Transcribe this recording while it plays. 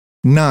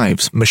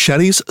Knives,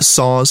 machetes,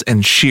 saws,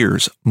 and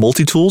shears,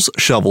 multi-tools,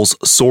 shovels,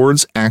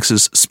 swords,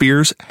 axes,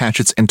 spears,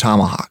 hatchets, and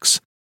tomahawks.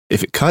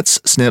 If it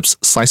cuts, snips,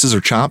 slices,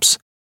 or chops,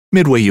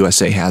 Midway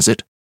USA has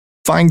it.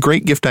 Find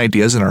great gift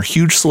ideas in our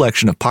huge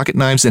selection of pocket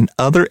knives and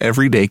other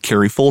everyday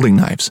carry folding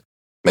knives.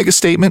 Make a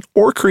statement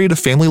or create a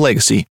family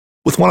legacy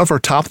with one of our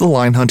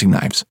top-of-the-line hunting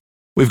knives.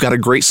 We've got a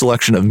great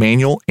selection of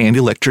manual and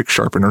electric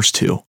sharpeners,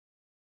 too.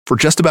 For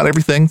just about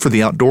everything for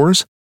the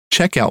outdoors,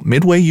 check out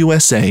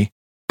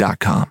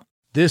MidwayUSA.com.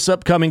 This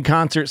upcoming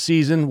concert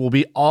season will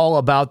be all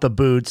about the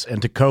boots, and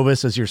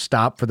Tecovas is your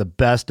stop for the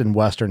best in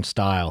Western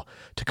style.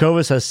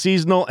 Tecovas has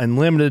seasonal and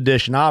limited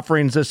edition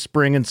offerings this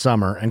spring and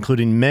summer,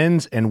 including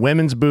men's and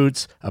women's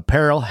boots,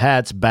 apparel,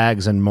 hats,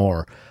 bags, and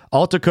more.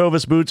 All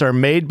Tecovas boots are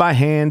made by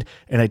hand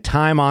in a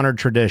time-honored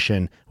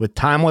tradition with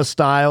timeless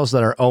styles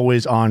that are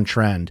always on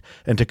trend.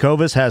 And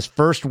Tecovas has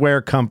first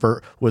wear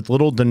comfort with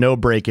little to no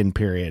break-in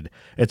period.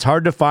 It's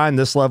hard to find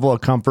this level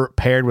of comfort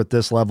paired with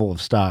this level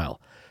of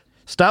style.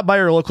 Stop by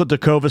your local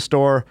Tecovas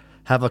store,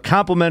 have a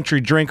complimentary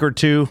drink or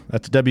two,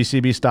 that's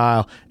WCB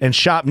style, and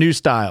shop new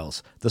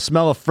styles. The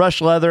smell of fresh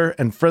leather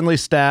and friendly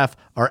staff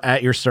are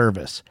at your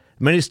service.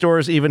 Many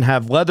stores even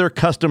have leather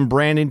custom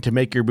branding to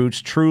make your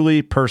boots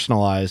truly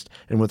personalized.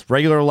 And with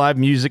regular live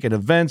music and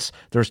events,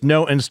 there's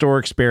no in-store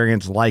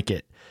experience like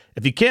it.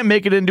 If you can't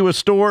make it into a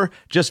store,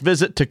 just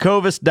visit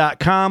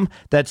tecovas.com.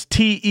 That's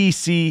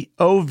TECOVAS.com.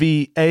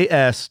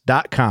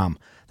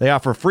 They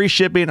offer free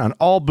shipping on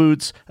all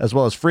boots, as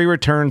well as free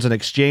returns and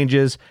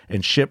exchanges,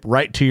 and ship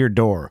right to your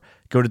door.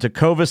 Go to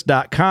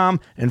tecovas.com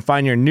and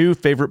find your new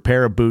favorite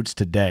pair of boots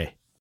today.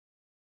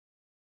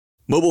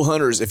 Mobile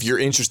hunters, if you're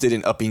interested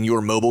in upping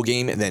your mobile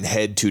game, then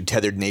head to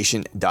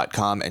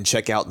tetherednation.com and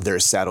check out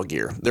their saddle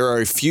gear. There are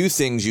a few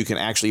things you can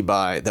actually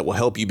buy that will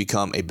help you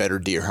become a better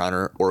deer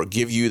hunter or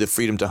give you the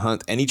freedom to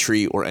hunt any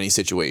tree or any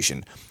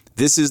situation.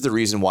 This is the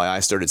reason why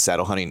I started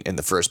saddle hunting in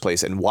the first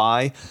place and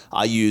why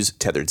I use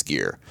Tethered's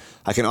gear.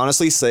 I can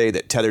honestly say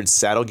that Tethered's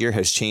saddle gear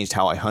has changed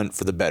how I hunt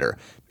for the better.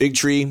 Big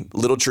tree,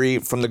 little tree,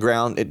 from the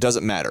ground, it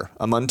doesn't matter.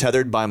 I'm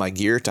untethered by my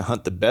gear to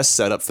hunt the best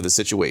setup for the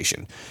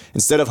situation,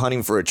 instead of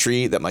hunting for a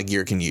tree that my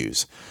gear can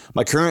use.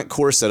 My current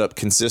core setup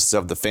consists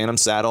of the Phantom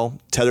saddle,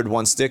 Tethered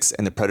One Sticks,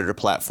 and the Predator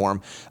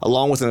platform,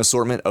 along with an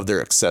assortment of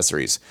their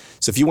accessories.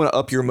 So if you want to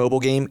up your mobile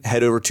game,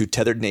 head over to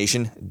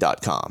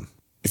tetherednation.com.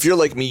 If you're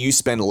like me, you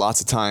spend lots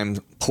of time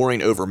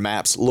poring over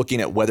maps, looking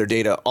at weather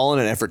data, all in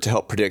an effort to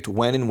help predict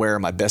when and where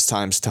my best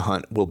times to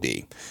hunt will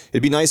be.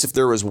 It'd be nice if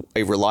there was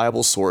a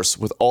reliable source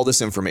with all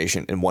this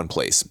information in one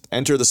place.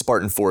 Enter the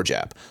Spartan Forge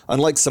app.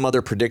 Unlike some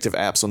other predictive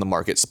apps on the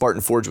market,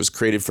 Spartan Forge was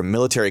created from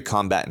military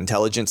combat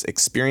intelligence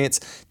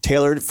experience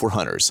tailored for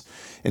hunters,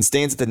 and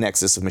stands at the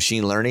nexus of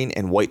machine learning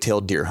and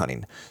white-tailed deer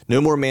hunting. No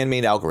more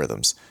man-made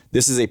algorithms.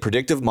 This is a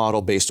predictive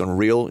model based on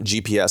real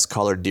GPS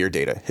collared deer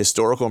data,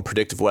 historical and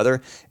predictive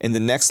weather, and the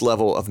next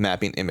level of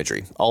mapping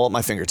imagery, all at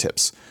my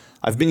fingertips.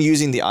 I've been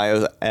using the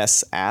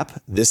iOS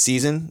app this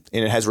season,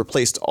 and it has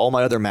replaced all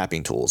my other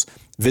mapping tools.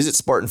 Visit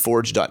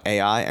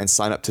SpartanForge.ai and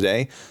sign up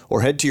today,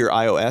 or head to your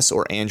iOS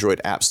or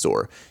Android app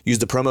store. Use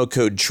the promo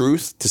code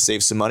TRUTH to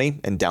save some money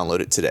and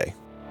download it today.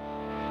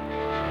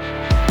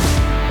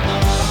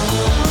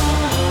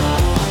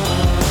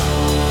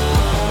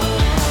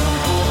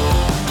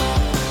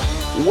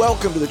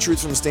 Welcome to the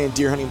Truth from a Stand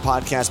Deer Hunting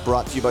Podcast,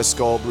 brought to you by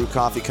Skull Brew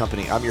Coffee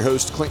Company. I'm your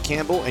host, Clint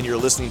Campbell, and you're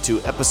listening to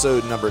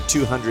episode number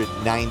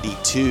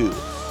 292.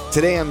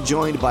 Today I'm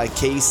joined by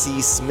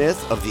KC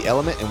Smith of The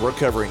Element, and we're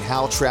covering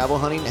how travel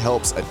hunting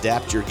helps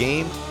adapt your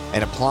game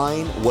and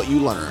applying what you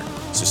learn.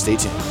 So stay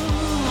tuned.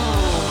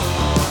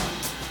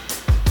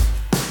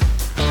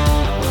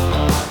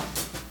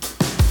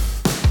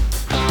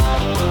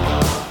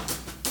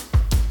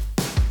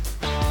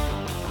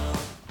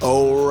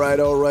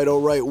 All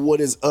right.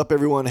 What is up,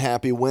 everyone?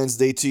 Happy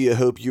Wednesday to you.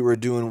 Hope you are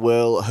doing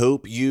well.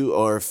 Hope you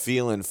are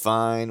feeling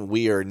fine.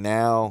 We are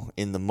now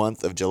in the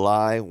month of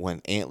July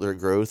when antler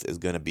growth is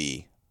going to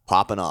be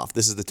popping off.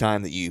 This is the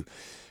time that you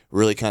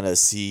really kind of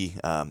see,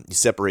 you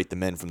separate the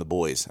men from the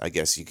boys, I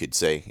guess you could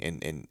say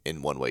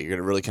in one way. You're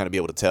going to really kind of be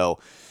able to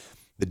tell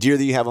the deer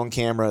that you have on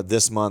camera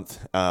this month,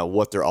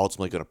 what they're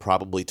ultimately going to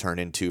probably turn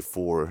into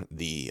for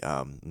the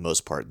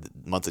most part. The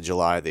month of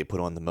July, they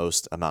put on the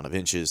most amount of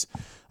inches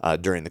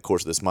during the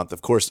course of this month.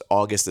 Of course,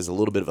 August is a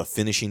little bit of a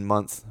finishing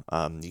month.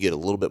 You get a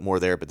little bit more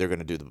there, but they're going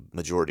to do the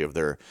majority of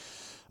their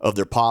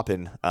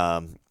popping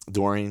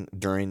during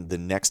the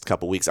next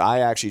couple weeks.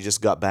 I actually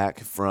just got back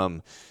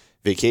from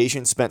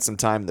vacation, spent some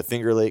time in the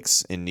Finger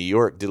Lakes in New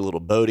York, did a little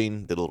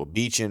boating, did a little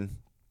beaching.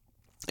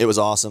 It was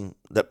awesome.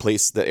 That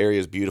area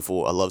is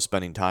beautiful. I love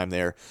spending time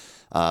there.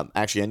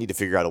 Actually, I need to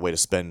figure out a way to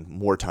spend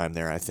more time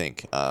there, I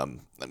think. I'm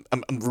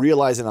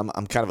realizing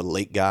I'm kind of a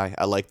lake guy.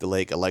 I like the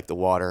lake. I like the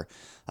water.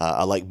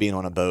 I like being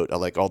on a boat. I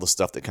like all the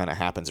stuff that kind of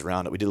happens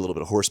around it. We did a little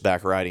bit of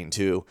horseback riding,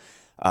 too.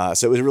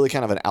 So it was really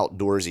kind of an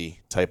outdoorsy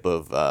type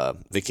of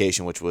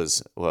vacation, which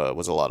was a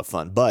lot of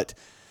fun. But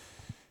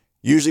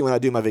usually when I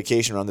do my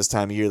vacation around this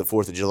time of year, the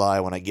 4th of July,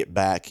 when I get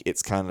back,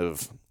 it's kind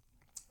of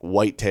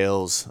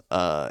whitetails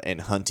and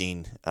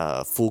hunting,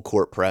 full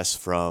court press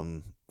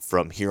from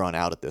from here on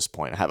out at this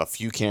point. I have a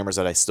few cameras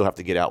that I still have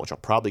to get out, which I'll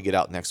probably get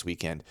out next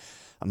weekend.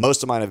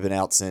 Most of mine have been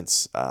out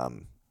since, I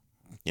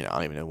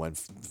don't even know when,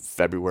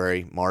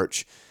 February,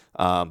 March.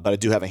 But I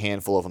do have a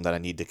handful of them that I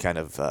need to kind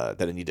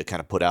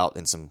of put out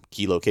in some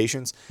key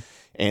locations,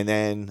 and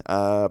then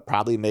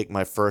probably make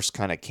my first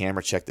kind of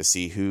camera check to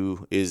see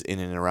who is in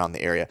and around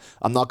the area.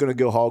 I'm not going to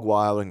go hog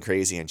wild and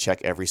crazy and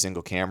check every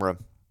single camera.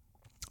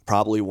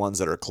 Probably ones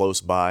that are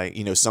close by.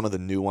 Some of the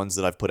new ones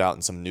that I've put out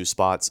in some new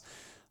spots,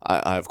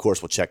 I of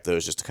course will check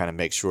those just to kind of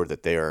make sure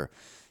that they are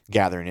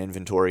gathering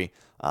inventory.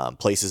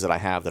 Places that I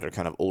have that are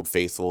kind of old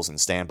faithfuls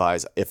and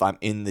standbys. If I'm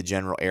in the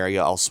general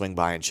area, I'll swing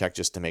by and check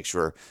just to make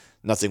sure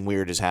nothing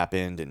weird has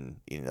happened, and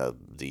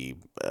the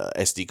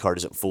SD card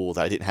isn't full,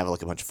 that I didn't have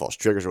like a bunch of false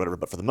triggers or whatever.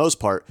 But for the most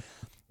part,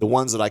 the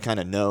ones that I kind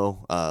of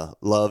know,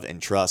 love,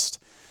 and trust,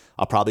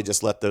 I'll probably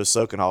just let those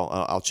soak, and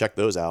I'll check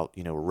those out,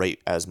 right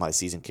as my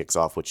season kicks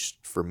off, which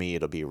for me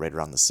it'll be right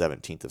around the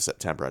 17th of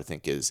September, I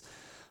think, is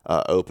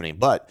opening.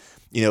 But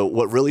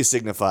what really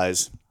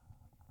signifies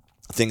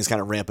things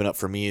kind of ramping up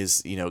for me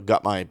is,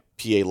 got my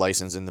PA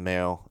license in the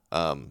mail,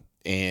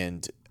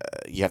 and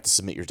you have to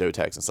submit your doe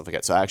tags and stuff like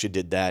that. So I actually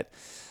did that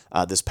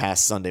this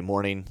past Sunday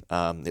morning.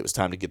 It was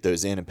time to get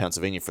those in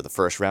Pennsylvania for the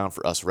first round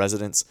for us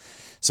residents.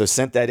 So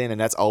sent that in,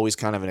 and that's always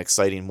kind of an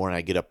exciting morning.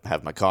 I get up,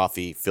 have my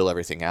coffee, fill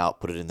everything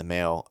out, put it in the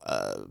mail.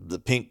 The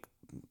pink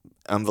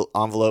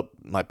envelope,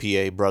 my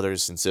PA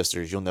brothers and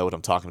sisters, you'll know what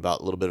I'm talking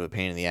about. A little bit of a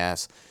pain in the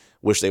ass.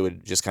 Wish they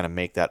would just kind of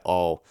make that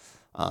all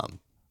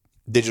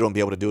digital and be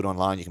able to do it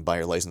online. You can buy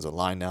your license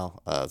online now.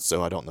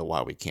 So I don't know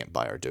why we can't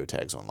buy our doe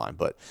tags online,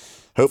 but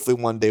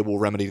hopefully one day we'll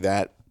remedy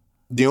that.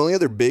 The only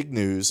other big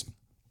news,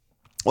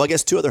 well, I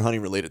guess two other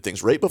hunting related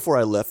things. Right before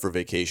I left for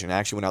vacation, I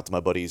actually went out to my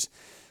buddies,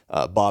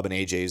 Bob and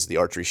AJ's, the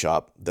archery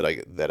shop that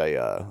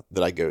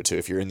I go to.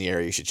 If you're in the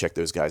area, you should check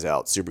those guys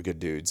out. Super good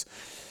dudes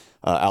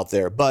out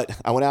there. But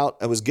I went out.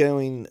 I was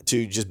going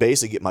to just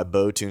basically get my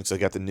bow tuned, so I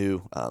got the new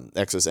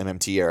Exos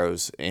MMT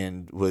arrows,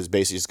 and was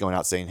basically just going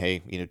out saying,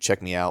 hey,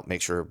 check me out,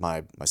 make sure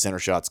my center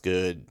shot's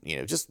good.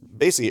 Just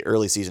basically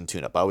early season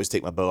tune up. I always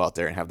take my bow out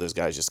there and have those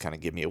guys just kind of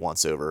give me a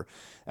once over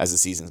as the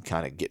season's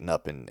kind of getting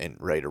up and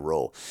ready to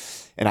roll.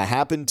 And I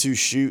happened to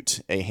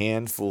shoot a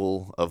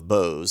handful of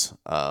bows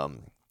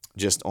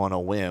just on a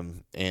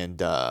whim,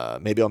 and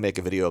maybe I'll make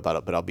a video about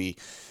it, but I'm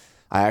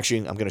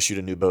going to shoot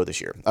a new bow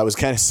this year. I was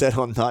kind of set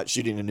on not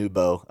shooting a new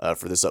bow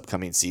for this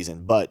upcoming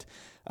season, but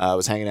I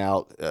was hanging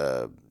out.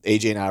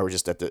 AJ and I were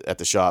just at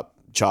the shop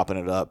chopping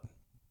it up,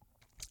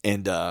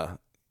 and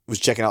was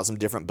checking out some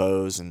different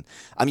bows. And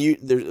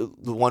there's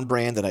the one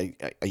brand that I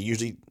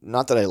usually,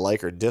 not that I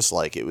like or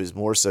dislike, it was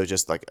more so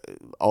just like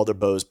all their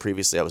bows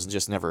previously I was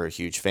just never a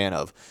huge fan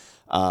of.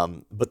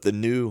 But the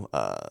new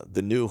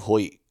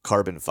Hoyt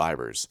carbon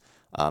fibers,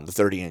 the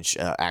 30-inch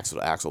axle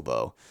to axle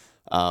bow.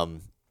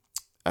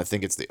 I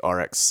think it's the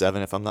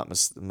RX-7, if I'm not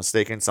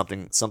mistaken,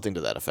 something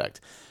to that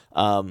effect.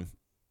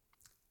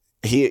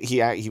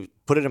 He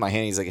put it in my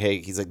hand. He's like,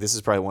 hey, this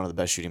is probably one of the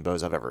best shooting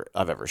bows I've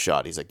ever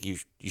shot. He's like, you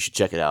should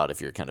check it out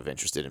if you're kind of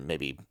interested in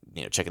maybe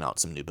checking out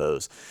some new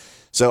bows.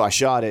 So I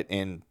shot it,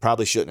 and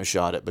probably shouldn't have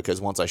shot it, because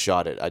once I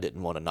shot it, I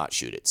didn't want to not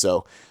shoot it.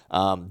 So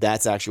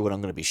that's actually what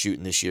I'm going to be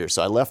shooting this year.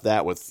 So I left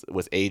that with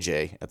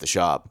AJ at the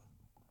shop,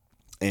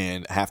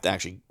 and have to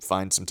actually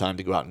find some time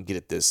to go out and get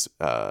it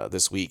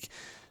this week.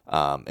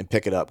 And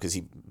pick it up, because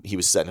he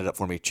was setting it up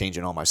for me,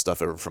 changing all my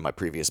stuff over from my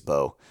previous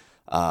bow.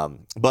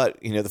 But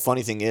the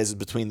funny thing is,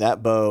 between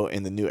that bow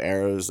and the new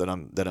arrows that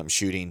I'm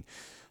shooting,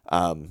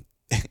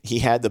 he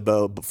had the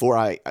bow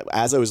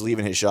as I was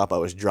leaving his shop. I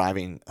was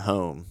driving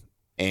home,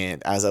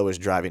 and as I was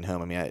driving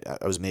home, I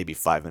was maybe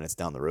 5 minutes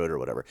down the road or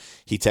whatever.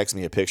 He texted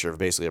me a picture of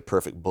basically a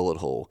perfect bullet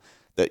hole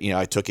that,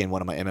 I took in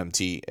one of my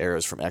MMT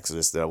arrows from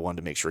Exodus that I wanted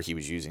to make sure he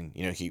was using.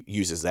 He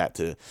uses that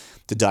to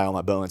dial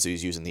my bow, and so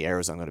he's using the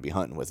arrows I'm going to be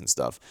hunting with and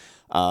stuff.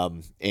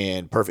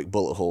 And perfect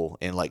bullet hole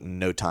in like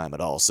no time at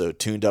all. So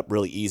tuned up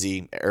really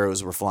easy,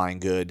 arrows were flying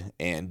good,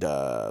 and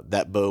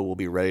that bow will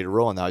be ready to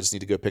roll. And now I just need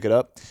to go pick it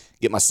up,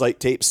 get my sight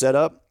tape set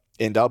up,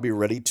 and I'll be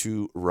ready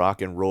to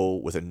rock and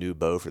roll with a new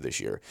bow for this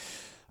year.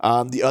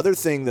 The other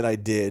thing that I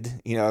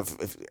did,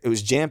 if it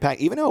was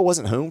jam-packed, even though I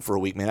wasn't home for a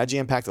week, man, I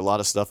jam-packed a lot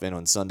of stuff in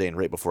on Sunday and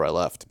right before I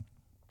left.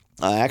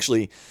 I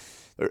actually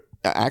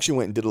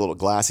went and did a little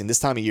glassing. This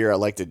time of year, I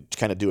like to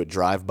kind of do a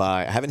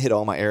drive-by. I haven't hit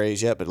all my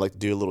areas yet, but I'd like to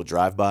do a little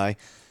drive-by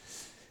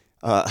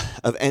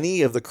of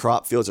any of the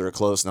crop fields that are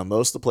close. Now,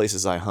 most of the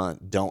places I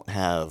hunt don't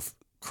have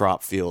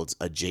crop fields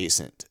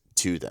adjacent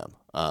to them,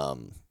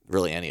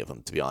 really any of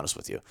them, to be honest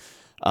with you.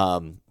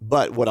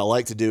 But what I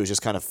like to do is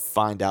just kind of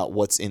find out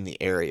what's in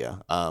the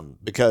area.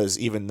 Because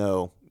even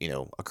though,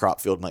 a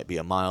crop field might be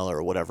a mile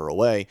or whatever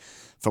away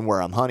from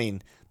where I'm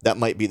hunting, that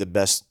might be the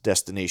best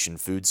destination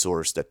food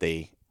source that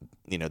they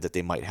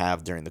might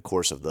have during the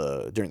course of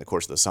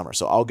the summer.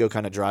 So I'll go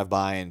kind of drive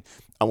by, and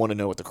I want to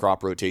know what the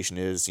crop rotation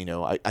is.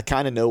 I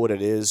kind of know what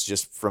it is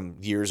just from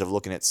years of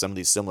looking at some of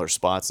these similar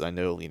spots. I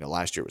know,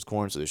 last year it was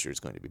corn, so this year it's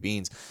going to be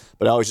beans,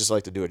 but I always just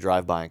like to do a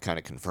drive by and kind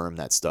of confirm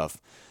that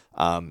stuff.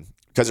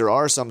 Because there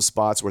are some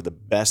spots where the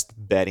best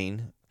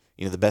bedding,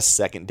 the best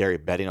secondary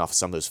bedding off of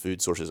some of those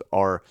food sources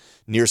are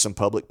near some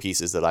public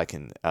pieces that I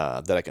can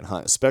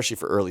hunt, especially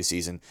for early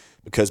season,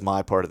 because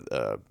my part of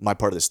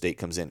the state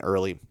comes in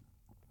early.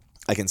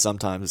 I can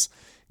sometimes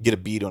get a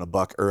bead on a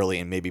buck early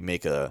and maybe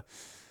make a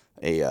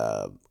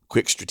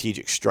quick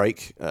strategic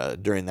strike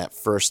during that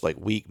first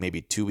week,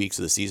 maybe 2 weeks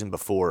of the season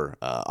before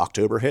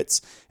October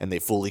hits and they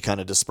fully kind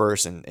of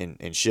disperse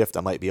and shift.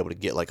 I might be able to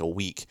get a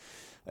week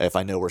if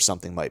I know where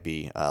something might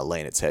be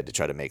laying its head to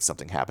try to make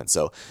something happen.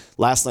 So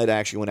last night I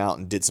actually went out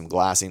and did some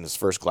glassing, this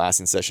first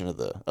glassing session of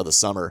the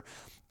summer,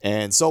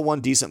 and saw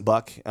one decent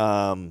buck.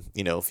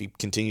 If he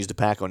continues to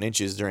pack on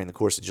inches during the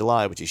course of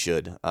July, which he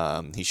should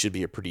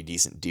be a pretty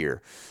decent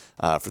deer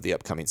for the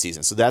upcoming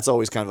season. So that's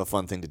always kind of a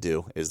fun thing to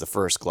do, is the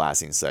first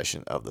glassing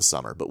session of the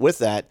summer. But with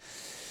that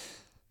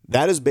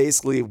is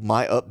basically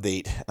my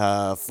update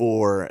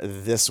for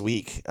this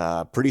week.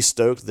 Pretty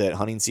stoked that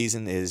hunting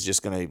season is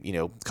just going to,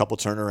 a couple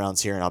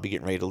turnarounds here, and I'll be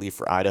getting ready to leave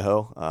for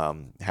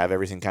Idaho. Have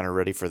everything kind of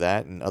ready for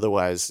that. And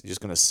otherwise,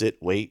 just going to sit,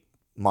 wait,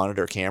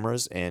 monitor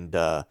cameras, and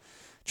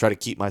try to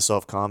keep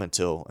myself calm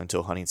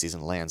until hunting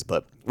season lands.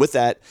 But with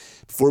that,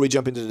 before we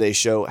jump into today's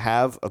show,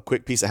 have a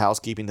quick piece of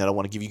housekeeping that I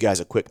want to give you guys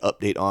a quick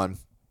update on.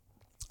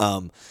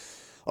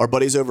 Our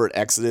buddies over at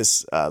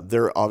Exodus,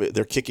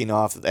 they're kicking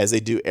off, as they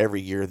do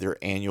every year, their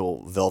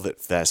annual Velvet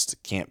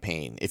Fest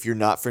campaign. If you're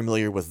not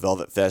familiar with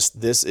Velvet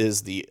Fest, this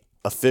is the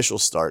official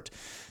start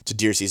to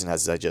deer season,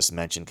 as I just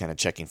mentioned, kind of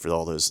checking for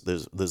all those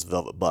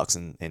velvet bucks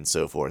and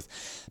so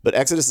forth. But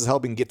Exodus is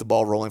helping get the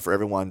ball rolling for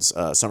everyone's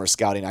summer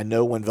scouting. I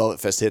know when Velvet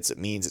Fest hits, it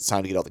means it's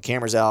time to get all the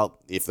cameras out.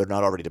 If they're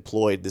not already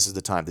deployed, this is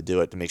the time to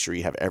do it, to make sure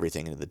you have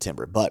everything into the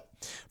timber. But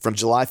from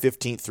July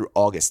 15th through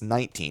August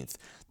 19th,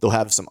 they'll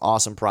have some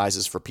awesome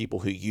prizes for people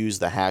who use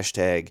the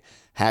hashtag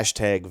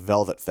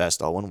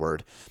VelvetFest, all one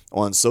word,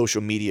 on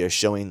social media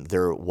showing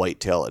their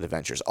whitetail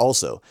adventures.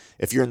 Also,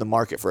 if you're in the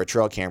market for a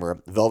trail camera,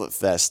 Velvet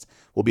Fest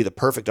will be the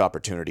perfect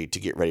opportunity to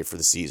get ready for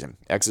the season.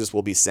 Exodus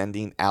will be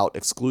sending out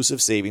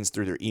exclusive savings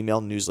through their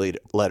email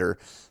newsletter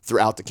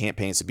throughout the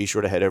campaign, so be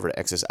sure to head over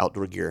to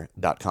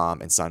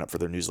ExodusOutdoorGear.com and sign up for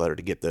their newsletter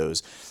to get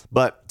those.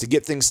 But to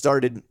get things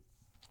started,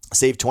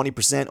 save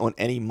 20% on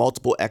any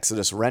multiple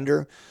Exodus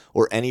render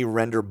or any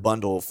render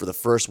bundle for the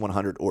first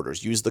 100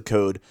 orders. Use the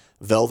code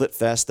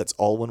VelvetFest, that's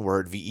all one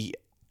word, VelvetFest,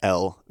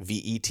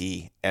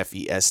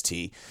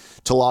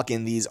 to lock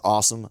in these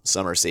awesome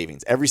summer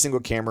savings. Every single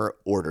camera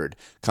ordered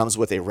comes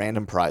with a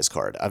random prize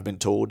card. I've been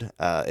told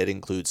it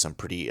includes some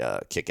pretty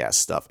kick-ass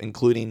stuff,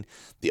 including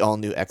the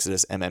all-new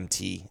Exodus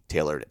MMT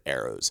tailored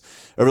arrows.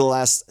 Over the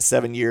last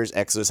 7 years,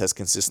 Exodus has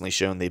consistently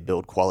shown they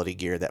build quality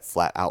gear that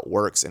flat out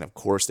works, and of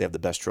course, they have the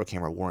best trail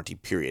camera warranty,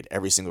 period.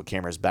 Every single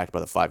camera is backed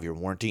by the 5-year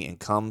warranty and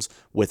comes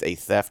with a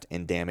theft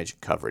and damage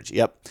coverage.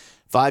 Yep.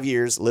 5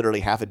 years, literally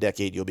half a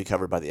decade, you'll be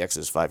covered by the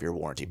Exodus 5-year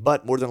warranty.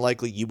 But more than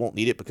likely, you won't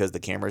need it because the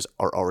cameras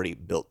are already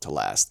built to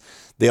last.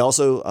 They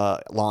also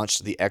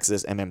launched the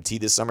Exodus MMT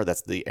this summer.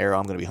 That's the arrow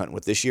I'm going to be hunting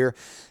with this year.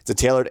 It's a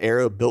tailored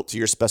arrow built to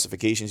your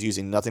specifications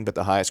using nothing but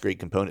the highest grade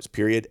components,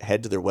 period.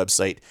 Head to their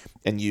website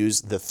and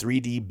use the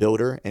 3D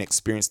builder and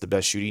experience the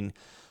best shooting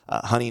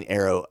hunting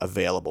arrow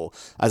available.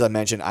 As I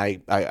mentioned,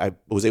 I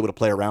was able to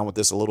play around with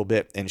this a little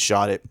bit and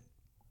shot it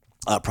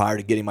prior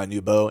to getting my new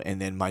bow,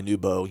 and then my new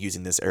bow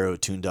using this arrow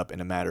tuned up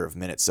in a matter of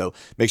minutes. So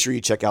make sure you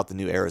check out the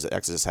new arrows that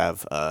Exodus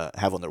have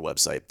on their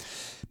website.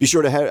 Be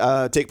sure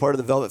to take part of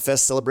the Velvet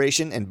Fest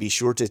celebration, and be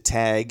sure to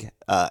tag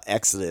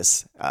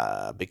Exodus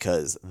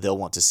because they'll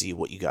want to see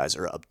what you guys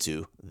are up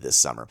to this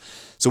summer.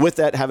 So with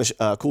that, have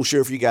a cool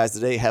show for you guys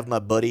today. Have my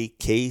buddy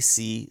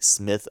KC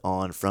Smith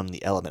on from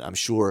The Element. I'm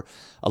sure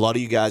a lot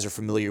of you guys are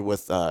familiar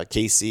with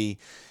KC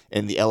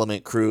and the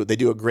Element crew. They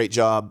do a great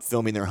job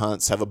filming their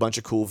hunts, have a bunch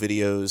of cool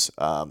videos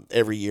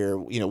every year.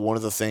 One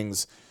of the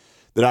things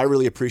that I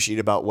really appreciate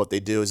about what they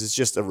do is it's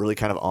just a really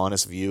kind of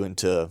honest view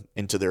into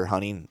their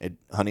hunting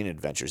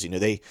adventures.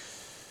 They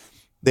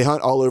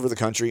hunt all over the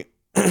country.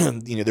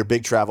 They're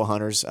big travel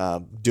hunters,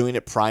 doing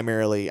it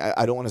primarily,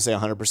 I don't want to say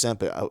 100%,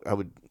 but I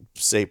would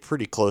say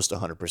pretty close to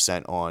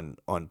 100%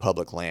 on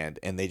public land,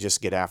 and they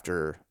just get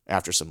after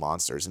some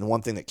monsters. And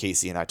one thing that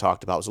Casey and I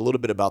talked about was a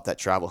little bit about that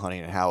travel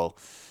hunting and how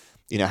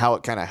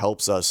it kind of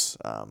helps us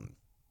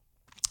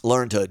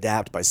learn to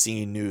adapt by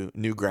seeing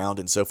new ground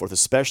and so forth.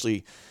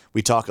 Especially,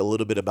 we talk a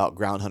little bit about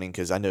ground hunting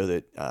because I know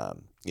that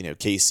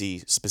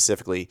KC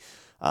specifically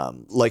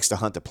likes to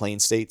hunt the plain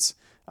states,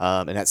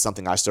 and that's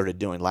something I started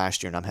doing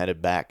last year, and I'm headed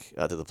back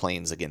to the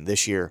plains again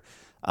this year.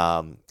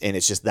 And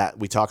it's just that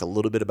we talk a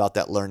little bit about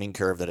that learning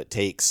curve that it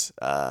takes,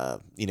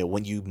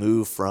 when you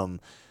move from,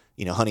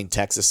 hunting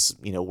Texas,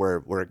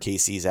 where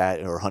KC's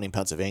at, or hunting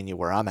Pennsylvania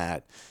where I'm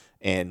at,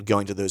 and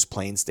going to those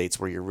plain states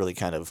where you're really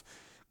kind of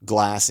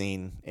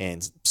glassing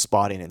and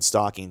spotting and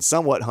stalking,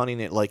 somewhat hunting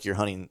it like you're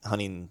hunting,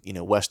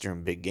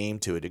 Western big game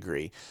to a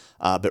degree,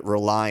 but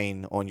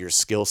relying on your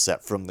skill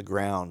set from the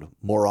ground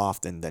more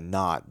often than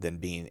not than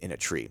being in a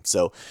tree.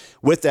 So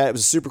with that, it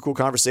was a super cool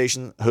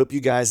conversation. I hope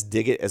you guys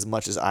dig it as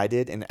much as I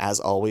did. And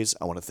as always,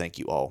 I want to thank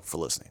you all for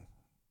listening.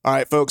 All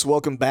right, folks,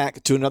 welcome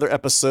back to another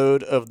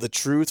episode of the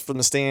Truth from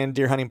the Stand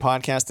Deer Hunting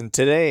Podcast. And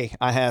today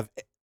I have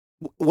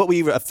what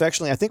we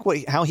affectionately, I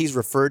think how he's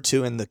referred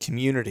to in the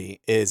community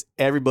is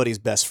everybody's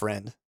best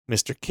friend,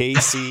 Mr.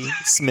 Casey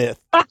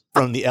Smith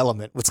from The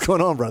Element. What's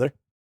going on, brother?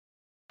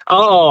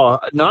 Oh,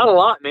 not a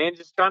lot, man.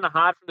 Just trying to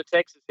hide from the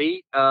Texas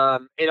heat.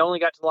 It only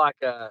got to like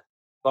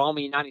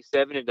balmy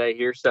 97 today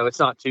here, so it's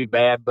not too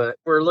bad. But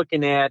we're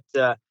looking at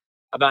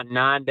about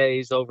 9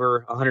 days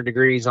over 100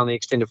 degrees on the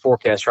extended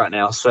forecast right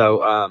now.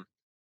 So,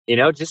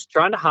 just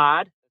trying to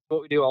hide. That's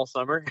what we do all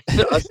summer.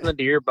 Us and the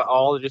deer, but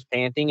all just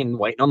panting and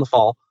waiting on the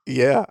fall.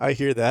 Yeah, I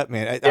hear that,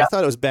 man. I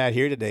thought it was bad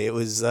here today. It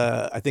was,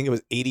 I think it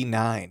was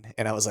 89,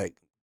 and I was like,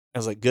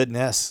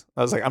 goodness.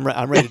 I was like,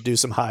 I'm ready to do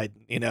some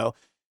hiding.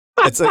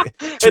 It's like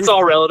it's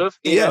all relative.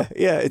 Yeah.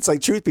 It's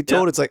like, truth be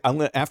told, it's like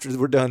after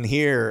we're done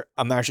here,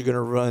 I'm actually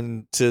gonna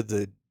run to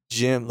the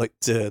gym, like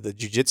to the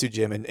jiu-jitsu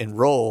gym, and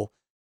roll.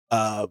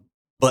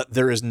 But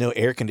there is no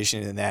air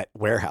conditioning in that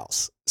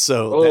warehouse,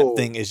 so that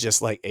thing is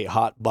just like a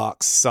hot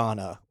box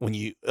sauna when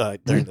you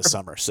during the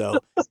summer. So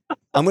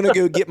I'm gonna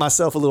go get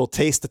myself a little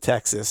taste of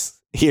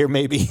Texas here,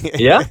 maybe.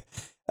 Yeah.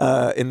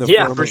 In the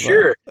form for of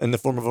sure. In the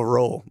form of a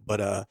roll,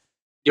 but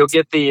you'll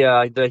get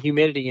the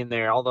humidity in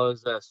there, all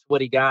those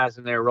sweaty guys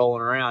in there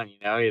rolling around.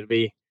 It'll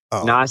be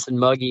nice and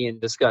muggy and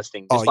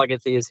disgusting, just like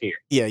it is here.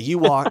 Yeah, you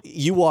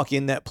walk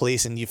in that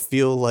place and you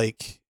feel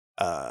like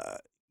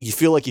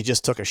you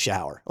just took a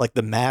shower. Like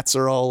the mats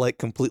are all like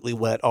completely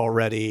wet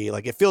already.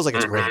 Like it feels like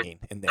it's raining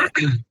in there.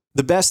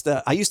 The best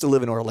I used to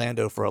live in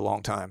Orlando for a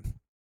long time,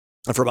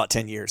 for about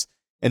 10 years,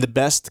 and the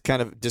best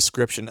kind of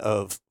description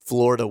of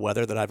Florida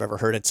weather that I've ever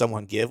heard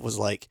someone give was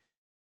like,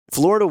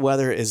 Florida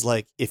weather is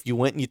like if you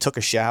went and you took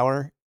a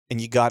shower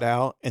and you got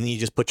out and then you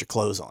just put your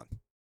clothes on.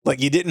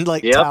 Like you didn't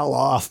towel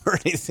off or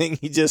anything.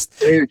 You just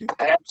Dude,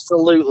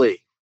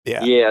 absolutely.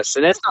 Yeah. Yes,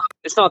 and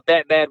it's not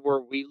that bad where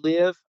we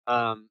live.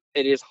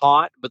 It is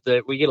hot, but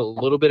we get a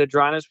little bit of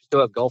dryness. We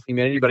still have Gulf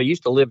humidity, but I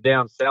used to live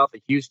down south of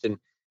Houston,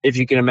 if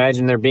you can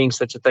imagine there being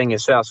such a thing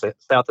as south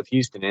of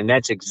Houston, and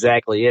that's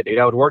exactly it, dude.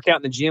 I would work out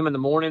in the gym in the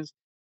mornings,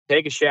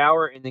 take a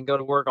shower, and then go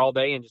to work all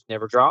day and just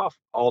never dry off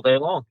all day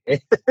long.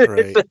 Right.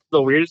 It's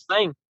the weirdest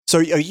thing. So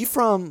are you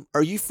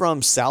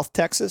from South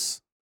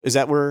Texas? Is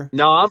that where?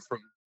 No,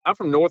 I'm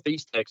from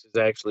Northeast Texas,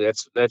 actually.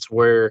 That's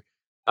where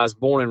I was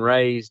born and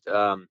raised,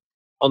 on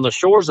the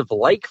shores of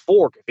Lake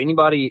Fork. If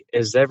anybody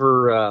has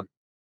ever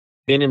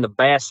been in the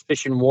bass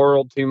fishing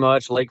world too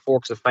much, Lake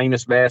Fork's a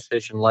famous bass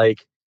fishing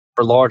lake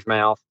for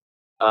largemouth.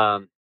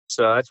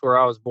 So that's where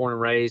I was born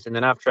and raised. And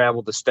then I've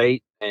traveled the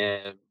state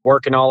and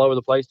working all over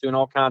the place, doing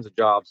all kinds of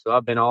jobs. So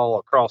I've been all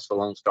across the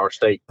Lone Star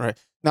State. Right.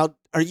 Now,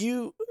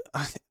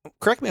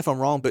 correct me if I'm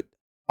wrong, but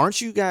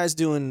aren't you guys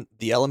doing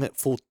The Element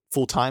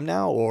full time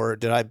now, or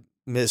did I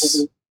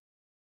miss?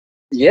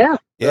 Yeah.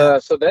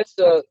 So that's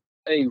a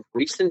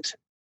recent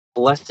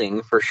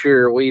blessing for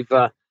sure. We've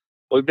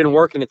been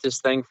working at this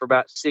thing for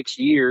about 6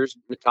 years.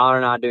 Tyler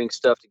and I doing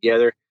stuff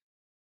together,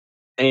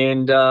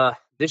 and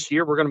this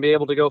year we're going to be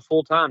able to go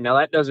full time. Now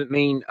that doesn't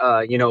mean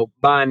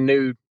buying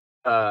new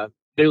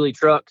dually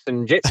trucks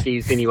and jet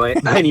skis anyway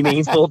by any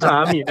means full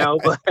time,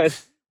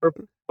 but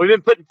we've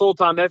been putting full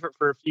time effort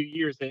for a few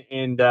years,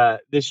 and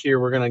this year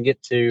we're going to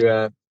get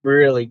to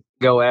really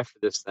go after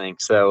this thing.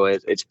 So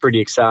it's pretty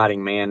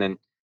exciting, man,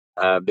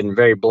 and been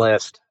very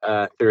blessed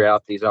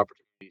throughout these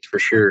opportunities for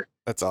sure.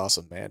 That's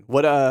awesome, man.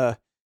 What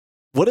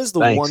is the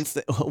Thanks.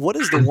 what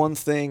is the one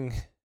thing,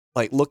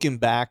 like looking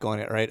back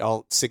on it, right?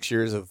 All 6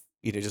 years of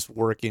just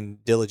working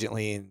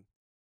diligently and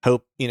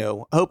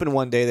hoping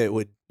one day that it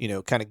would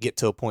kind of get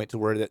to a point to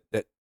where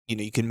that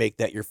you can make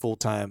that your full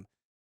time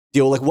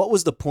deal. Like what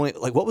was the point?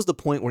 Like what was the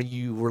point where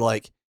you were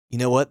like, you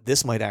know what,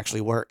 this might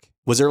actually work?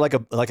 Was there like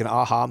an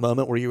aha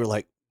moment where you were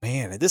like,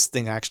 man, this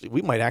thing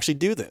we might actually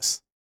do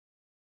this?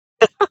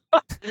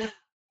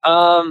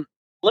 Let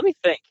me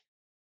think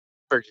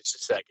for just a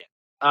second.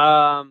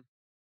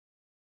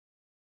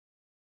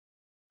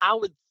 I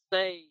would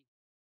say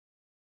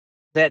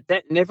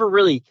that never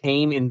really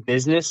came in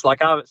business.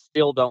 Like I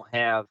still don't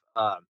have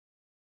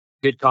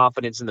good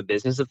confidence in the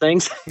business of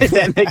things, if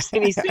that makes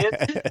any sense.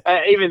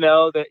 Even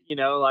though that,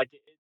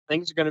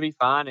 things are going to be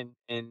fine.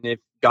 And if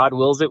God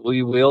wills it,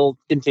 we will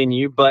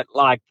continue. But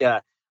I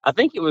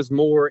think it was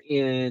more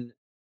in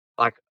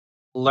like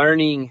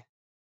learning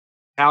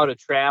how to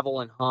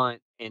travel and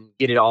hunt and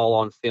get it all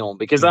on film,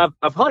 because I've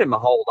hunted my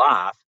whole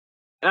life.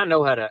 And I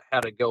know how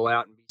to go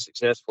out and be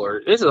successful.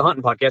 Or this is a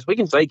hunting podcast. We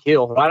can say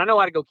kill, right? I know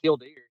how to go kill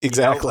deer.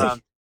 Exactly.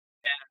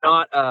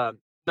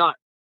 Not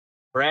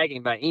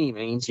bragging by any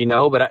means,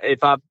 but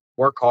if I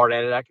work hard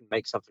at it, I can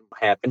make something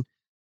happen.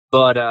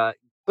 But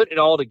putting it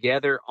all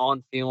together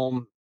on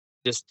film,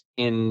 just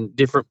in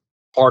different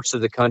parts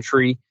of the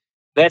country,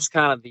 that's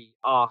kind of the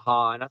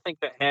aha. And I think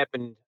that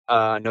happened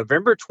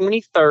November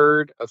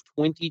 23rd of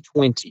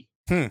 2020.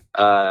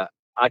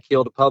 I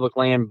killed a public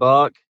land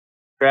buck,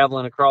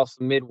 traveling across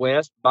the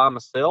Midwest by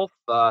myself,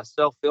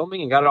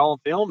 self-filming, and got it all on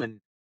film.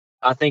 And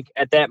I think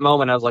at that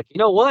moment, I was like, you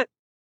know what?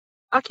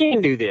 I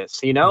can do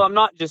this. I'm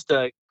not just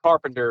a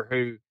carpenter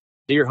who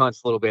deer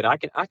hunts a little bit, I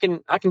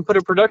can put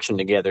a production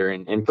together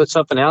and put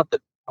something out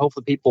that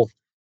hopefully people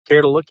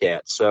care to look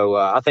at. So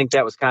I think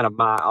that was kind of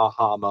my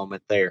aha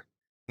moment there.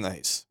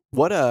 Nice.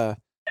 What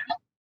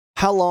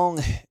how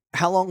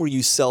long were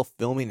you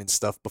self-filming and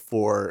stuff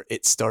before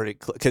it started?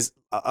 Because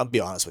I'll be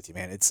honest with you,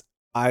 man,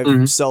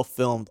 I've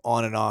self-filmed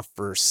on and off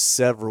for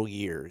several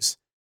years,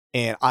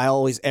 and I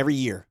always, every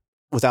year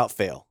without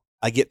fail,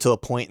 I get to a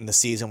point in the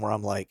season where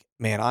I'm like,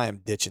 man, I am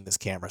ditching this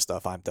camera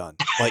stuff. I'm done.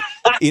 Like,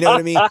 you know what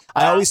I mean?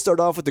 I always start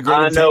off with the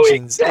great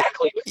intentions.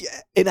 Exactly.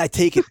 And I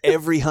take it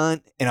every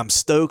hunt, and I'm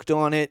stoked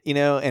on it, you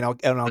know, and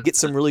I'll get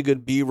some really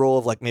good B-roll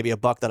of like maybe a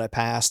buck that I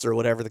passed or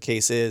whatever the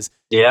case is.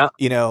 Yeah.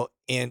 You know,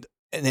 and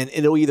then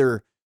it'll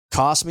either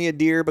cost me a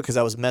deer because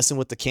I was messing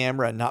with the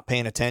camera and not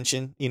paying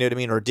attention, you know what I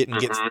mean, or didn't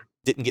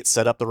get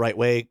set up the right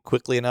way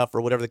quickly enough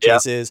or whatever the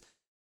case is.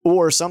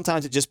 Or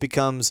sometimes it just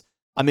becomes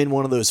I'm in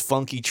one of those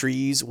funky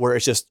trees where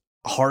it's just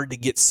hard to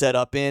get set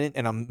up in,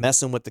 and I'm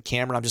messing with the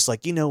camera. I'm just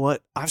like, you know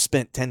what? I've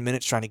spent 10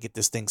 minutes trying to get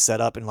this thing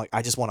set up, and like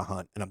I just want to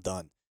hunt, and I'm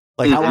done.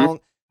 Like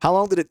how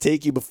long did it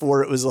take you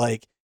before it was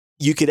like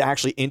you could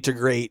actually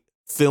integrate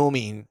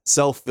self-filming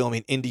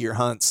into your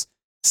hunts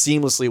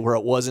seamlessly where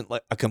it wasn't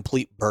like a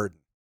complete burden?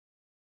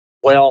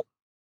 Well,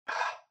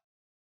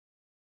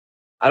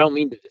 I don't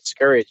mean to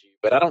discourage you,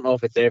 but I don't know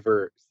if it's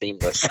ever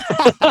seamless.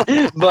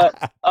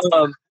 But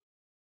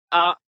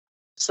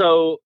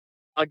so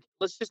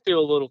let's just do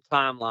a little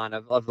timeline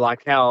of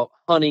like how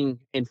hunting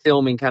and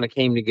filming kind of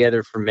came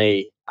together for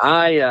me.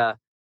 I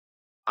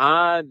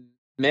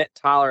met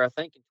Tyler, I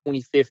think, in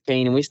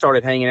 2015, and we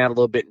started hanging out a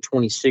little bit in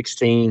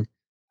 2016.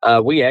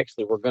 We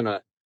actually were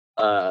gonna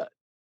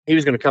he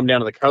was going to come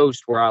down to the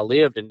coast where I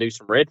lived and do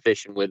some red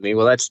fishing with me.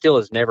 Well, that still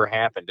has never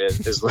happened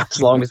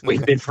as long as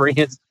we've been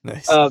friends.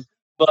 Nice.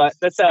 But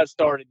that's how it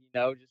started, you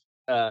know,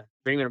 just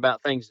dreaming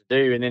about things to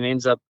do. And then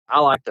ends up, I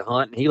like to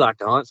hunt and he liked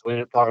to hunt. So we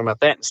ended up talking about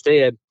that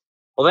instead.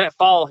 Well, that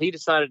fall, he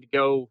decided to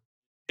go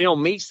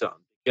film me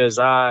some because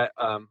I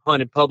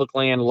hunted public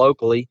land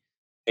locally.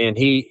 And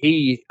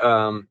he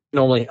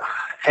normally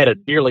had a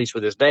deer lease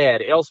with his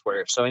dad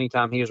elsewhere. So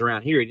anytime he was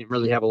around here, he didn't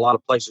really have a lot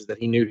of places that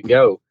he knew to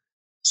go.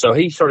 So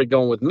he started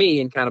going with me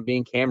and kind of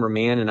being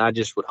cameraman, and I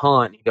just would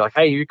hunt. He'd be like,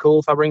 "Hey, you cool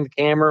if I bring the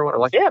camera?" I'm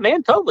like, "Yeah,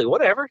 man, totally,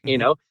 whatever." You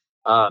know,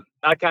 I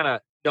kind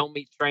of don't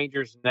meet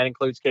strangers, and that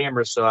includes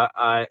cameras. So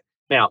I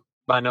now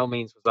by no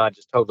means was I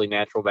just totally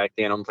natural back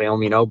then on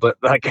film, you know. But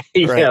like, I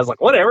was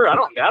like, "Whatever, I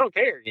don't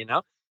care," you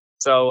know.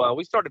 So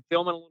we started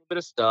filming a little bit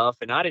of stuff,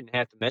 and I didn't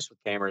have to mess with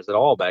cameras at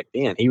all back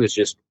then. He was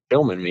just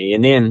filming me,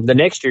 and then the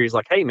next year he's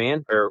like, "Hey,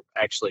 man," or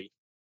actually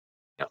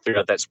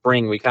throughout that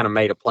spring, we kind of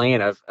made a plan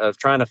of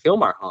trying to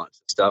film our hunts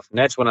and stuff. And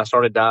that's when I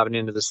started diving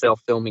into the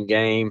self-filming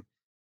game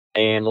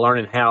and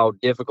learning how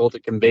difficult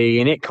it can be.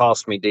 And it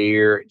cost me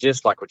deer,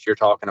 just like what you're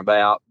talking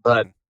about.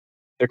 But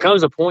there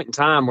comes a point in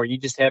time where you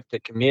just have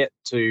to commit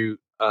to,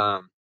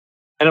 and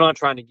I'm not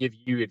trying to give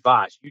you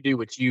advice. You do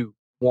what you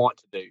want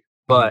to do.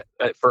 But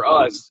for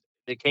us,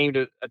 it came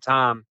to a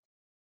time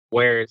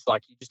where it's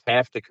like you just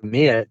have to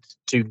commit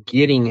to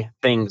getting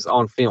things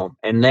on film,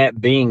 and that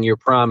being your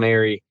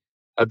primary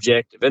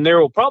objective. And there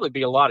will probably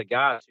be a lot of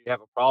guys who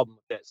have a problem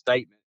with that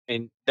statement,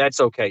 and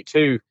that's okay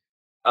too,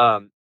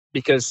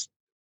 because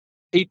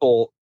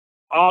people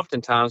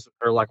oftentimes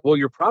are like, well,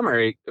 your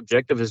primary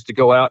objective is to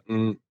go out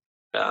and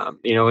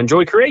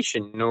enjoy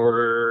creation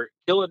or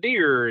kill a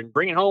deer and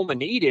bring it home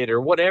and eat it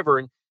or whatever.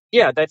 And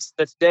yeah, that's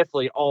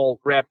definitely all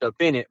wrapped up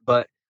in it,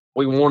 but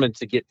we wanted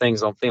to get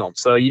things on film.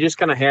 So you just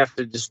kind of have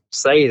to just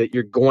say that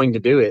you're going to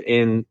do it,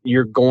 and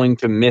you're going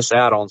to miss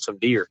out on some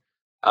deer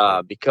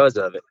because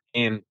of it.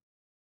 And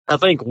I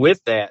think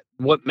with that,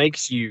 what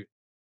makes you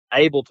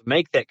able to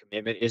make that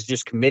commitment is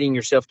just committing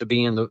yourself to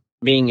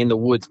being in the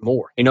woods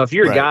more. You know, if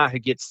you're a guy who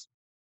gets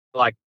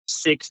like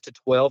 6 to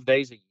 12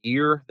 days a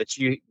year that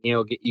you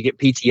get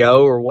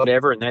PTO or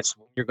whatever, and that's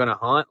when you're going to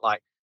hunt,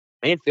 like,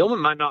 man, filming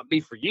might not be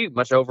for you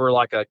much over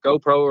like a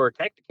GoPro or a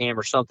Tactacam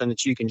or something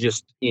that you can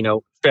just,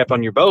 strap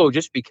on your bow,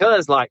 just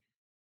because like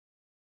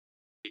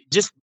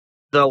just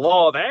the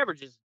law of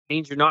averages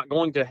means you're not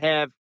going to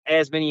have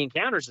as many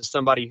encounters as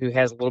somebody who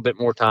has a little bit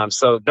more time.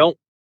 So don't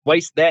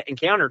waste that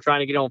encounter trying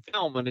to get on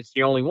film when it's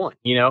the only one,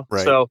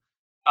 Right. So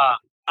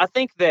I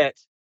think that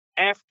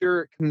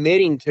after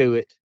committing to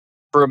it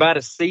for about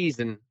a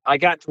season, I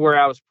got to where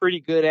I was pretty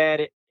good at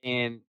it.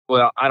 And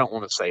well, I don't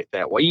want to say it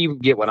that way. You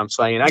get what I'm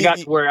saying. I got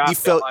to where I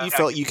felt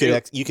you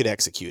could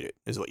execute it,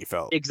 is what you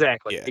felt.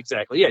 Exactly.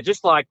 Yeah,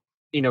 just like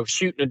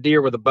shooting a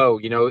deer with a bow.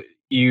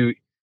 You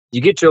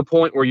get to a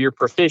point where you're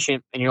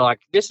proficient, and you're like,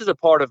 this is a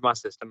part of my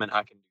system, and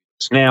I can do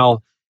this.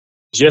 Now,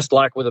 just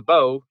like with a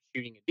bow,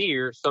 shooting a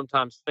deer,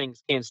 sometimes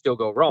things can still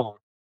go wrong,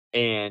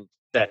 and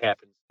that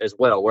happens as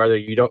well. Whether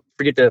you don't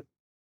forget to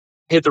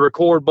hit the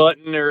record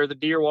button, or the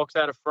deer walks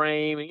out of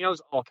frame, and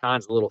there's all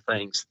kinds of little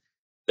things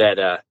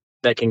that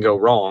can go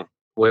wrong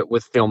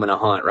with filming a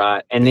hunt,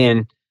 right? And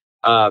then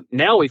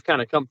now we've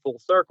kind of come full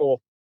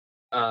circle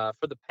for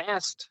the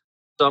past.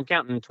 So I'm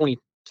counting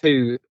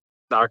 22,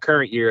 our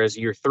current year, as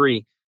year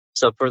 3.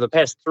 So for the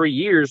past 3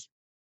 years,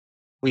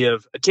 we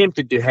have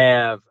attempted to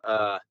have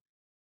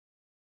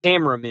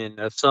cameramen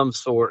of some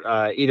sort,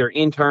 either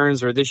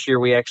interns or this year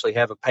we actually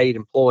have a paid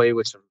employee,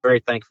 which I'm very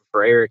thankful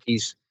for Eric.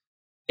 He's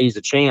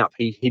a champ.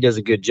 He does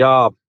a good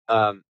job.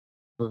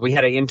 We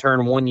had an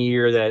intern one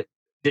year that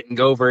didn't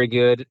go very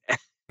good.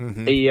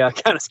 Mm-hmm. He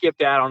kind of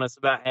skipped out on us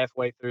about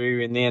halfway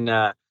through, and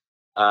then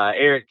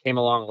Eric came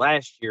along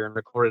last year and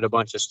recorded a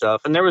bunch of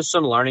stuff. And there was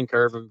some learning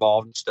curve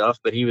involved and stuff,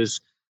 but he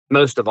was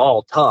most of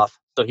all tough,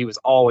 so he was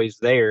always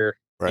there,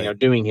 Right.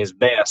 doing his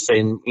best.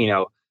 And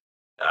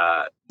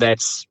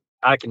that's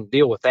I can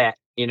deal with that.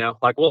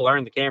 Like we'll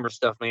learn the camera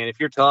stuff, man. If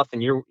you're tough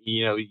and you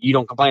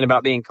don't complain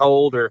about being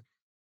cold or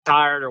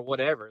tired or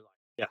whatever, like,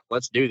 yeah,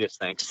 let's do this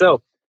thing.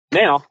 So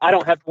now I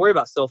don't have to worry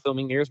about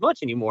self-filming near as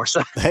much anymore.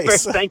 So I'm very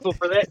thankful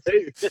for that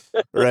too.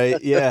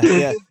 Right.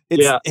 Yeah.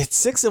 It's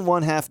 6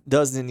 1/2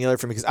 dozen in the other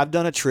for me, because I've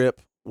done a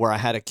trip where I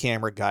had a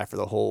camera guy for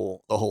the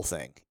whole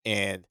thing,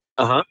 and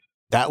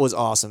that was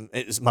awesome.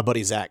 It was my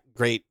buddy Zach,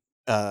 great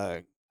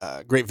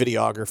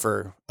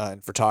videographer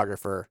and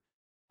photographer,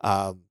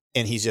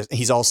 and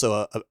he's also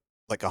a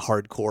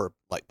hardcore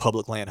like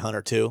public land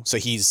hunter too. So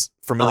he's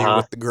familiar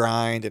with the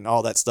grind and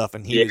all that stuff,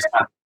 and he was.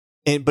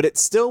 But it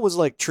still was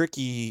like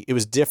tricky. It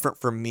was different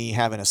for me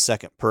having a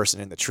second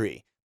person in the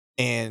tree.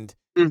 And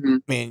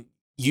man,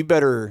 you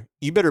better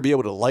be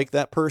able to like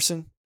that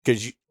person,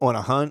 because you on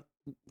a hunt,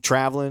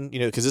 traveling,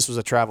 because this was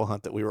a travel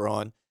hunt that we were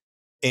on,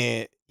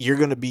 and you're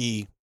going to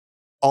be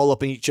all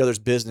up in each other's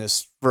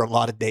business for a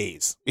lot of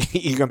days.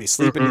 You're going to be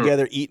sleeping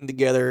together, eating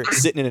together,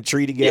 sitting in a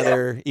tree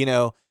together,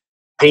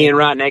 Peeing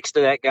right next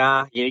to that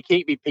guy. You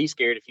can't be pee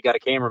scared if you got a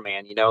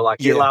cameraman,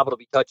 you're liable to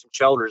be touching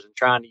shoulders and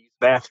trying to use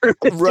the bathroom.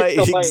 Right,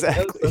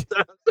 exactly.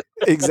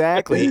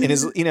 Exactly. And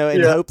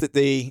and hope that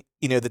they,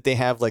 that they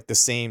have like the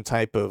same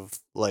type of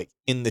like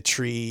in the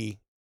tree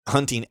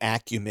hunting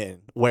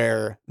acumen,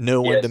 where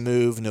know when to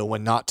move, know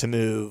when not to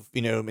move,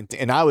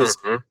 and I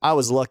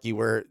was lucky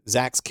where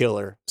Zach's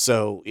killer.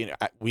 So,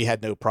 we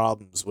had no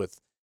problems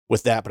with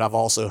that, but I've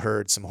also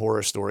heard some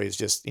horror stories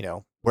just,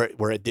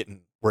 where it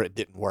didn't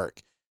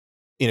work.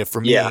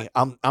 For me,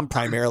 I'm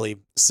primarily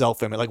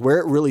self-filming. Like where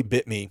it really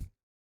bit me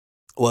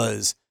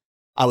was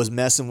I was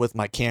messing with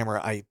my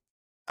camera. I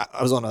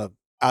was on a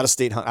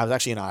out-of-state hunt. I was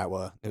actually in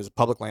Iowa. It was a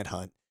public land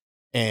hunt,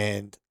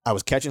 and I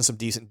was catching some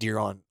decent deer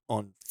on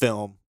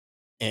film,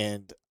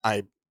 and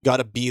I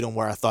got a beat on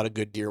where I thought a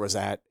good deer was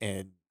at,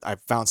 and I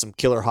found some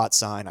killer hot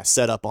sign. I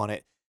set up on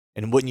it,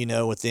 and wouldn't you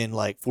know, within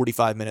like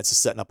 45 minutes of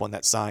setting up on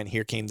that sign,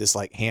 here came this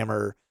like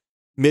hammer,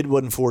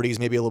 mid-wood and 40s,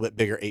 maybe a little bit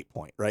bigger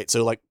 8-point, right?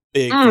 So like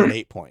big for an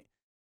 8-point.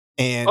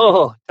 And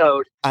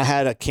toad. I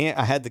had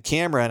the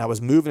camera, and I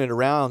was moving it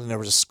around, and there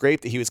was a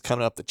scrape that he was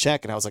coming up to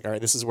check, and I was like, all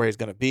right, this is where he's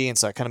going to be. And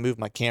so I kind of moved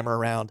my camera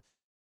around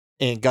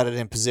and got it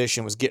in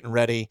position, was getting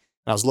ready,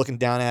 and I was looking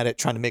down at it,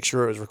 trying to make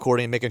sure it was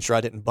recording, making sure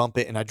I didn't bump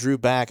it. And I drew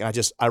back,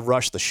 and I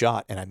rushed the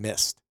shot, and I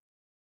missed.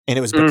 And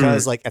it was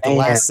because like at the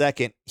last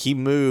second he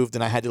moved,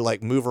 and I had to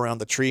like move around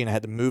the tree, and I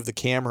had to move the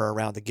camera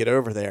around to get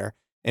over there.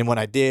 And when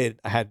I did,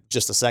 I had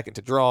just a second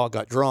to draw,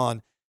 got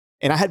drawn,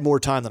 and I had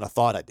more time than I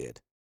thought I did.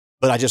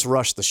 But I just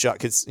rushed the shot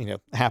because,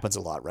 it happens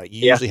a lot, right?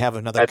 You usually have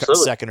another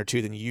second or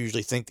two than you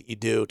usually think that you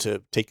do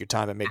to take your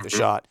time and make the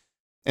shot.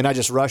 And I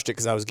just rushed it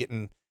because I was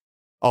getting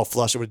all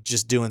flustered with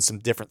just doing some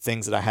different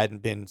things that I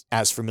hadn't been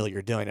as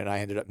familiar doing, and I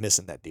ended up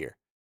missing that deer.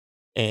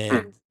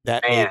 And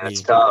that made me,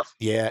 that's tough.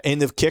 Yeah. And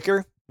the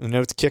kicker, you know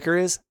what the kicker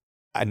is?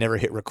 I never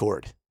hit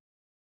record.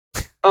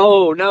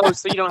 Oh, no.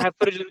 So you don't have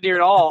footage of the deer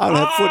at all? I don't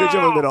have footage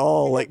of him at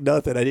all, like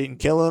nothing. I didn't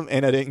kill him,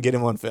 and I didn't get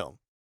him on film.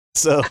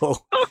 So...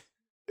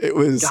 It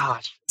was,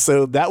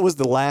 so that was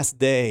the last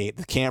day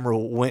the camera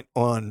went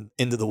on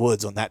into the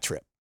woods on that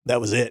trip. That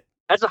was it.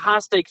 That's a high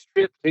stakes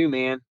trip too,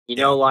 man.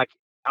 Like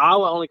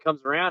Iowa only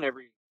comes around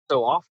every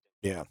so often.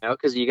 Yeah.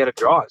 Because you got to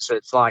draw it. So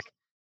it's like,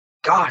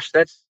 gosh,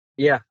 I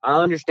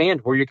understand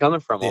where you're coming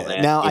from on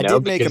that. Now I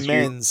did make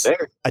amends.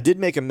 I did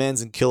make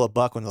amends and kill a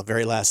buck on the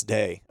very last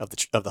day of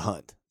the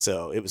hunt.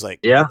 So it was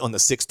like on the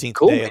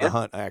 16th day of the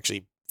hunt, I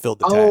actually filled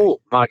the tag. Oh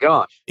my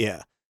gosh.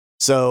 Yeah.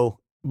 So,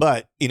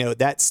 but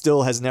that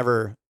still has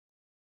never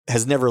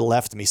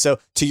left me. So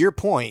to your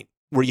point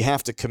where you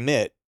have to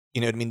commit,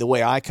 the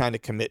way I kind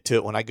of commit to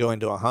it when I go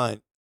into a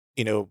hunt,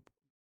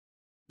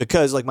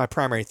 because like my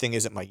primary thing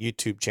isn't my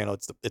YouTube channel,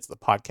 it's the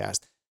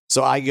podcast.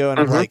 So I go and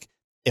I'm like,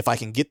 if I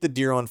can get the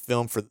deer on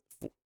film for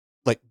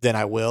like, then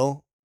I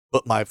will,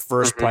 but my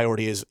first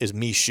priority is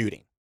me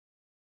shooting,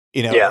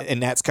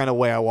 and that's kind of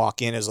way I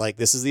walk in, is like,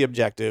 this is the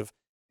objective.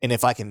 And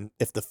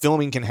if the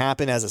filming can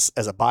happen as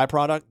a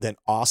byproduct, then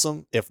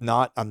awesome. If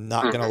not, I'm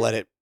not going to let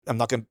it,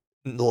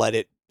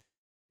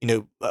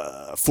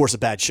 force a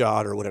bad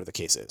shot or whatever the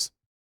case is.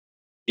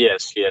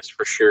 Yes,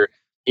 for sure.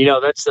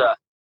 That's a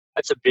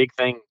big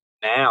thing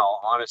now,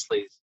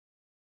 honestly.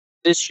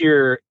 This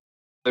year,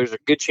 there's a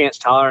good chance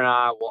Tyler and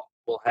I will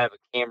have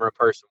a camera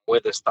person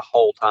with us the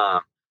whole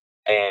time.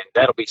 And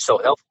that'll be so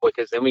helpful,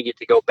 because then we get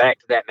to go back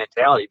to that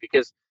mentality.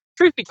 Because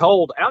truth be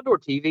told, outdoor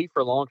TV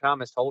for a long time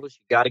has told us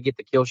you got to get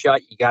the kill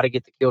shot. You got to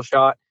get the kill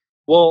shot.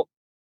 Well,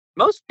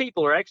 most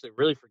people are actually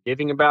really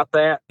forgiving about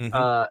that.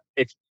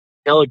 If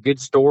tell a good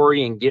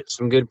story and get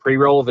some good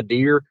pre-roll of a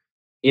deer,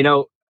 you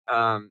know,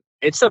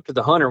 it's up to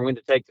the hunter when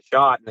to take the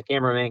shot, and the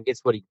cameraman gets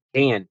what he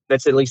can.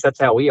 That's at least that's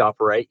how we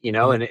operate, you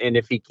know. Mhm. And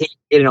if he can't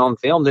get it on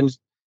film, then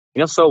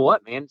so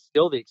what, man? It's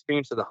still the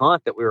experience of the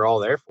hunt that we were all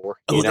there for,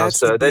 you know.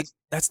 So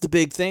that's the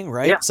big thing,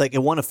 right? Yeah. It's like I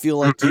want to feel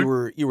like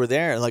Mhm. you were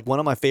there. Like one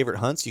of my favorite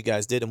hunts you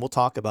guys did, and we'll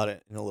talk about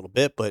it in a little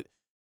bit, but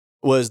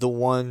was the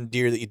one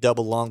deer that you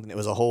double lunged, and it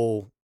was a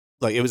whole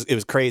like it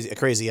was crazy, a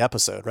crazy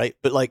episode, right?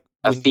 But like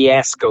A when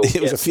fiasco.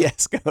 it was a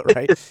Yes. fiasco,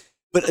 right?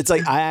 But it's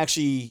like I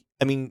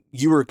mean,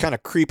 you were kind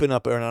of creeping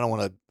up, and I don't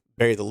want to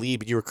bury the lead,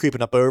 but you were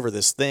creeping up over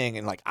this thing,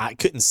 and like I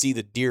couldn't see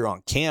the deer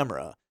on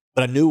camera,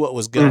 but I knew what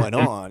was going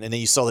Mhm. on, and then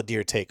you saw the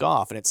deer take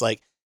off, and it's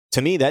like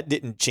to me that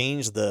didn't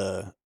change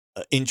the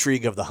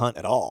intrigue of the hunt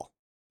at all.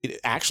 It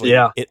actually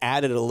Yeah. it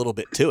added a little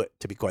bit to it,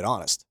 to be quite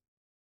honest.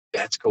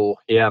 That's cool.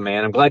 Yeah,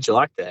 man. I'm glad you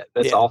like that.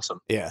 That's Yeah, awesome.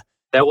 yeah.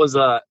 That was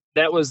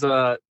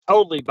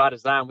totally by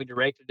design. We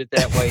directed it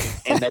that way,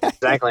 and that's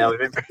exactly how we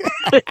remember.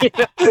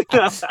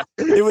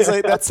 It was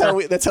like that's how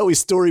we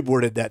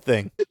storyboarded that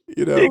thing,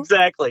 you know?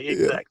 Exactly. Yeah.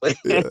 Exactly.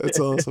 Yeah, that's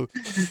awesome.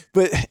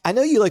 But I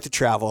know you like to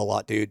travel a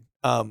lot, dude.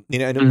 You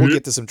know, and we'll Mhm.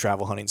 get to some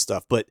travel hunting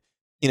stuff, but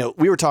you know,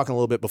 we were talking a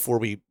little bit before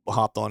we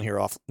hopped on here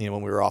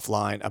when we were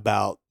offline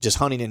about just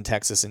hunting in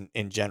Texas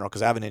in general,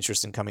 because I have an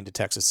interest in coming to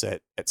Texas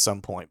at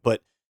some point.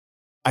 But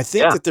I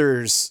think Yeah. that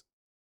there's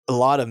a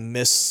lot of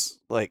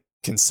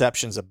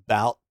conceptions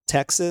about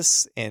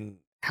Texas and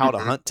how to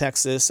Mhm. hunt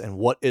Texas and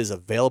what is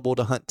available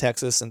to hunt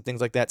Texas and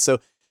things like that. So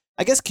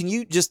I guess can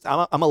you just I'm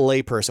a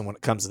layperson when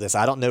it comes to this.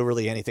 I don't know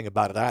really anything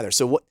about it either.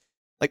 So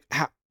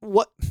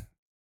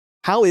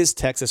how is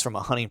Texas from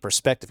a hunting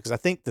perspective? Because I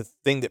think the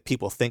thing that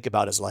people think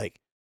about is like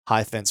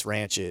high fence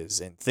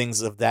ranches and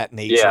things of that Yeah.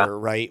 nature,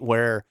 right?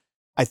 Where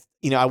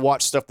I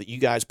watch stuff that you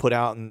guys put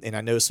out, and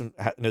I know some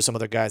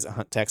other guys that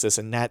hunt Texas,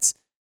 and that's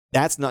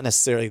not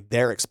necessarily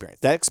their experience.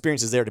 That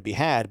experience is there to be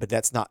had, but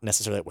that's not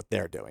necessarily what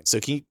they're doing. So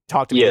can you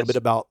talk to me a little bit Yes.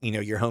 about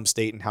your home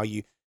state and how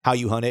you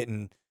hunt it,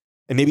 and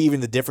maybe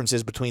even the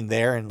differences between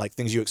there and like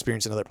things you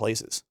experience in other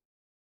places?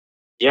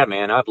 Yeah,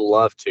 man. I'd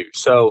love to.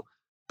 So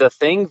the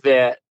thing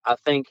that I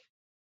think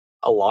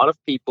a lot of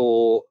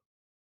people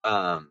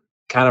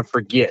kind of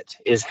forget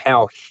is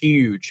how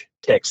huge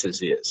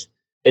Texas is.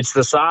 It's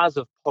the size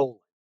of Poland.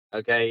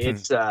 Okay, Hmm.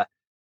 it's the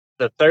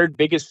third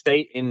biggest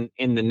state in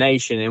the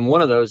nation, and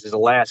one of those is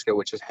Alaska,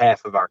 which is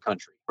half of our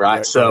country, right? Right,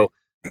 right. So,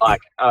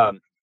 like,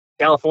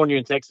 California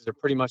and Texas are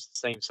pretty much the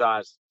same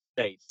size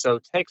states. So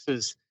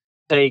Texas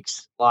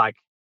takes like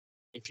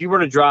if you were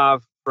to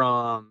drive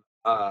from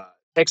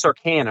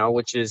Texarkana,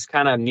 which is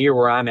kind of near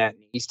where I'm at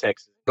in East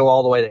Texas, go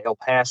all the way to El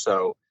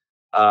Paso,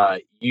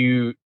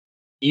 you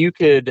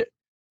could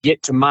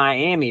get to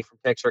Miami from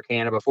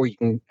Texarkana before you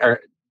can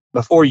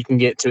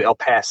get to El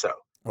Paso.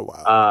 Oh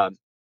wow. Um,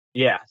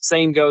 yeah,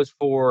 same goes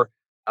for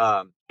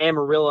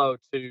Amarillo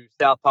to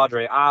South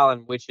Padre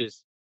Island, which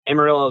is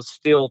Amarillo is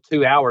still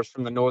 2 hours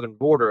from the northern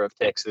border of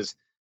Texas,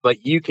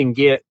 but you can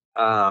get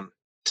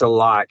to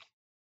like,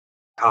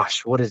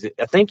 gosh, what is it?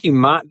 I think you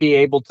might be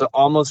able to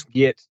almost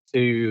get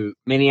to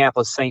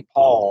Minneapolis, St.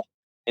 Paul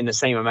in the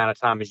same amount of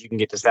time as you can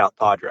get to South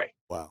Padre.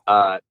 Wow.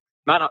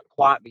 Might not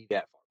quite be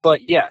that far,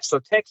 but yeah. So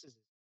Texas is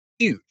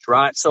huge,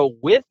 right? So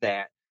with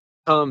that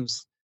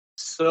comes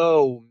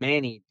so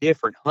many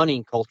different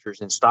hunting cultures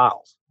and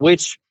styles,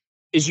 which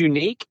is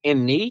unique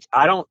and neat.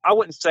 I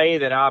wouldn't say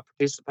that I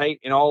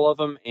participate in all of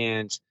them,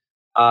 and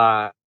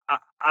I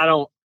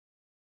don't.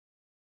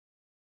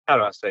 How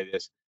do I say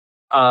this?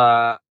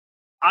 Uh,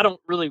 I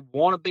don't really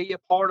want to be a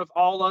part of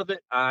all of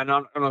it. I'm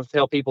not going to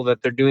tell people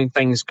that they're doing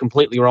things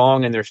completely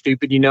wrong and they're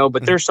stupid, but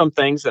Mhm. there's some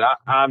things that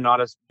I'm not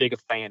as big a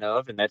fan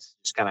of, and that's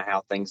just kind of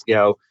how things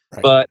go.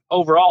 Right. But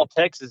overall,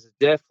 Texas is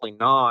definitely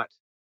not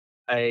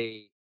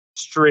a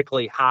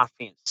strictly high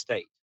fence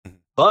state. Mhm.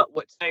 But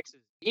what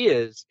Texas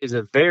is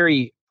a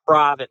very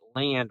private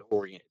land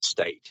oriented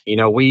state.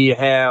 We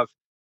have,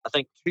 I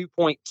think,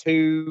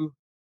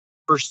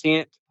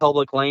 2.2%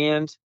 public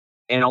land,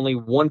 and only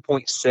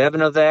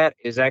 1.7 of that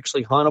is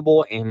actually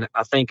huntable. And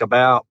I think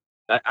I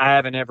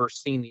haven't ever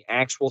seen the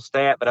actual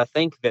stat, but I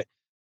think that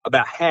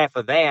about half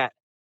of that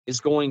is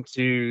going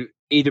to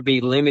either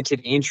be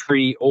limited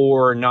entry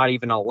or not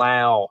even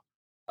allow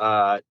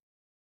uh,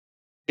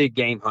 big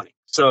game hunting.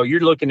 So you're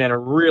looking at a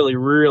really,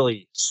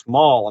 really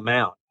small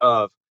amount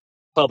of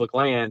public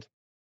land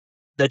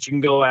that you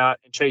can go out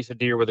and chase a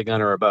deer with a gun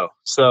or a bow.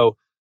 So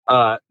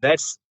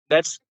that's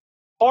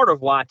part of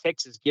why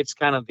Texas gets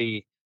kind of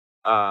the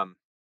um,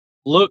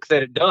 look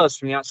that it does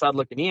from the outside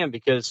looking in,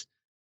 because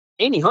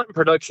any hunting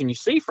production you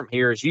see from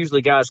here is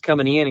usually guys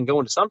coming in and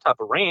going to some type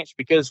of ranch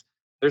because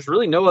there's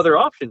really no other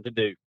option to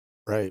do.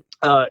 Right.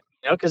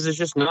 Because it's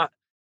just not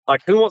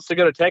like who wants to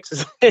go to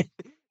Texas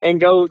and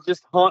go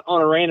just hunt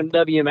on a random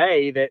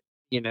WMA that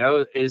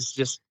is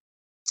just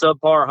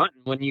subpar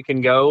hunting when you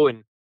can go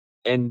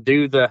and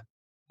do the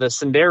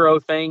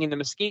Sendero thing in the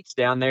mesquites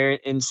down there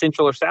in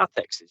Central or South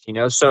Texas.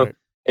 So Right.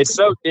 it's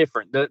so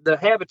different. The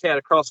habitat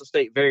across the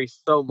state varies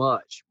so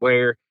much.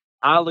 Where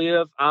I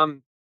live,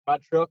 I'm My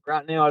truck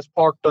right now is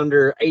parked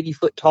under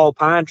 80-foot tall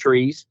pine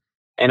trees,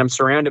 and I'm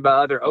surrounded by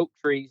other oak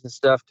trees and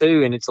stuff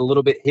too. And it's a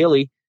little bit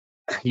hilly.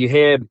 You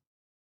head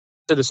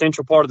to the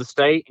central part of the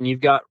state, and you've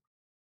got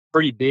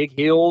pretty big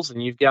hills,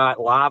 and you've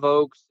got live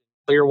oaks,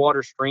 clear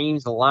water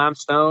streams, and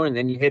limestone. And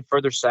then you head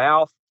further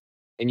south,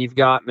 and you've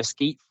got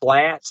mesquite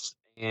flats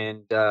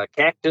and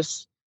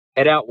cactus.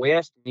 Head out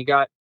west, and you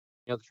got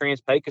the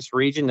Trans-Pecos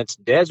region that's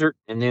desert,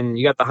 and then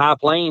you got the high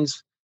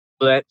plains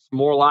that's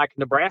more like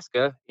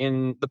Nebraska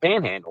in the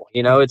Panhandle.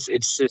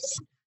 It's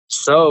just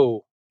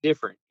so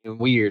different and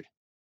weird.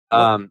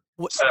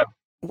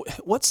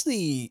 What's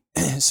the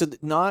so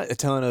not a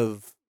ton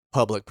of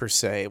public per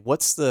se.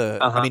 What's the?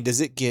 I mean,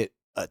 does it get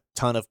a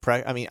ton of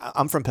pressure? I mean,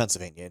 I'm from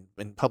Pennsylvania,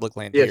 and public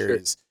land here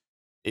is.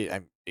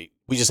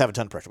 We just have a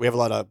ton of pressure. We have a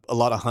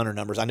lot of hunter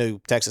numbers. I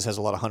know Texas has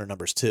a lot of hunter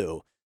numbers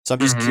too. So I'm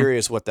just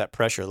curious what that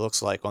pressure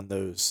looks like on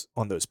those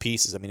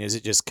pieces. I mean, is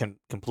it just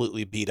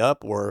completely beat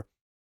up, or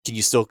can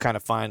you still kind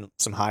of find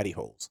some hidey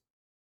holes?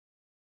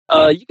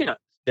 You can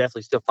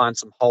definitely still find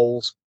some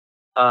holes.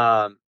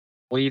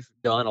 We've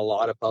done a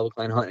lot of public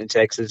land hunting in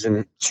Texas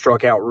and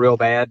struck out real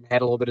bad.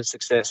 Had a little bit of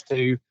success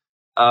too.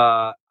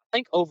 I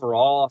think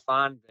overall, I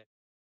find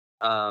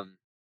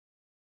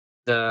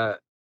that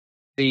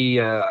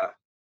the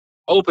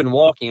open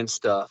walk-in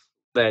stuff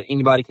that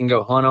anybody can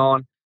go hunt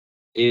on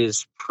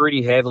is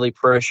pretty heavily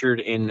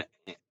pressured, and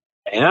I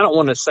don't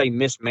want to say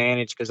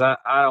mismanaged because I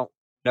don't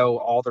know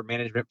all their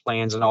management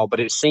plans and all, but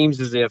it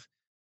seems as if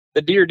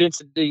the deer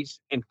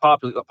densities and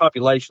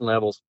population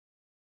levels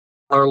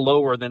are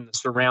lower than the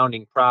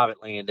surrounding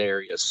private land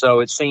areas. So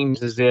it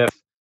seems as if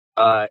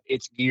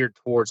it's geared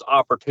towards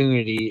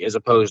opportunity as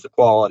opposed to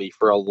quality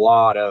for a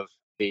lot of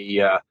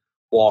the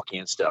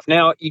walk-in stuff.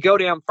 Now, you go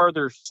down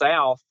further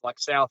south, like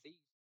southeast,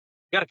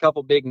 you got a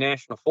couple big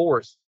national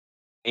forests,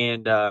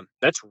 and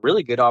that's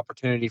really good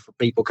opportunity for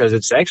people because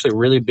it's actually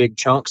really big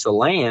chunks of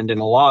land, and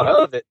a lot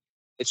of it,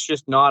 it's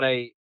just not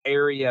a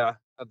area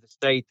of the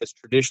state that's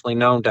traditionally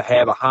known to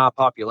have a high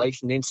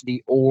population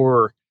density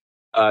or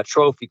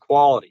trophy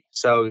quality.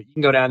 So you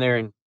can go down there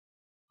and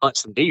hunt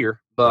some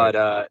deer, but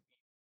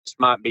this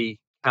might be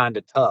kind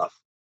of tough.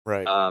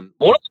 Right. One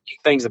of the key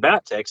things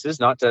about Texas,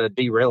 not to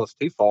derail us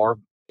too far,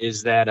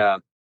 is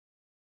that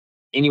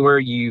anywhere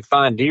you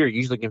find deer, you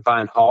usually can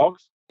find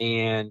hogs.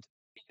 And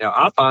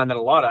I find that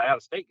a lot of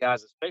out-of-state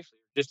guys, especially,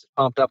 are just as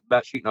pumped up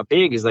about shooting a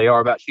pig as they are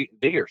about shooting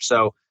deer.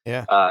 So,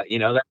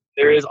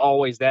 there is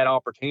always that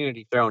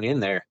opportunity thrown in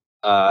there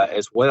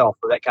as well.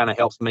 So that kind of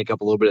helps make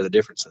up a little bit of the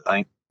difference, I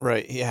think.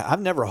 Right. Yeah. I've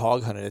never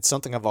hog hunted. It's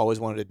something I've always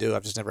wanted to do.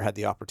 I've just never had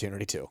the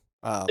opportunity to.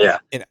 Yeah.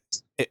 And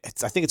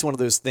I think it's one of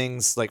those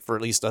things, like for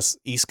at least us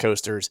East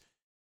Coasters,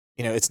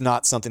 it's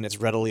not something that's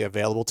readily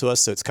available to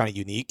us. So it's kind of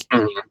unique,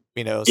 So,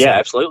 yeah,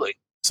 absolutely.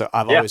 So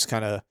I've always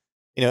kind of,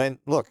 and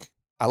look,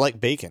 I like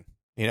bacon.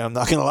 I'm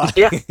not gonna lie.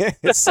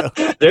 Yeah, so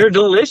they're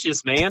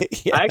delicious, man.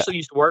 Yeah. I actually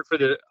used to work for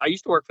the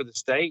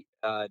state.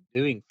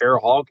 Doing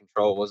feral hog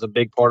control was a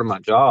big part of my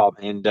job,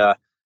 and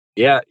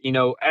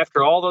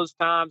after all those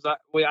times, I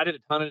did a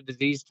ton of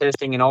disease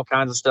testing and all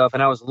kinds of stuff,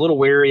 and I was a little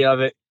wary of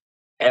it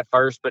at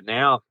first, but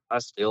now I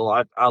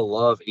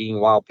love eating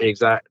wild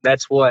pigs.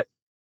 That's what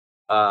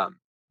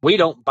we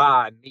don't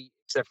buy meat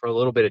except for a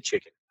little bit of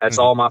chicken. That's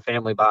all my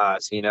family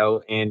buys,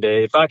 and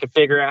if I could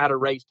figure out how to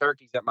raise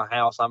turkeys at my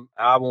house,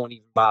 I won't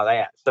even buy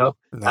that. So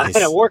nice.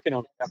 I'm working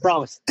on it. I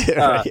promise.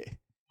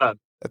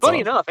 Funny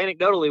enough,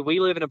 anecdotally,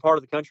 we live in a part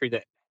of the country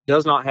that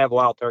does not have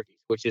wild turkeys,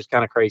 which is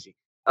kind of crazy.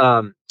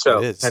 So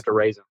have to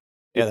raise them.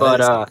 Yeah,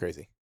 that is kind of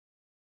crazy.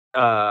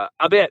 I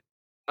bet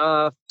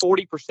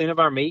 40% of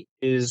our meat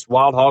is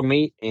wild hog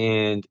meat,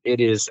 and it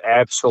is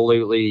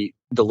absolutely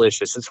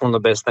delicious. It's one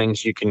of the best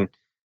things you can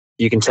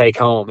take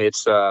home.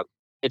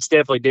 It's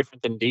definitely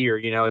different than deer.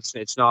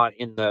 It's not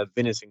in the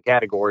venison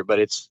category, but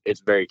it's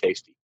very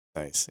tasty.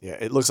 Nice. Yeah,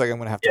 it looks like I'm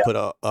gonna have to put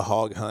a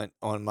hog hunt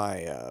on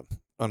my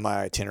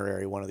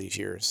itinerary one of these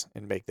years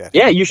and make that.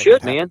 Yeah, you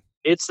should, man.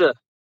 It's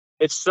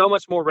so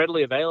much more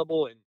readily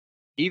available, and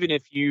even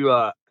if you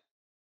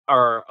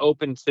are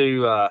open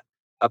to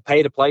a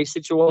pay to play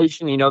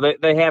situation,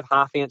 they have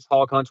high fence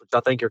hog hunts, which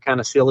I think are kind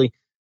of silly,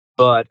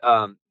 but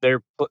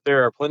there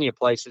are plenty of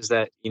places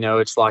that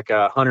it's like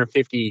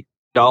 $150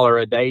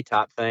 a day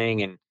type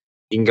thing, and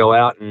you can go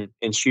out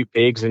and shoot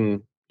pigs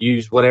and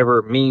use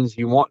whatever means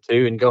you want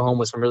to and go home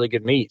with some really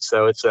good meat.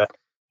 So it's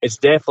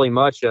definitely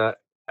much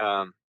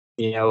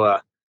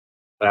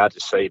I'll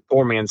just say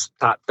poor man's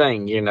type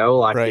thing,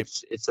 right.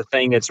 It's a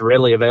thing that's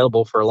readily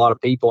available for a lot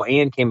of people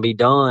and can be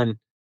done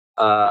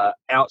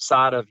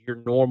outside of your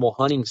normal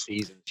hunting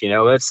seasons.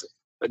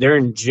 They're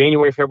in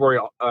January, February,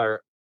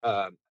 or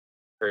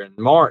in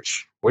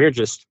March.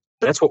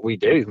 That's what we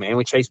do, man.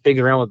 We chase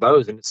pigs around with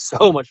bows, and it's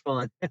so much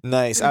fun.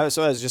 Nice. I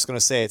was just going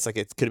to say, it's like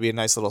it could be a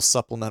nice little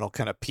supplemental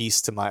kind of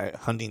piece to my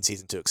hunting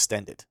season to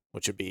extend it,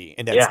 which would be,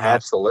 and that's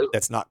absolutely.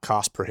 That's not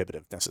cost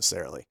prohibitive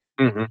necessarily.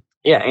 Mm-hmm.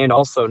 Yeah, and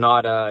also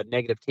not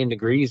negative 10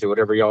 degrees or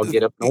whatever y'all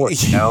get up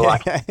north.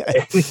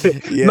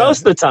 Most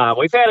of the time,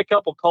 we've had a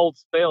couple cold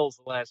spells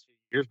the last few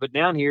years, but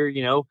down here,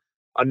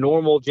 a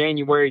normal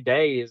January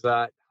day is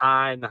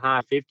high in the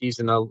high 50s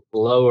and a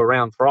low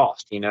around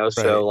frost,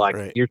 so like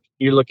right.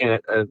 you're looking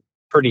at a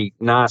pretty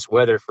nice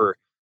weather for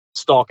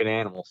stalking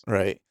animals.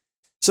 Right.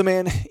 So,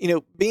 man,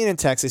 being in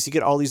Texas, you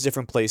get all these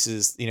different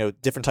places,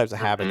 different types of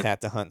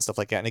habitat to hunt and stuff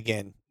like that. And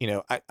again,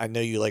 I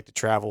know you like to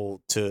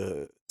travel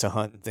to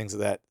hunt and things of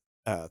that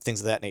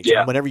nature. Yeah.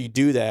 And whenever you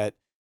do that,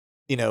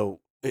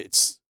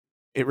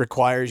 it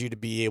requires you to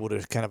be able to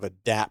kind of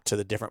adapt to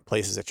the different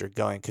places that you're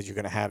going, because you're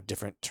going to have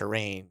different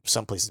terrain.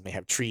 Some places may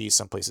have trees,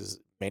 some places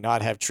may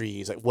not have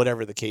trees, like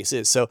whatever the case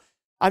is. So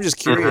I'm just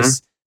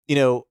curious,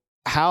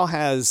 how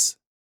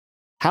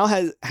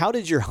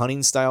did your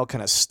hunting style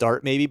kind of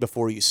start, maybe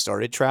before you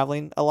started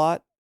traveling a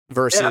lot,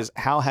 versus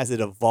how has it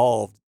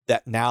evolved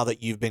that now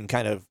that you've been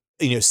kind of,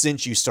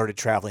 since you started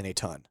traveling a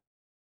ton?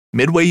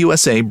 Midway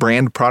USA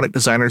brand product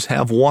designers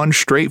have one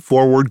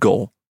straightforward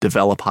goal: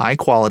 develop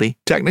high-quality,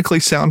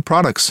 technically sound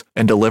products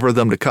and deliver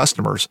them to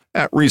customers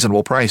at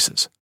reasonable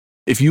prices.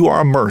 If you are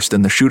immersed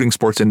in the shooting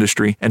sports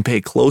industry and pay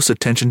close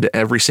attention to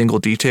every single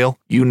detail,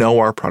 you know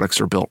our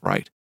products are built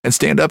right and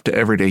stand up to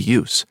everyday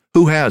use.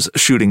 Who has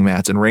shooting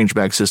mats and range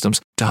bag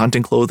systems to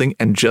hunting clothing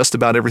and just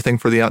about everything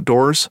for the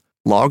outdoors?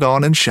 Log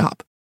on and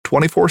shop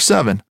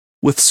 24/7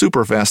 with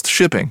super fast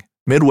shipping.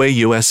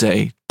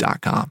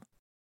 MidwayUSA.com.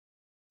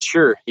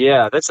 Sure.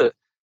 Yeah, that's a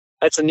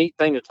neat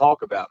thing to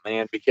talk about,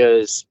 man,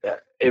 because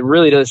it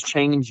really does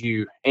change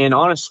you, and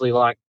honestly,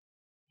 like,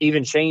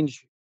 even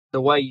change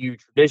the way you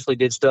traditionally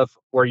did stuff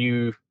where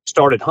you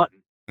started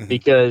hunting,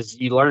 because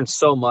you learn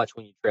so much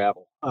when you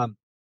travel.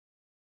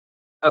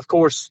 Of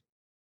course,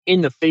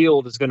 in the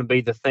field is going to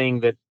be the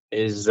thing that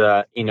is,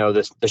 the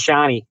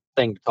shiny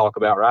thing to talk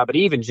about, right? But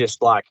even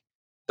just like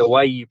the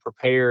way you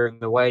prepare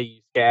and the way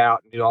you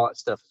scout and do all that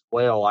stuff as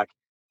well, like,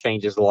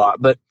 changes a lot.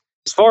 But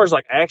as far as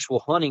like actual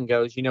hunting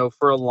goes,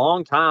 for a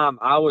long time,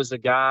 I was a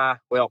guy.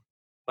 Well,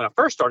 when I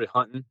first started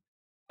hunting,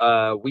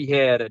 we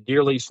had a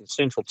deer lease in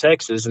Central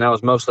Texas, and I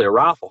was mostly a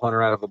rifle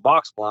hunter out of a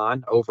box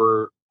blind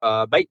over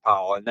bait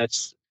pile, and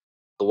that's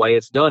the way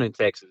it's done in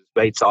Texas.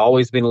 Bait's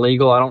always been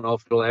legal. I don't know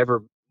if it'll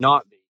ever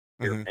not be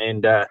here.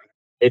 And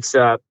it's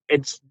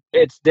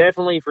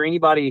definitely for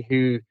anybody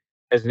who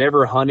has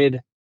never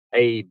hunted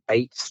a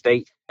bait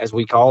state, as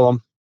we call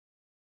them.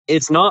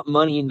 It's not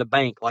money in the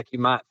bank like you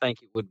might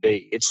think it would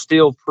be. It's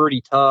still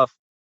pretty tough.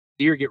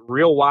 Deer get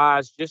real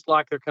wise, just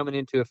like they're coming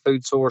into a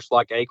food source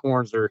like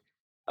acorns or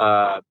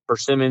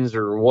persimmons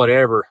or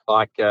whatever.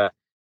 Like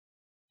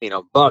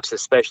bucks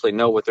especially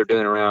know what they're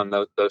doing around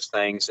those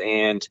things.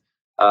 And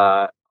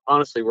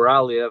honestly, where I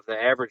live,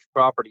 the average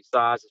property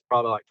size is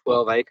probably like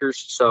 12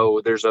 acres.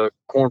 So there's a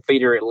corn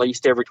feeder at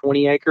least every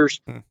 20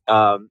 acres. It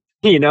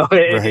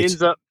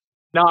ends up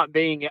not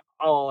being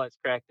all that's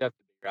cracked up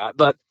to be, right?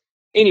 But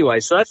anyway,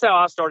 so that's how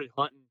I started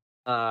hunting.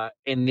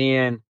 And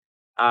then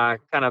I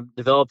kind of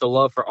developed a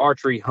love for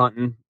archery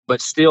hunting,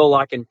 but still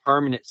like in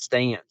permanent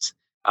stands.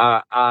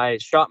 I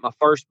shot my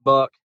first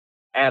buck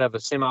out of a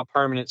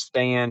semi-permanent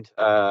stand.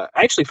 I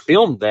actually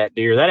filmed that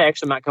deer. That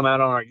actually might come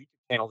out on our YouTube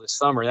channel this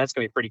summer. That's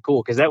going to be pretty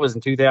cool, because that was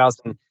in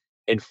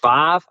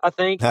 2005, I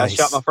think. Nice. I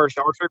shot my first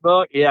archery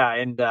buck. Yeah,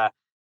 and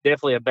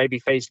definitely a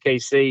baby-faced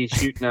KC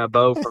shooting a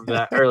bow from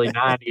the early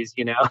 90s,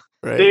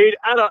 Right. Dude,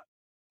 I don't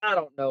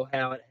know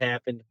how it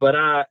happened,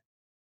 but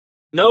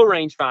no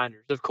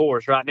rangefinders, of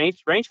course, right?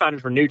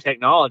 Rangefinders were new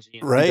technology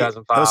in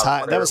 2005. That was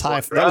high. That was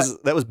high. Right?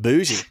 That was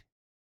bougie.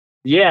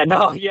 Yeah,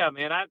 no, yeah,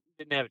 man. I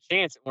didn't have a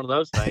chance at one of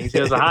those things.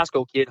 I was a high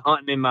school kid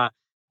hunting in my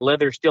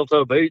leather steel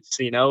toe boots,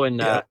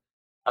 and I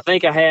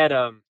think I had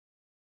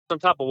some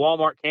type of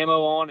Walmart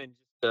camo on and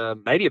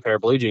just maybe a pair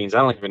of blue jeans. I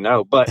don't even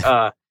know. But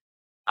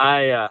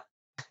I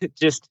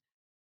just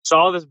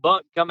saw this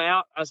buck come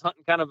out. I was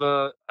hunting kind of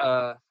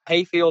a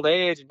hayfield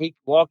edge, and he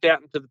walked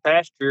out into the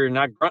pasture, and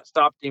I grunt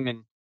stopped him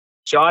and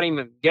shot him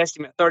and guessed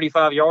him at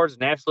 35 yards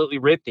and absolutely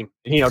ripped him,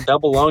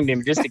 double lunged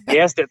him just to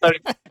guess at 30.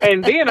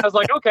 And then I was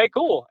like, okay,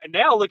 cool. And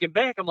now looking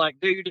back, I'm like,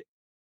 dude,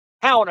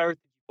 how on earth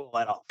did you pull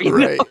that off?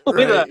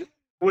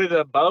 With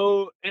a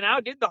bow. And I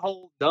did the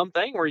whole dumb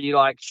thing where you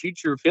like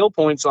shoot your field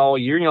points all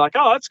year and you're like,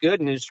 oh, that's good.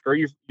 And then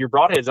screw your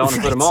broadheads on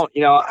and put them on.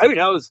 Who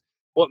knows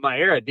what my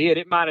arrow did?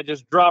 It might have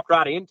just dropped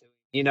right into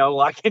it,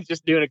 like it's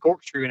just doing a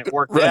corkscrew and it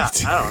worked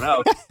out. I don't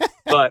know.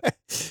 But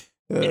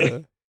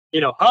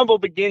humble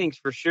beginnings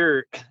for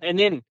sure. And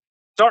then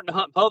starting to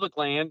hunt public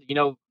land,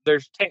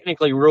 there's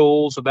technically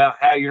rules about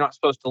how you're not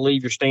supposed to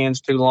leave your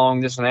stands too long,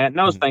 this and that. And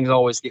those things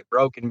always get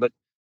broken, but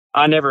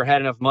I never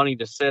had enough money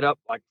to set up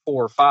like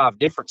 4 or 5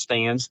 different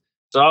stands.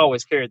 So I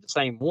always carried the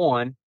same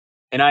one.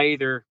 And I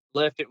either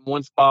left it in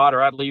one spot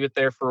or I'd leave it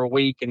there for a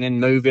week and then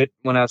move it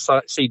when I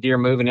see deer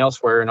moving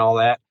elsewhere and all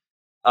that.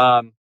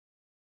 And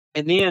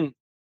then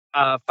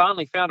I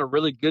finally found a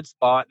really good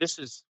spot. This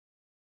is,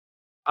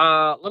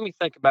 let me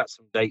think about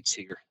some dates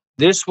here.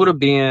 This would have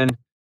been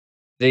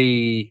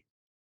the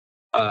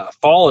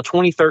fall of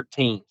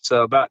 2013,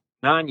 so about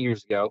 9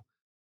 years ago.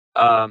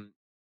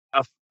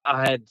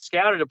 I had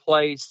scouted a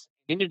place.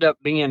 It ended up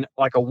being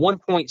like a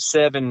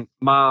 1.7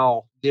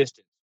 mile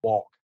distance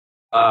walk.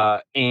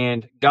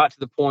 and got to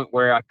the point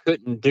where I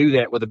couldn't do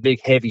that with a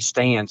big heavy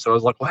stand. So I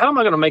was like, well, how am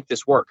I going to make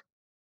this work?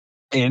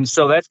 And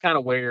so that's kind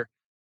of where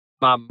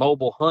my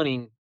mobile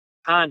hunting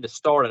kind of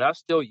started. I was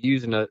still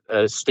using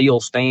a steel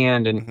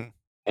stand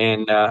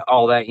and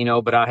all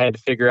that, but I had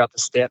to figure out the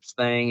steps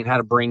thing and how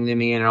to bring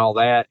them in and all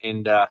that.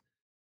 And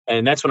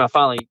that's when I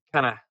finally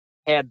kind of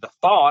had the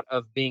thought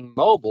of being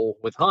mobile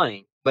with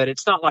hunting, but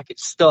it's not like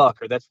it's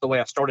stuck or that's the way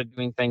I started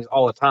doing things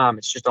all the time.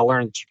 It's just I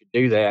learned that you could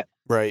do that.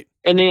 Right.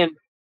 And then,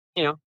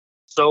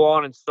 so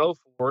on and so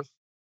forth.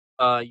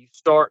 You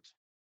start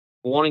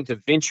wanting to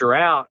venture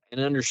out and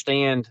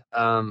understand,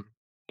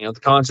 the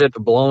concept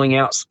of blowing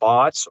out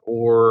spots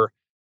or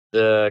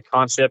the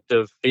concept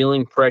of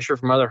feeling pressure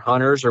from other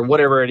hunters or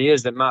whatever it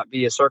is that might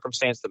be a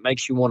circumstance that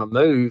makes you want to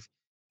move.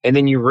 And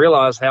then you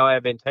realize how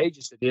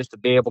advantageous it is to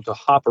be able to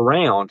hop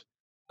around.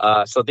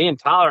 So then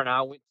Tyler and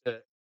I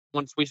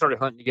once we started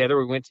hunting together,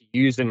 we went to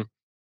using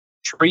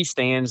tree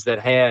stands that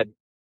had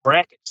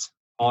brackets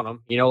on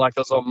them, like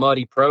those little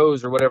Muddy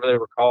Pros or whatever they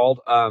were called,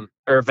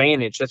 or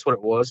Vantage, that's what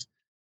it was.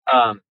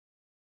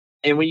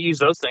 And we used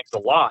those things a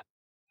lot.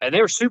 And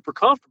they were super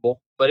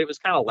comfortable, but it was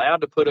kind of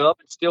loud to put up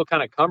and still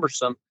kind of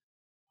cumbersome.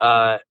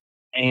 I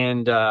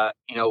remember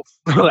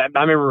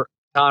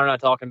Tyler and I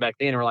talking back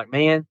then, and we're like,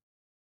 man,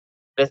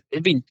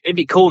 it'd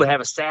be cool to have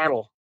a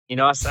saddle.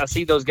 I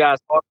see those guys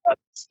talk about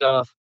this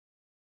stuff.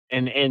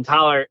 And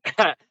Tyler,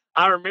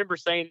 I remember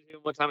saying to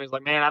him one time, he was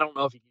like, man, I don't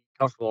know if you can get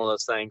comfortable on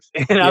those things.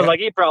 And I was like,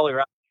 you're probably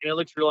right. It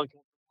looks real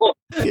uncomfortable.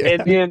 Yeah.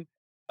 And then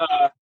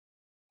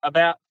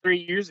about 3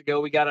 years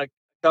ago, we got a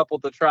couple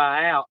to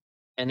try out,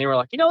 and they were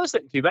like, this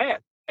isn't too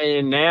bad.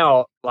 And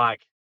now, I'm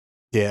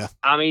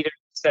either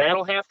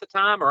saddle half the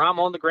time or I'm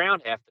on the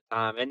ground half the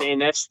time.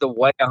 And that's the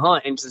way I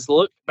hunt. And just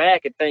look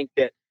back and think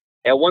that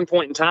at one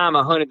point in time,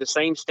 I hunted the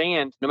same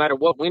stand, no matter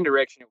what wind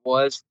direction it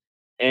was.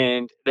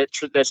 And that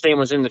stand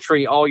was in the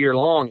tree all year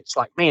long. It's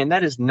like, man,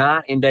 that is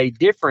night and day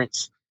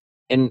difference.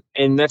 And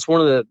that's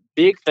one of the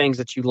big things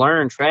that you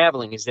learn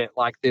traveling is that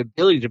the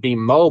ability to be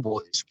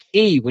mobile is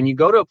key. When you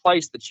go to a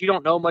place that you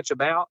don't know much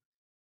about,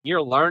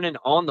 you're learning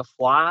on the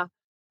fly,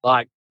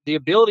 the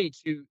ability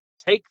to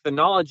take the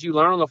knowledge you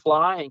learn on the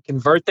fly and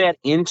convert that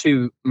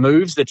into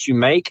moves that you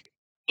make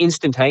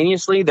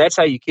instantaneously. That's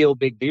how you kill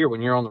big deer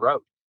when you're on the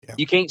road. Yeah.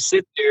 You can't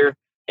sit there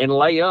and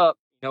lay up.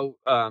 I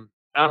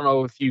don't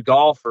know if you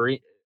golf or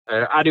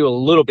I do a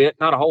little bit,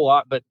 not a whole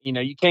lot, but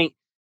you can't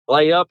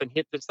lay up and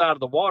hit the side of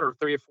the water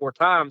 3 or 4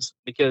 times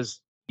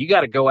because you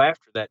got to go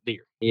after that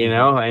deer,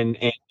 and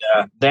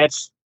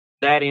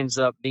that ends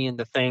up being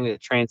the thing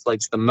that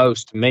translates the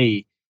most to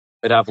me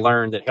that I've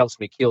learned that helps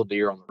me kill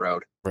deer on the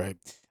road. Right.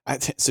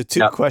 So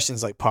two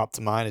questions popped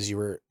to mind as you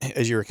were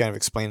kind of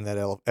explaining that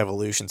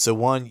evolution. So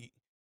one,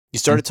 you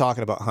started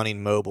talking about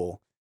hunting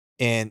mobile,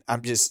 and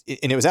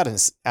it was out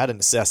of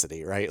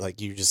necessity, right?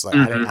 You just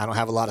I don't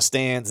have a lot of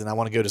stands, and I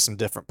want to go to some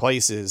different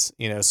places,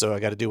 so I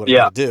got to do what I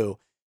got to do.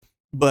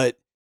 But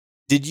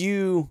did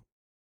you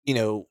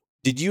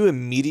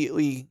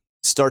immediately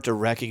start to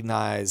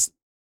recognize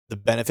the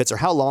benefits, or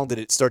how long did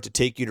it start to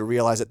take you to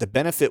realize that the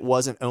benefit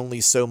wasn't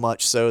only so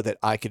much so that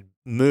I could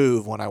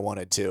move when I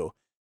wanted to,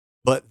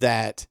 but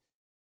that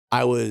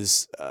I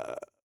was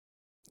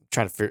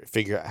trying to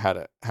figure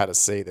out how to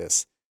say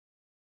this,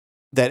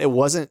 that it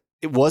wasn't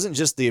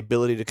just the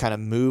ability to kind of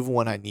move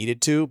when I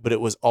needed to, but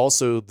it was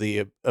also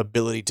the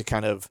ability to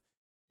kind of,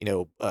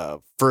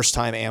 first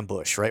time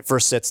ambush, right?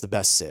 First set's the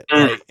best sit,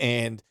 right?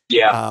 And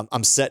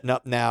I'm setting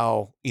up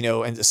now,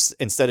 and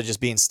instead of just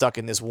being stuck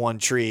in this one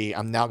tree,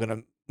 I'm now going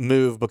to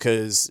move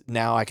because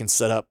now I can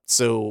set up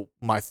so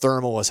my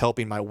thermal is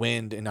helping my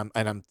wind, and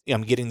I'm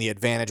getting the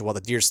advantage while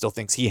the deer still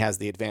thinks he has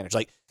the advantage.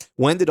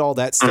 When did all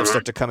that stuff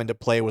start to come into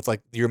play with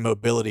your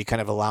mobility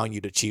kind of allowing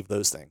you to achieve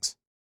those things?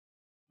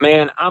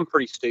 Man, I'm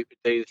pretty stupid,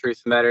 to tell you the truth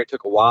of the matter. It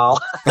took a while.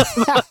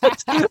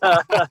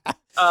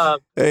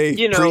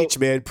 Hey, preach,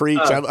 man,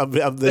 preach.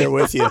 I'm there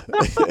with you.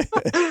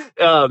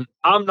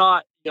 I'm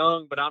not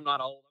young, but I'm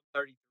not old.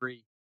 I'm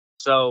 33.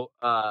 So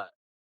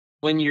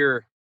when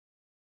you're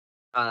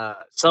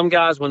some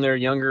guys, when they're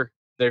younger,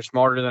 they're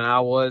smarter than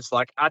I was.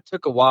 I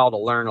took a while to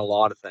learn a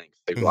lot of things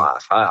through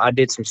life. I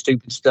did some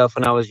stupid stuff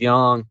when I was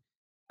young,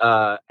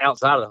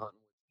 outside of the hunting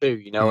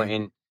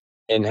too,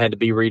 and had to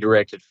be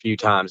redirected a few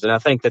times. And I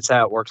think that's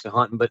how it works in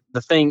hunting. But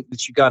the thing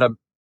that you got to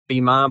be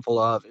mindful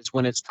of is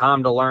when it's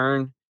time to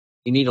learn,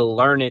 you need to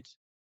learn it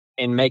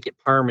and make it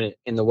permanent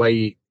in the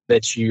way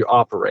that you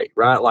operate,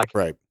 right?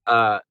 Right.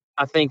 I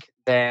think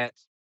that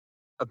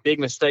a big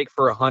mistake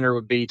for a hunter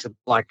would be to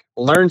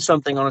learn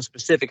something on a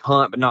specific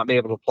hunt, but not be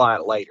able to apply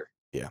it later.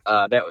 Yeah.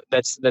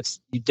 That's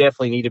you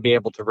definitely need to be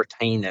able to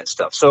retain that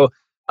stuff. So,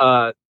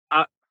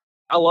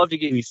 I love to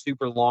give you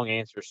super long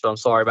answers, so I'm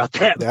sorry about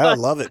that. Yeah, I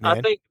love it, man.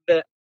 I think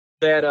that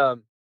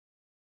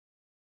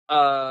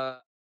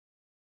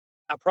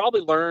I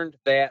probably learned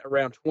that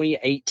around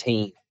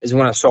 2018 is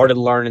when I started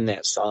learning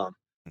that some,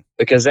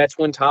 because that's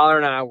when Tyler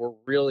and I were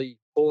really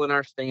pulling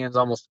our stands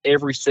almost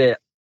every set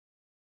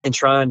and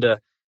trying to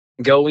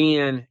go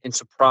in and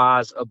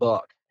surprise a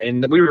buck.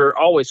 And we were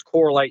always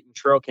correlating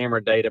trail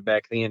camera data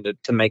back then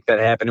to make that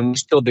happen. And we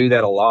still do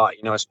that a lot,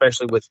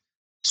 especially with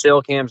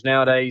cell cams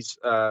nowadays.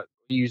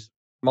 We use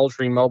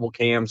Moultrie mobile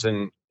cams,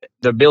 and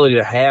the ability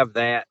to have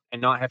that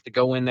and not have to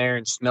go in there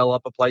and smell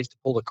up a place to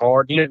pull the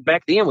card.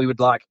 Back then we would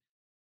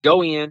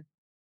go in,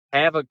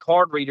 have a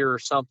card reader or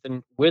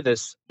something with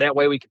us. That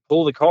way we could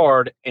pull the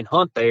card and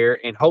hunt there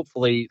and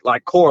hopefully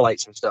correlate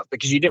some stuff,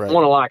 because you didn't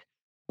want to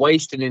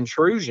waste an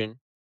intrusion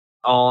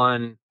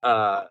on,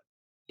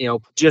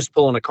 just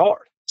pulling a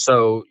card.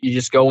 So you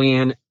just go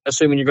in,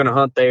 assuming you're going to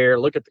hunt there,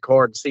 look at the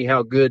card and see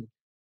how good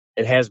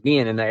it has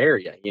been in the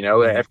area,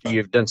 after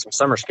you've done some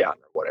summer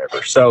scouting or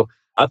whatever. So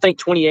I think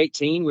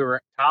 2018,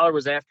 Tyler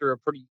was after a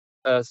pretty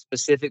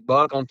specific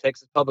buck on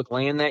Texas public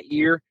land that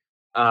year.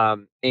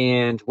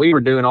 And we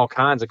were doing all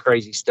kinds of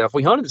crazy stuff.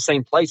 We hunted the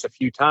same place a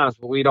few times,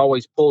 but we'd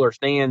always pull our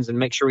stands and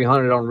make sure we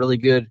hunted on really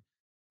good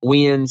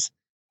winds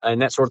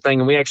and that sort of thing.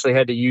 And we actually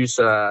had to use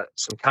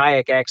some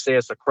kayak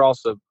access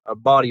across a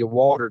body of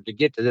water to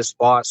get to this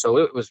spot. So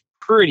it was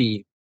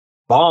pretty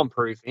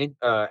bomb-proof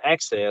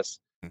access.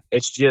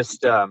 It's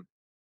just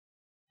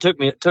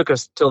took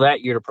us till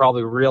that year to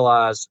probably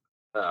realize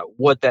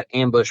what that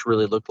ambush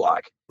really looked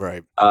like.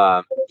 Right.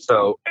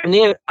 So, and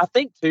then I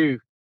think too,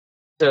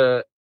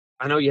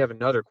 I know you have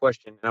another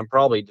question, and I'm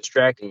probably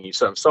distracting you,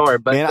 so I'm sorry.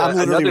 But man, I'm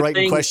literally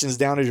writing questions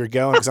down as you're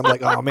going, because I'm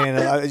like, oh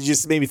man, it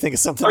just made me think of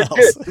something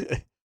else.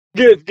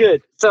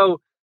 Good.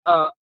 So,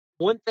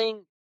 one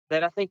thing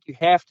that I think you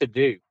have to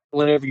do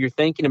whenever you're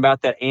thinking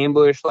about that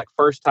ambush,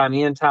 first time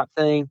in type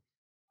thing,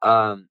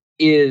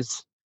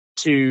 is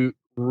to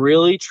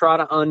really try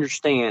to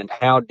understand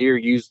how deer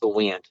use the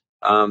wind,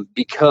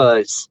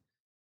 because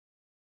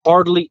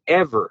hardly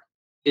ever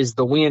is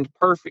the wind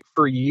perfect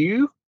for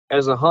you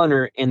as a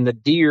hunter, and the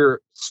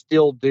deer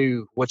still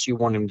do what you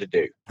want them to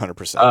do.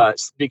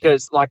 100%.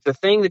 Because the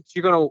thing that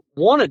you're going to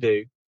want to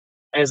do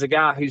as a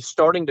guy who's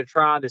starting to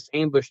try this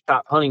ambush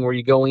type hunting where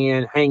you go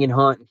in, hang and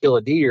hunt and kill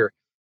a deer,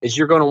 is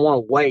you're going to want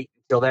to wait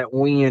until that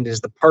wind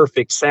is the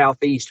perfect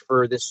southeast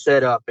for this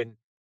setup. And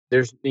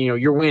there's,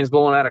 your wind's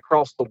blowing out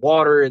across the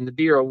water and the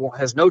deer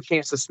has no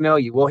chance to smell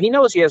you. Well, he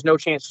knows he has no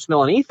chance to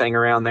smell anything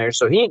around there,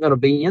 so he ain't going to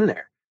be in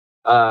there.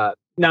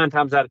 9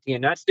 times out of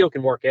 10, that still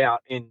can work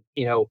out. And,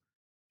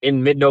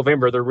 in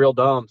mid-November, they're real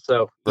dumb.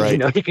 So, right.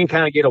 You can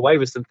kind of get away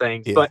with some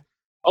things. Yeah. But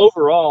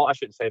overall, I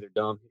shouldn't say they're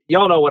dumb.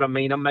 Y'all know what I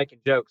mean. I'm making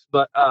jokes.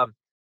 But, I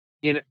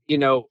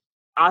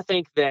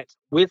think that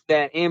with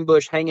that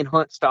ambush, hang and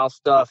hunt style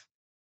stuff,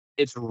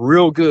 it's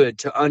real good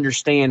to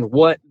understand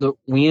what the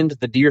wind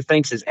the deer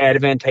thinks is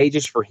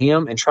advantageous for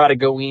him and try to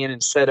go in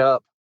and set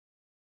up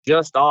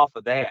just off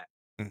of that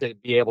to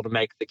be able to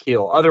make the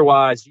kill.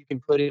 Otherwise, you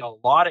can put in a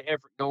lot of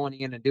effort going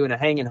in and doing a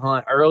hang and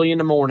hunt early in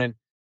the morning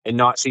and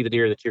not see the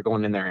deer that you're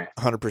going in there at.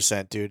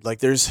 100%, dude.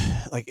 There's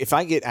if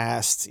I get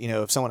asked,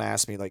 if someone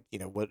asks me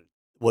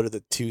what are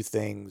the two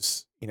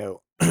things,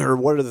 or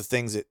what are the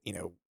things that,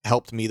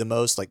 helped me the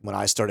most, when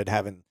I started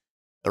having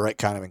the right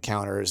kind of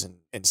encounters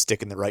and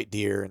sticking the right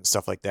deer and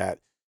stuff like that.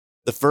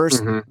 The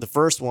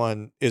first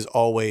one is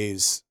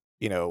always,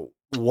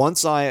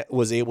 once I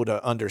was able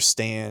to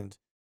understand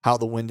how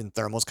the wind and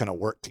thermals kind of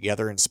work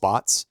together in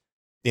spots,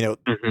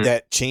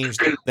 that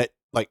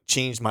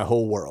changed my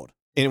whole world.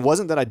 And it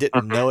wasn't that I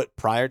didn't know it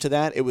prior to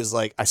that. It was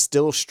I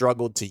still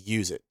struggled to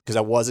use it because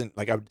I wasn't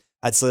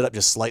I'd set up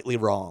just slightly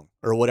wrong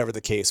or whatever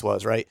the case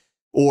was. Right.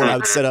 Or I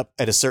would set up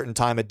at a certain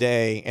time of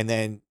day and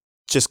then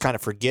just kind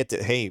of forget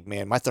that, hey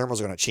man, my thermals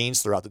are going to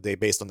change throughout the day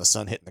based on the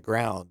sun hitting the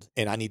ground.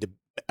 And I need to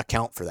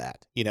account for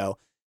that, Yeah.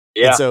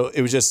 And so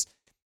it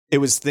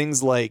was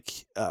things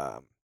like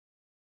that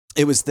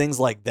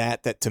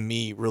to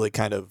me really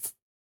kind of,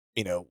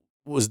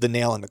 was the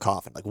nail in the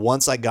coffin.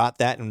 Once I got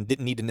that and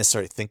didn't need to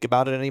necessarily think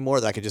about it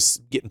anymore, that I could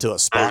just get into a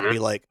spot and be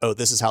like, oh,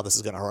 this is how this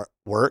is going to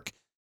work,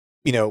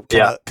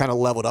 kind of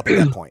leveled up at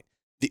that point.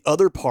 The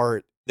other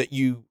part that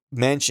you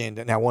mentioned,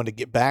 and I wanted to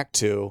get back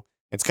to,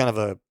 it's kind of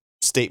a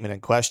statement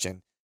and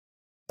question.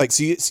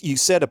 So you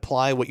said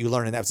apply what you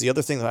learn. And that's the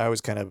other thing that I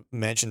always kind of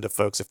mention to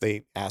folks if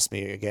they ask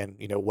me again,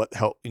 what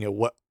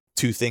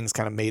two things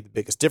kind of made the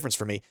biggest difference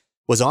for me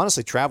was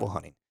honestly travel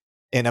hunting.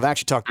 And I've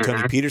actually talked to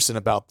Tony Peterson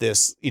about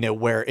this,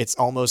 where it's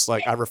almost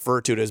like I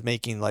refer to it as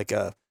making my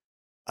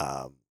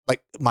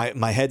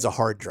head's a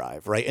hard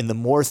drive, right? And the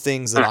more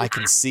things that I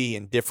can see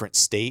in different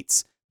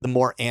states, the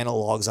more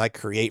analogs I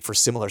create for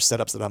similar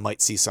setups that I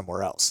might see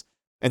somewhere else.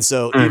 And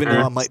so even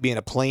though I might be in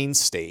a plain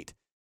state,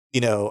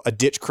 a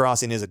ditch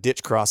crossing is a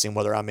ditch crossing,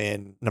 whether I'm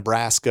in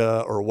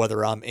Nebraska or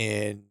whether I'm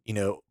in,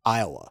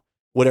 Iowa,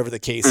 whatever the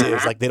case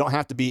is. They don't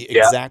have to be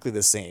exactly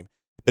the same,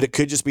 but it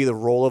could just be the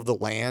roll of the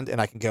land. And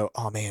I can go,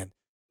 oh man,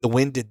 the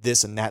wind did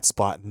this in that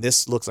spot, and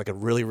this looks like a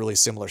really, really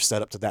similar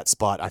setup to that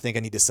spot. I think I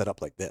need to set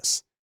up like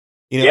this.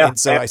 And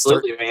so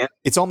absolutely, man.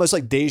 It's almost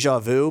like deja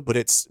vu, but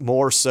it's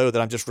more so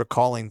that I'm just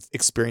recalling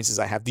experiences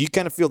I have. Do you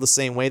kind of feel the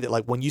same way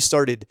that when you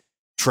started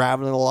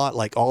traveling a lot,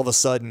 all of a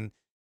sudden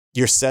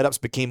your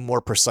setups became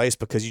more precise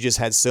because you just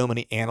had so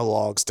many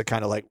analogs to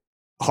kind of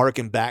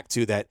harken back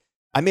to that?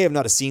 I may have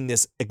not have seen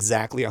this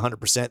exactly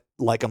 100%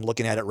 like I'm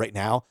looking at it right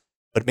now,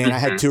 But man, I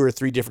had 2 or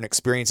 3 different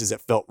experiences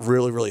that felt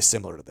really, really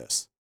similar to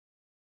this.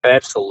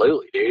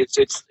 Absolutely, dude.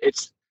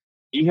 It's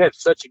you have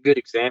such a good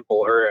example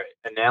or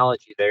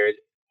analogy there,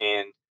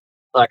 and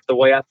like the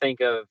way I think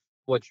of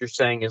what you're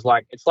saying is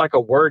like it's like a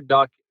Word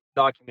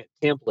document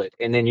template,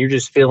 and then you're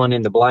just filling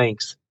in the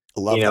blanks.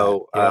 I love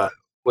that. Yeah.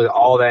 With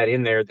all that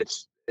in there,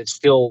 it's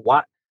still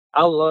what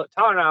I love.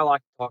 Tyler and I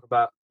like to talk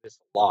about this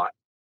a lot.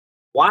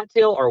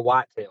 Whitetail or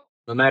whitetail,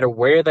 no matter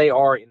where they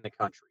are in the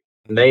country,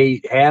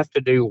 they have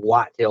to do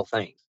whitetail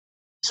things.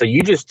 So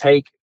you just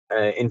take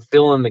and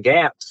fill in the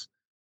gaps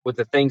with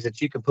the things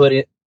that you can put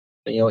it,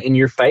 in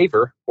your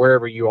favor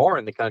wherever you are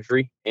in the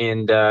country,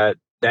 and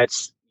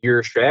that's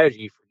your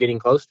strategy for getting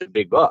close to a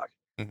big buck.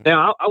 Mhm.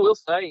 Now, I will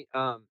say,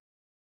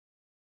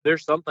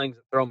 there's some things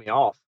that throw me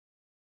off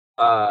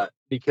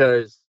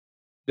because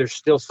they're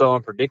still so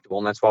unpredictable,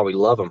 and that's why we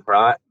love them,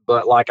 right?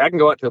 But like, I can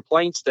go out to a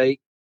plain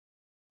state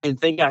and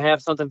think I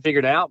have something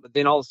figured out, but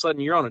then all of a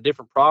sudden you're on a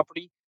different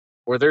property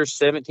where there's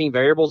 17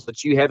 variables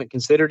that you haven't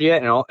considered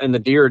yet, and the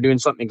deer are doing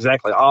something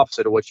exactly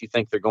opposite of what you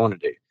think they're going to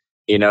do.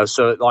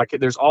 So like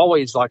there's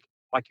always like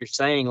you're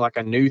saying, like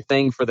a new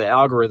thing for the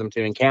algorithm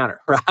to encounter,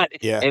 right?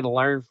 Yeah. And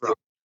learn from.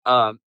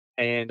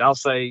 And I'll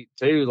say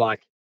too,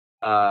 like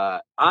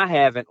I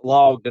haven't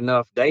logged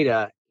enough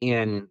data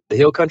in the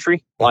hill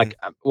country. Like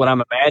what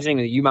I'm imagining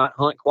that you might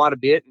hunt quite a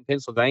bit in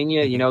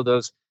Pennsylvania.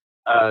 Those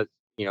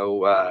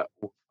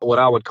what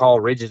I would call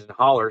ridges and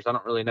hollers. I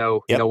don't really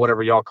know,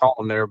 whatever y'all call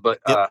them there, but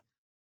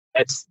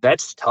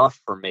that's tough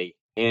for me.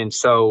 And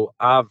so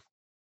I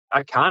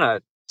kind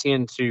of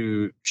tend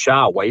to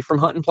shy away from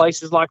hunting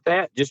places like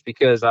that just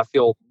because I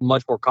feel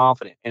much more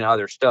confident in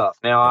other stuff.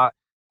 Now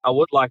I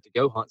would like to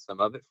go hunt some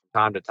of it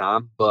from time to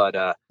time, but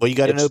well, you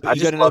got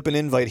an open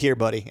invite here,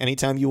 buddy.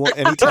 Anytime you want.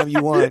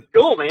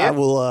 Cool, man.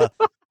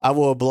 I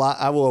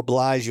will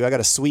oblige you. I got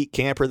a sweet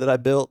camper that I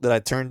built that I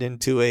turned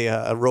into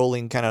a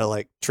rolling kind of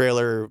like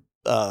trailer,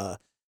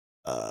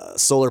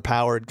 solar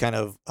powered kind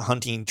of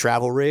hunting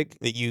travel rig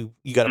that you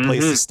got a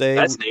place to stay.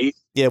 That's neat.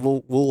 Yeah,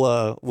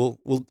 we'll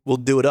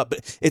do it up.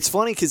 But it's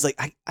funny because like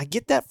I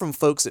get that from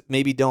folks that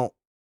maybe don't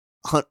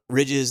hunt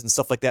ridges and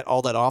stuff like that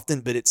all that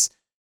often, but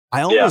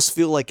I almost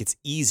feel like it's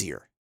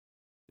easier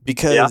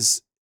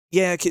because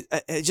I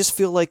just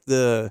feel like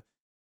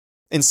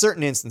in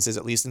certain instances,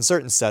 at least in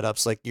certain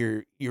setups, like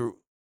you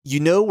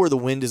know where the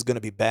wind is going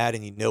to be bad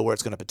and you know where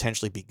it's going to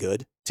potentially be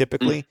good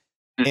typically.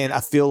 And I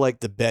feel like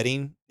the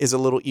bedding is a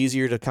little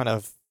easier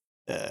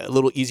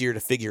to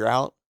figure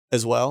out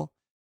as well.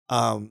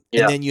 And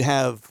then you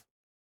have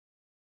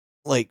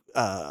like,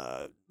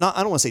 I don't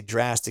want to say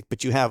drastic,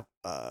 but you have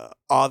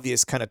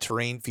obvious kind of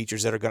terrain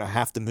features that are going to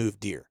have to move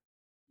deer.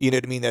 You know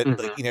what I mean? That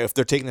like, if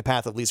they're taking the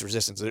path of least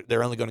resistance,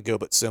 they're only going to go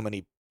but so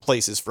many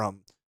places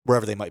from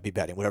wherever they might be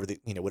bedding,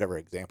 whatever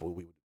example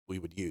we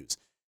would use.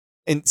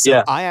 And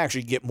so I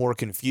actually get more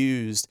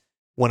confused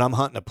when I'm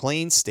hunting a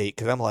plain state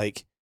because I'm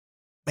like,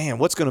 man,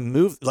 what's going to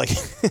move? Like,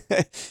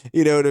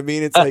 you know what I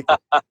mean? It's like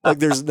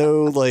there's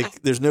no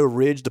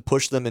ridge to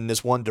push them in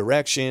this one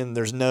direction.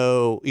 There's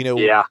no,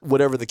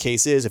 whatever the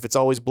case is, if it's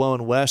always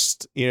blowing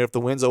west, if the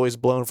wind's always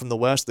blowing from the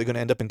west, they're going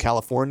to end up in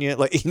California.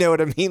 Like, you know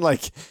what I mean?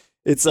 Like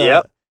it's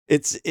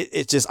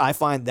just, I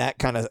find that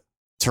kind of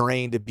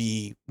terrain to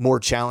be more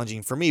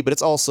challenging for me, but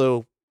it's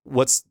also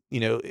what's,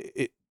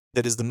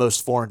 that is the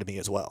most foreign to me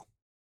as well.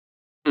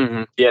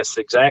 Yes,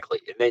 exactly.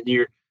 And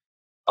then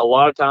a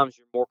lot of times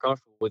you're more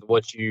comfortable with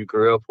what you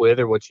grew up with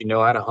or what you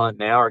know how to hunt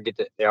now or get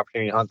the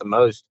opportunity to hunt the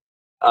most.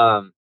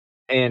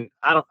 And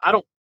I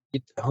don't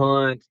get to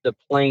hunt the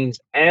plains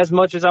as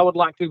much as I would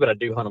like to, but I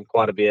do hunt them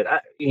quite a bit.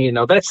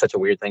 That's such a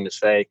weird thing to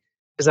say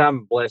because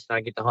I'm blessed and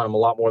I get to hunt them a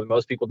lot more than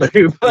most people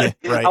do, but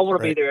I want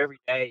to be there every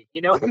day.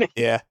 You know what I mean?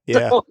 Yeah.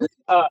 So,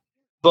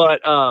 but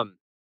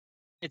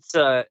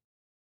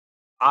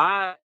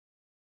I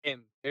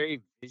am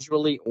very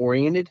visually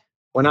oriented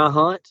when I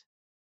hunt.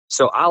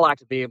 So I like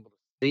to be able to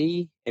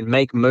see and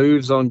make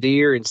moves on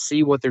deer and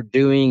see what they're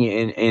doing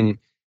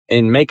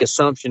and make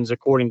assumptions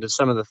according to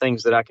some of the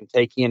things that I can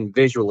take in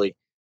visually.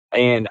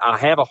 And I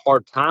have a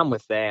hard time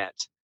with that,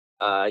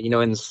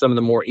 in some of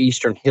the more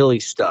eastern hilly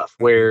stuff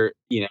where,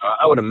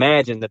 I would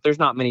imagine that there's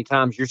not many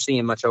times you're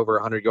seeing much over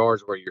 100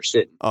 yards where you're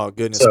sitting. Oh,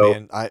 goodness,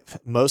 man.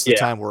 Most of the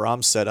time where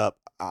I'm set up,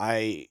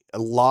 a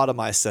lot of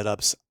my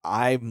setups,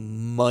 I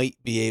might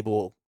be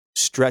able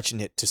stretching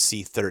it to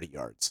see 30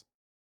 yards.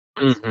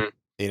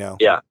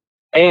 Yeah.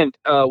 And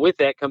with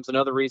that comes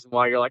another reason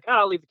why you're like,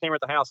 I'll leave the camera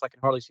at the house. I can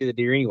hardly see the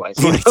deer anyways.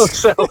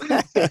 So,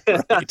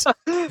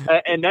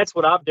 and that's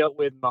what I've dealt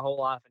with my whole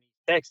life in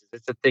Texas.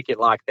 It's a thicket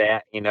like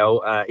that,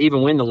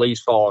 even when the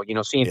leaves fall,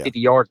 seeing 50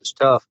 yards is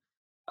tough.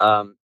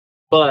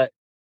 But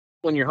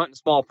when you're hunting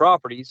small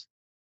properties,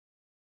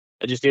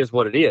 it just is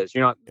what it is.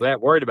 You're not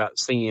that worried about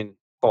seeing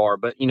far.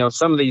 But,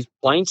 some of these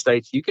plain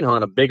states, you can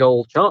hunt a big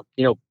old chunk,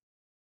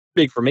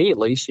 big for me at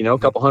least, a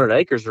couple 100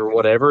 acres or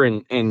whatever.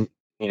 And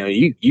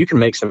you can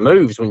make some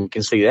moves when you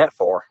can see that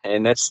far.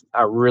 And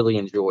I really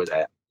enjoy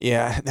that.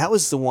 Yeah, that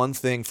was the one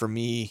thing for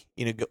me,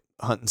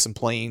 hunting some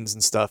plains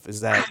and stuff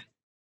is that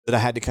I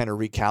had to kind of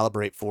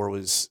recalibrate for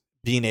was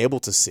being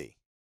able to see.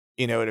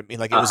 You know what I mean?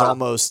 Like it was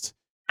almost,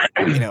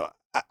 you know,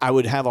 I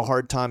would have a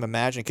hard time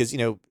imagining because, you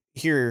know,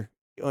 here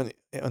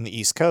on the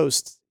East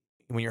Coast,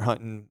 when you're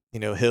hunting, you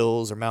know,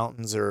 hills or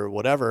mountains or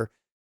whatever,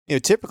 you know,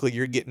 typically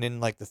you're getting in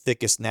like the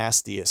thickest,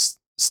 nastiest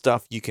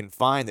stuff you can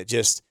find that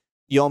just,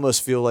 you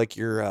almost feel like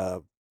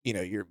you're, you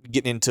know, you're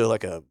getting into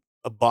like a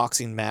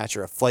boxing match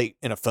or a fight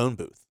in a phone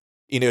booth.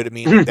 You know what I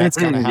mean? Like that's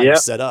kind of how you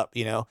set up,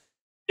 you know?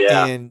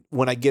 Yeah. And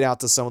when I get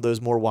out to some of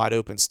those more wide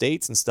open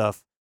states and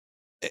stuff,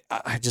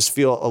 I just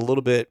feel a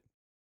little bit,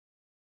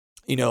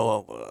 you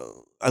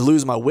know, I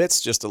lose my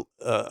wits just a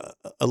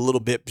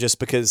little bit just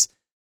because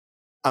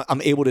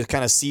I'm able to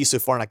kind of see so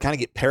far and I kind of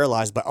get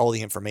paralyzed by all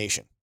the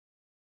information.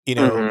 You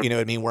know what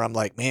I mean? Where I'm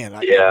like, man,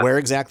 where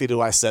exactly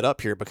do I set up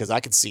here? Because I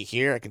can see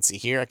here, I can see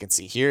here, I can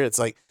see here. It's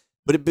like,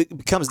 but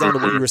it comes down to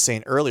what you were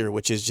saying earlier,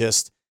 which is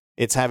just,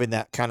 it's having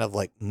that kind of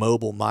like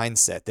mobile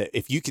mindset that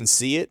if you can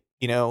see it,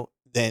 you know,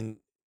 then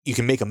you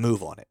can make a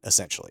move on it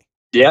essentially.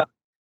 Yeah.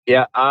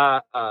 Yeah. I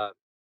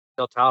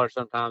tell Tyler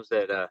sometimes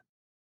that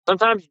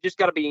sometimes you just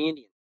got to be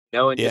Indian, you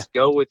know, and just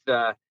go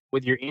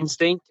with your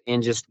instinct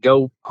and just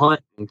go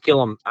hunt and kill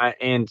them.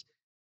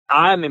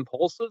 I'm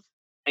impulsive,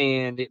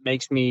 and it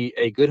makes me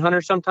a good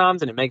hunter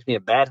sometimes, and it makes me a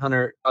bad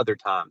hunter other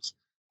times.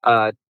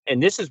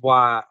 And this is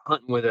why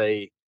hunting with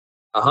a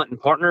hunting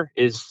partner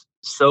is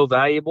so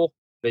valuable,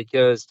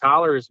 because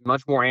Tyler is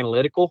much more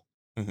analytical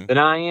than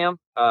I am.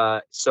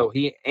 So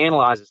he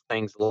analyzes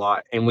things a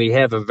lot, and we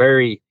have a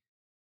very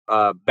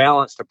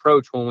balanced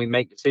approach when we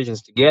make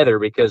decisions together,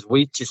 because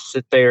we just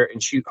sit there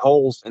and shoot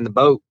holes in the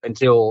boat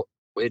until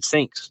it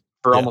sinks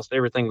for almost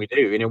everything we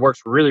do. And it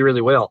works really,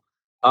 really well.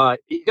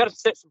 You got to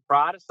set some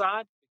pride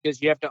aside,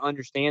 because you have to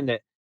understand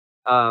that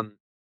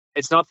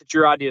it's not that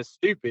your idea is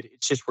stupid.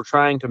 It's just we're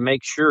trying to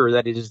make sure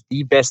that it is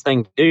the best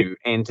thing to do.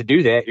 And to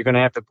do that, you're going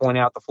to have to point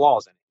out the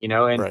flaws in it, you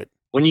know, and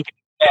when you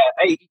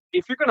hey,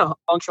 if you're going to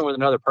function with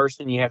another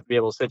person, you have to be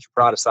able to set your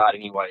pride aside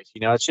anyways.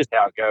 You know, it's just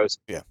how it goes.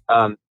 Yeah.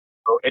 And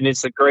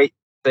it's a great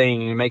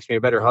thing. It makes me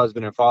a better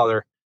husband and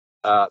father.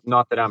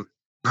 Not that I'm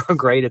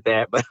great at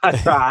that, but I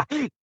try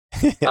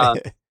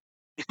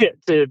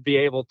to be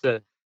able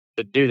to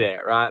do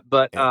that. Right.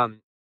 But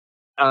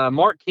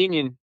Mark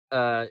Kenyon,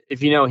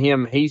 if you know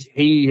him,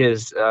 he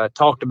has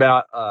talked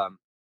about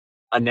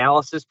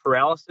analysis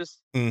paralysis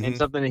and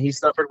something that he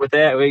suffered with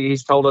that.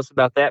 He's told us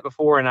about that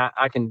before, and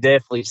I can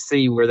definitely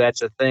see where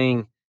that's a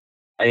thing.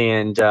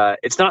 And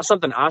it's not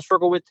something I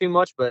struggle with too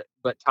much, but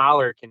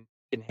Tyler can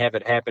have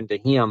it happen to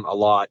him a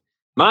lot.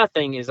 My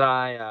thing is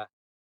I'm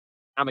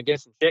a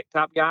guess and check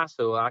type guy,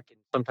 so I can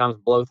sometimes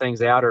blow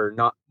things out or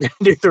not do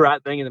the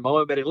right thing in the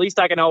moment, but at least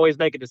I can always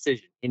make a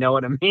decision. You know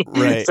what I mean?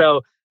 Right.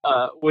 So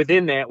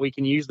within that, we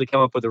can usually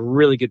come up with a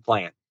really good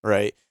plan.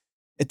 Right.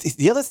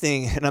 The other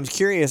thing, and I'm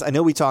curious, I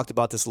know we talked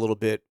about this a little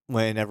bit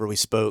whenever we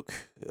spoke,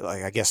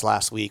 like I guess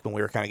last week when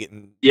we were kind of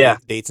getting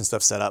dates and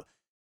stuff set up.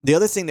 The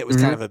other thing that was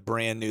kind of a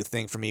brand new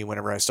thing for me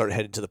whenever I started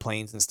heading to the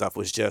plains and stuff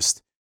was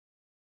just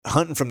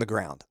hunting from the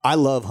ground. I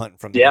love hunting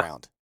from the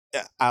ground.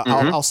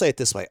 I'll say it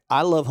this way.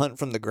 I love hunting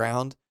from the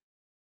ground.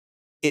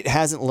 It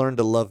hasn't learned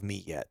to love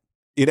me yet.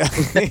 You know,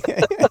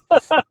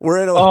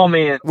 we're in a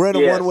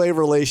one-way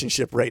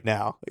relationship right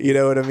now. You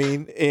know what I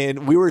mean?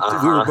 And we were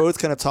both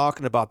kind of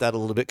talking about that a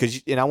little bit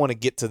and I want to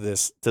get to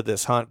this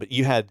hunt, but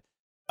you had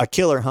a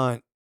killer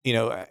hunt, you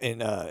know, in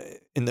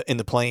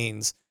the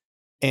plains,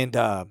 and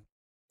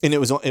it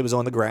was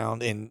on the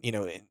ground, and you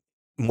know,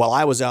 and while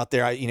I was out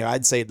there,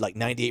 I'd say like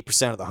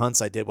 98% of the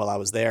hunts I did while I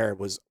was there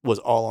was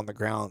all on the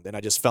ground, and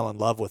I just fell in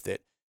love with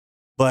it.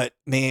 But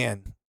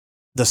man,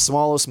 the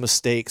smallest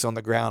mistakes on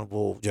the ground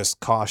will just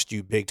cost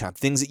you big time.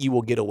 Things that you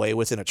will get away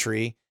with in a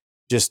tree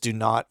just do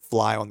not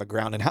fly on the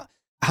ground. And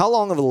how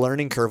long of a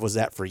learning curve was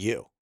that for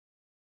you?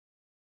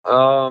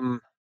 In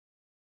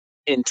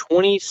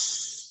 20,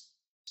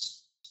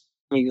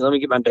 let me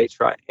get my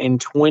dates right. In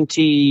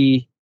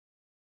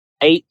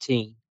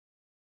 2018,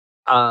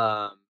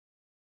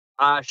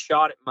 I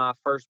shot at my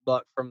first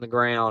buck from the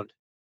ground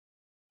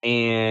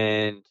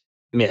and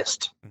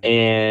missed.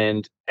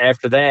 And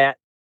after that,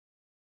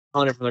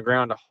 hunted from the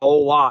ground a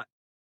whole lot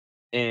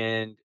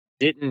and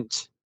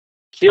didn't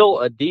kill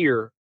a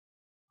deer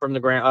from the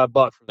ground, a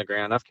buck from the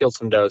ground. I've killed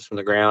some does from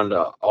the ground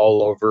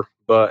all over,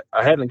 but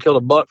I haven't killed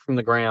a buck from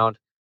the ground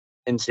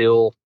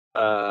until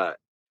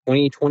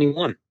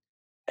 2021,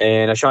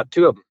 and I shot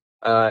 2 of them.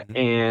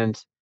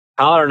 And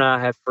Tyler and I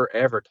have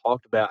forever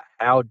talked about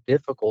how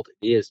difficult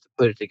it is to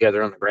put it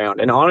together on the ground.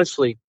 And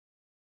honestly,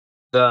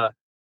 the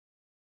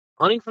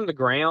hunting from the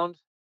ground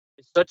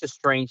is such a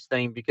strange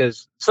thing,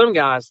 because some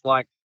guys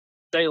like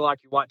your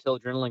whitetail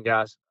adrenaline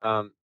guys,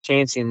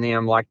 Chancey and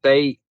them, like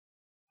they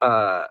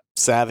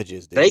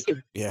savages, dude. They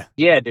can,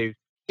 dude,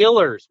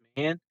 killers,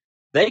 man.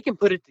 They can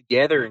put it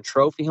together and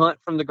trophy hunt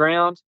from the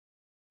ground.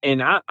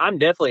 And I'm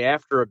definitely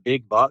after a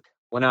big buck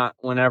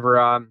whenever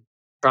I'm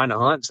trying to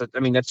hunt. So I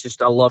mean, that's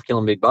just, I love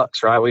killing big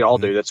bucks, right? We all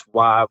do. That's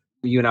why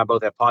you and I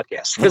both have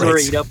podcasts, because we're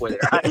eat up with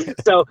it, right?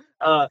 So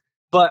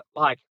but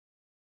like,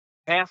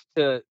 have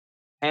to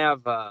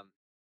have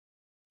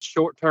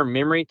short-term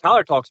memory.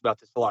 Tyler talks about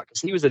this a lot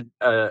because he was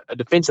a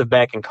defensive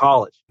back in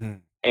college,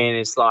 and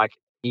it's like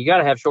you got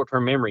to have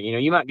short-term memory. You know,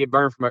 you might get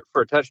burned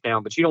for a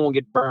touchdown, but you don't want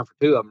to get burned for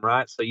 2 of them,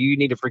 right? So you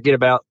need to forget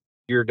about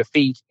your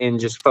defeat and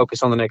just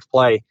focus on the next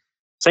play.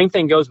 Same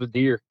thing goes with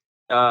deer.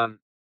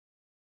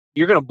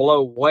 You're going to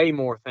blow way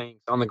more things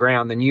on the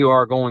ground than you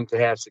are going to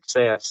have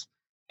success.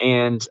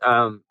 And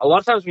a lot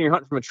of times when you're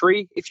hunting from a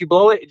tree, if you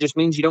blow it, it just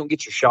means you don't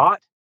get your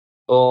shot.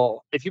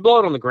 Well, if you blow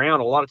it on the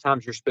ground, a lot of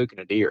times you're spooking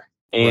a deer.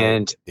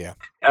 And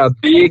a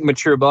big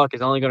mature buck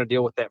is only going to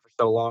deal with that for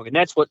so long. And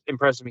that's what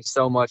impresses me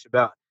so much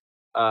about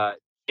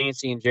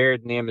Chancey and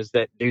Jared and them is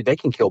that, dude, they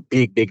can kill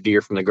big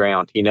deer from the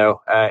ground, you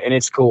know, and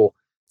it's cool.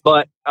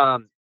 But I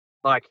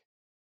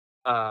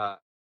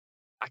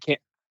can't.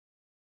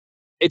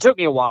 It took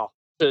me a while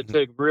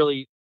to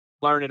really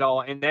learn it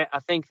all, and I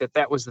think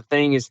that was the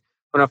thing is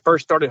when I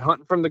first started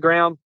hunting from the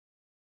ground,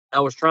 I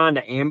was trying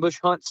to ambush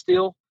hunt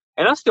still,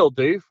 and I still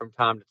do from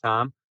time to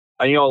time.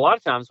 You know, a lot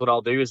of times what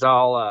I'll do is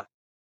I'll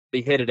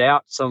be headed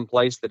out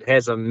someplace that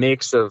has a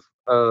mix of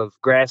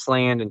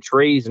grassland and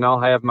trees, and I'll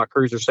have my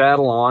cruiser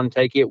saddle on,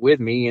 take it with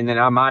me, and then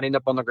I might end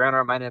up on the ground or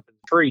I might end up in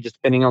the tree, just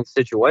depending on the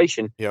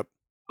situation. Yep.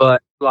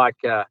 But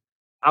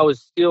I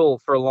was still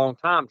for a long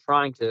time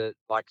trying to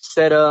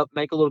set up,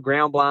 make a little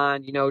ground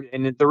blind, you know,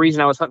 and the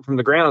reason I was hunting from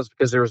the ground is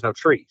because there was no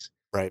trees.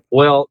 Right.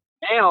 Well,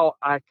 now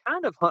I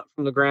kind of hunt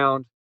from the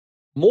ground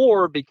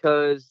more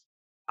because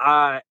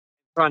I'm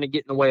trying to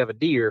get in the way of a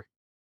deer,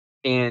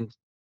 and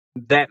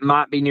that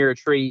might be near a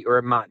tree or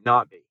it might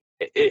not be.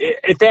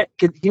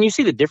 Can you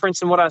see the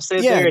difference in what I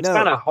said there? It's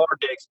kind of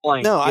hard to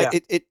explain. No,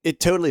 it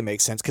totally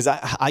makes sense because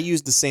I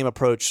used the same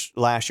approach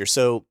last year.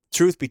 So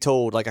truth be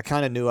told, I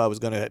kind of knew I was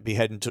going to be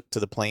heading to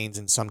the plains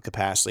in some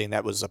capacity, and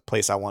that was a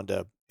place I wanted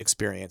to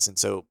experience. And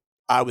so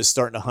I was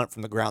starting to hunt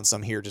from the ground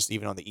some here, just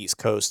even on the East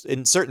Coast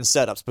in certain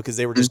setups because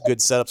they were just good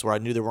setups where I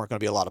knew there weren't going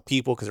to be a lot of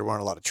people because there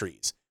weren't a lot of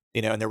trees,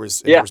 you know, and there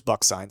was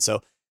buck signs.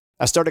 So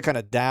I started kind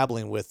of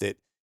dabbling with it.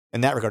 In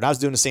that regard, I was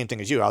doing the same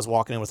thing as you. I was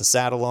walking in with a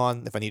saddle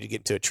on. If I needed to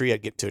get to a tree,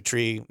 I'd get to a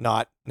tree.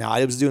 Not now.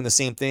 I was doing the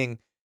same thing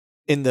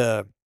in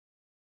the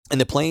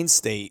plains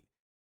state,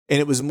 and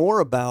it was more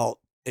about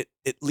it.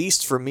 At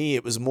least for me,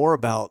 it was more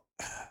about.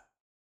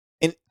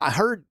 And I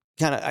heard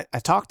I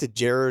talked to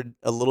Jared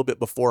a little bit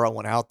before I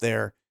went out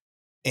there,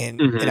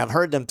 and I've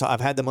heard them. I've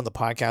had them on the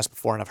podcast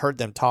before, and I've heard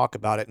them talk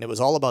about it, and it was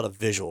all about a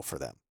visual for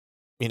them,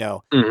 you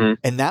know.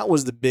 And that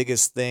was the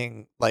biggest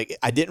thing. Like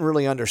I didn't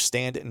really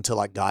understand it until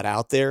I got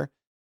out there.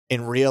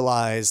 And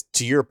realize,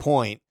 to your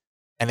point,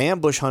 an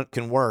ambush hunt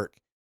can work,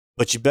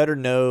 but you better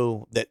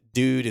know that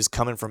dude is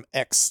coming from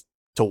X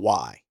to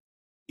Y.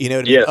 You know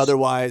what I mean?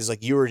 Otherwise,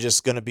 you were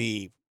just going to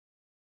be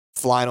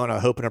flying on a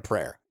hope and a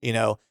prayer, you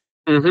know?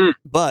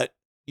 But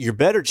your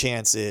better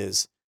chance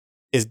is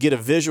get a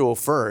visual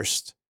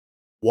first,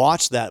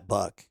 watch that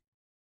buck,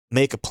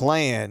 make a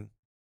plan,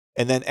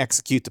 and then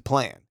execute the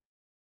plan.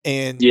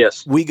 And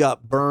we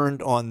got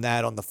burned on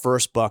that on the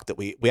first buck that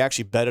we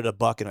actually bedded a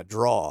buck in a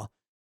draw.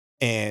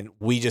 And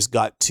we just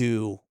got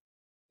too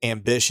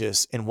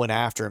ambitious and went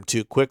after him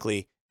too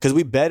quickly because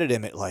we bedded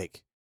him at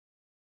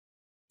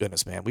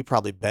goodness, man, we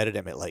probably bedded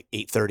him at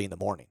 8:30 in the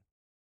morning,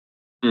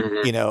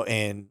 you know,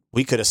 and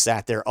we could have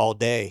sat there all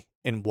day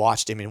and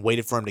watched him and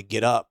waited for him to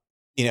get up,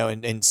 you know,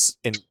 and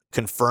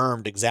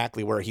confirmed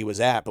exactly where he was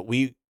at. But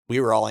we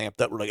were all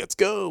amped up. We're like, let's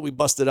go. We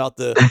busted out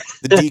the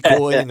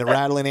decoy and the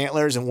rattling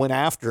antlers and went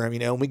after him, you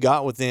know, and we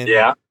got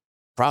within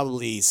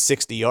probably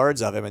 60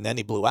 yards of him and then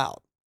he blew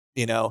out.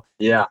 You know?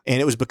 Yeah.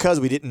 And it was because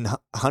we didn't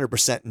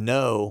 100%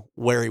 know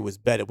where he was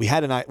bedded. We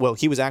had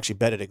he was actually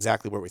bedded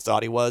exactly where we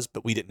thought he was,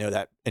 but we didn't know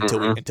that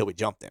until we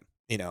jumped him,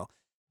 you know?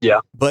 Yeah.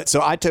 But so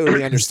I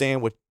totally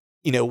understand what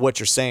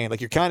you're saying.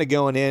 Like you're kind of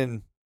going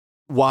in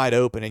wide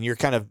open and you're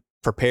kind of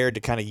prepared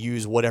to kind of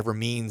use whatever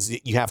means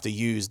that you have to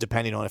use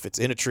depending on if it's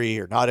in a tree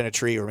or not in a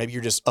tree, or maybe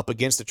you're just up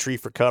against a tree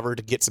for cover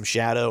to get some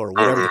shadow or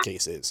whatever the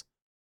case is.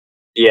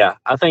 Yeah.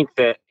 I think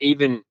that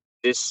even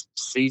this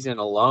season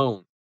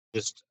alone,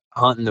 just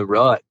hunting the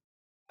rut,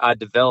 I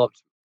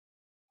developed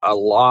a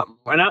lot,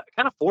 and I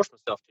kind of forced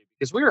myself to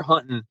because we were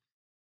hunting.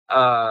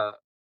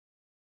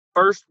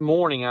 First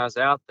morning I was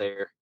out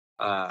there,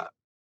 I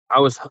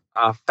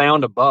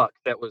found a buck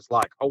that was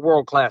like a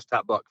world class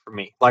type buck for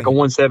me, like a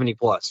 170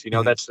 plus. You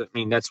know, that's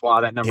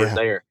why that number is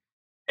there.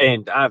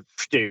 And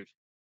dude,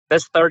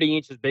 that's 30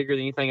 inches bigger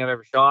than anything I've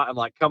ever shot. I'm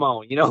like, come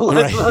on, you know,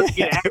 let's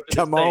get after this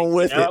come on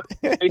with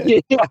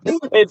it.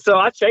 And so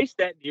I chased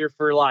that deer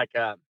for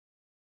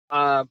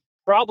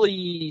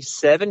probably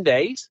 7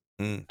 days.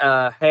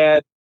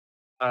 Had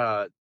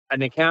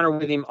an encounter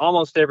with him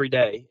almost every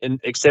day, and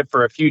except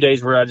for a few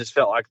days where I just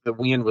felt like the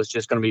wind was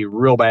just going to be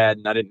real bad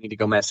and I didn't need to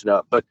go mess it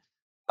up. But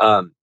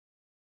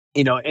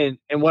you know, and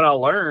what I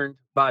learned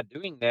by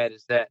doing that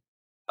is that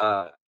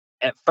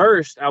at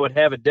first I would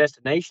have a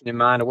destination in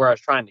mind of where I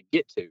was trying to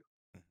get to,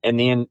 and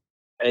then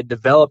it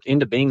developed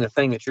into being the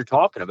thing that you're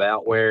talking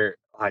about, where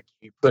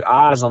you put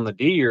eyes on the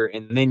deer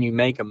and then you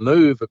make a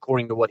move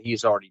according to what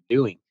he's already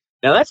doing.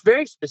 Now that's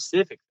very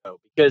specific though,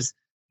 because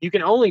you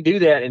can only do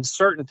that in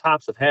certain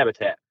types of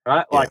habitat,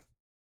 right?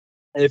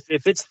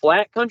 If it's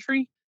flat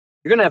country,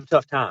 you're going to have a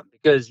tough time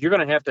because you're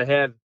going to have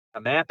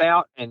a map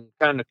out and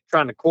kind of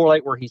trying to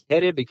correlate where he's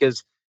headed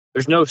because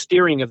there's no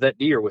steering of that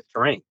deer with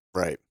terrain.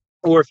 Right.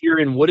 Or if you're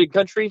in wooded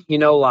country,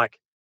 like,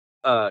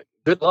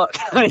 good luck.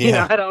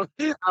 Yeah. I don't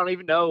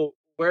even know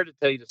where to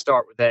tell you to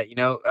start with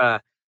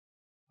that,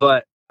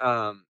 but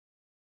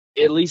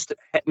at least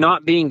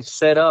not being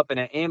set up in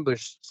an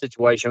ambush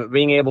situation, but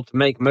being able to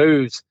make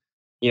moves,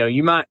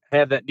 you might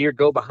have that deer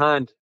go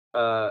behind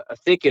a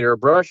thicket or a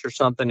brush or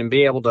something and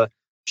be able to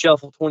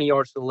shuffle 20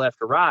 yards to the left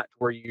or right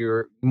where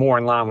you're more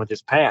in line with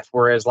his path.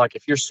 Whereas like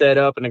if you're set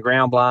up in a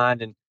ground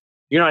blind and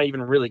you're not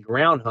even really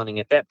ground hunting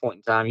at that point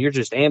in time, you're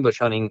just ambush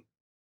hunting.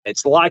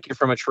 It's like you're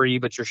from a tree,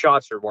 but your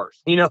shots are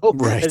worse,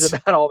 Right. It's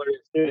about all there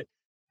is to it.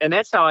 And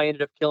that's how I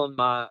ended up killing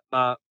my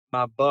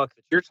buck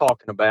that you're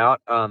talking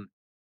about.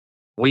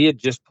 We had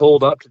just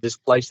pulled up to this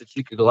place that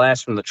you could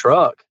glass from the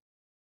truck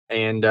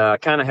and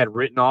kind of had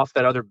written off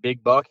that other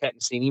big buck,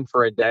 hadn't seen him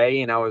for a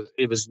day. And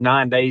it was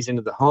 9 days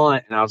into the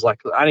hunt. And I was like,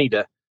 I need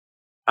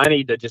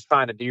to just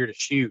find a deer to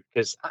shoot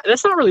because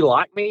that's not really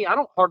like me. I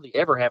don't hardly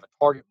ever have a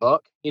target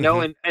buck,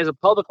 and as a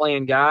public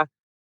land guy,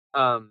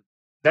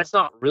 that's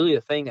not really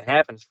a thing that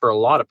happens for a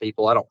lot of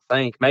people. I don't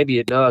think. Maybe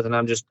it does. And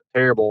I'm just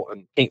terrible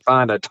and can't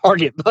find a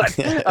target, but,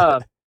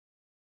 so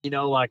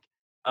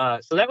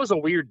that was a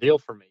weird deal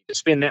for me to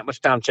spend that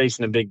much time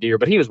chasing a big deer,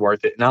 but he was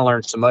worth it. And I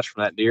learned so much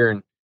from that deer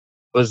and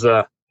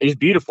he's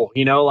beautiful,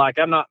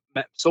 I'm not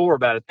sore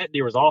about it. That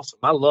deer was awesome.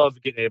 I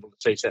loved getting able to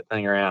chase that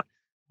thing around,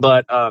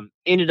 but,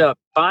 ended up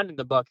finding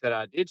the buck that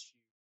I did shoot,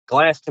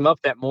 glassed him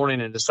up that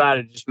morning and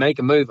decided to just make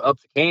a move up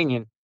the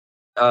canyon,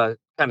 kind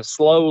of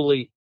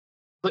slowly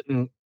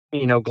putting,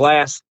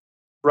 glass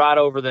right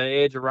over the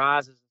edge of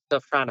rises and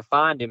stuff, trying to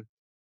find him.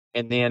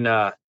 And then,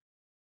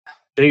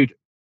 dude,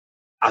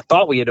 I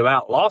thought we had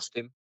about lost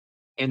him.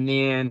 And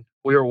then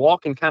we were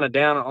walking kind of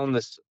down on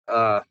this,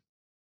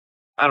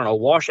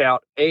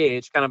 washout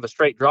edge, kind of a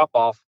straight drop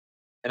off.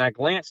 And I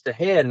glanced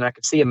ahead and I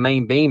could see a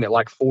main beam at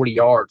like 40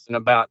 yards and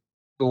about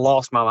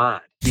lost my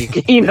mind.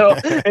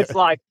 It's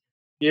like,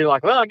 you're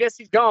like, well, I guess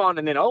he's gone.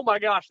 And then, oh my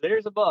gosh,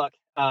 there's a buck.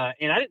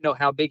 And I didn't know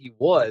how big he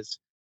was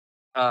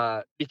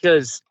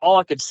because all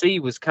I could see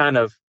was kind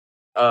of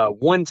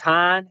one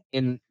tine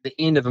in the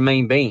end of a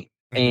main beam.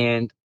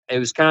 And it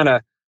was kind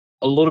of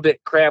a little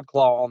bit crab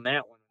claw on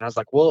that one. And I was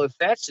like, well, if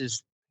that's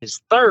his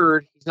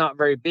third, he's not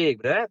very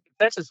big. But if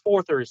that's his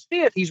fourth or his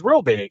fifth, he's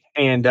real big.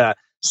 And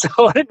so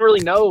I didn't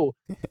really know.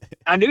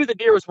 I knew the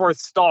deer was worth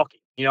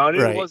stalking. I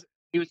knew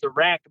he was a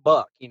racked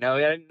buck. I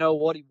didn't know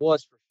what he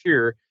was for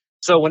sure.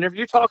 So whenever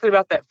you're talking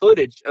about that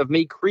footage of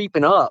me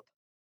creeping up,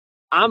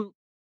 I'm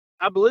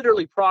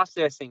literally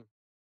processing,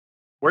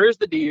 where's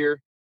the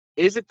deer?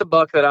 Is it the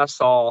buck that I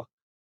saw?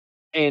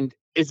 And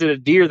is it a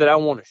deer that I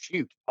want to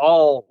shoot?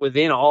 All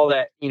within all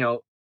that,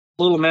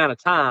 little amount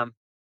of time.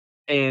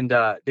 And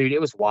dude,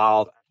 it was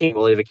wild. I can't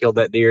believe I killed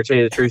that deer, to tell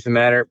you the truth of the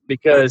matter,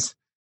 because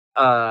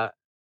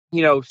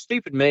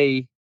stupid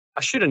me,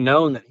 I should have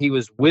known that he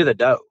was with a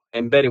doe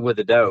and bedded with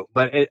a doe.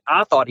 But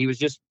I thought he was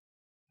just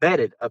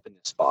bedded up in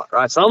this spot,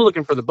 right? So I'm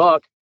looking for the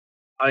buck,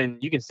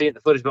 and you can see it in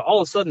the footage, but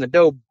all of a sudden the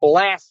doe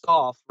blasts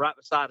off right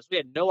beside us. We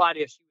had no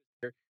idea she was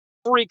there.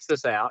 Freaks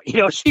us out.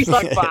 She's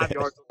like 5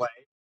 yards away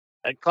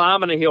and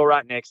climbing a hill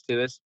right next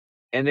to us.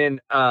 And then,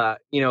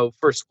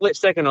 for a split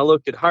second, I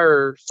looked at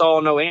her, saw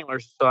no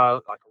antlers. So I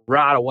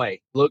right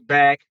away looked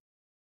back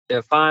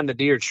to find the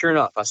deer. Sure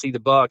enough, I see the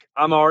buck.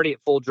 I'm already at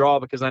full draw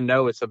because I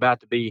know it's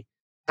about to be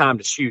time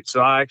to shoot.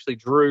 So I actually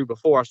drew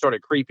before I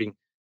started creeping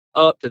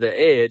up to the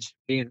edge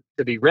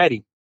to be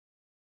ready.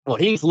 Well,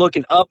 he's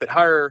looking up at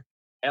her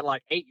at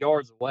like 8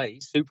 yards away.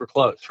 He's super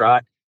close,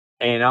 right?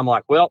 And I'm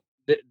like, well,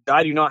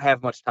 I do not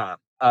have much time.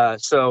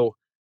 So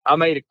I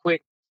made a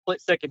quick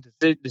split-second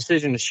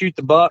decision to shoot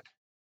the buck.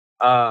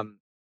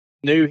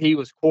 Knew he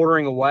was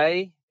quartering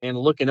away and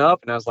looking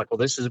up, and I was like, well,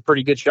 this is a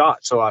pretty good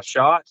shot. So I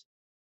shot,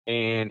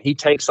 and he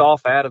takes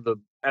off out of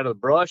the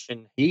brush,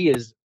 and he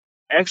is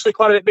actually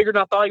quite a bit bigger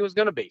than I thought he was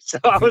going to be. So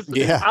I was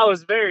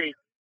very,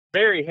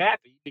 very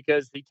happy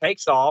because he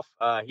takes off.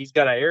 He's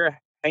got an arrow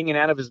hanging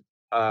out of his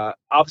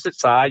opposite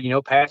side,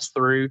 pass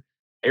through,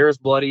 arrow's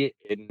bloody,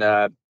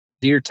 and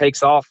deer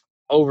takes off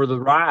over the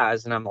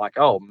rise. And I'm like,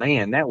 oh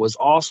man, that was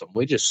awesome.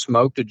 We just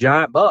smoked a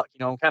giant buck.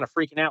 I'm kind of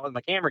freaking out with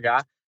my camera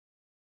guy.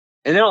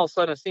 And then all of a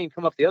sudden I see him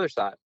come up the other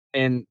side.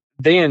 And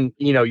then,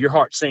 your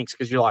heart sinks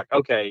because you're like,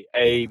 okay,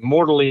 a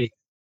mortally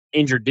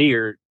injured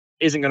deer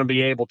isn't going to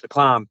be able to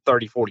climb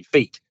 30, 40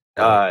 feet.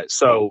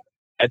 So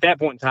at that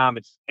point in time,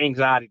 it's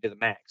anxiety to the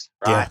max,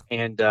 right?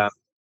 Yeah.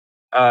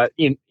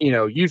 And,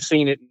 you've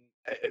seen it.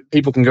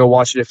 People can go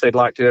watch it if they'd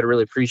like to. I'd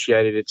really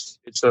appreciate it.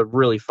 It's a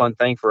really fun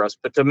thing for us.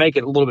 But to make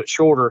it a little bit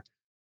shorter,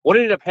 what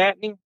ended up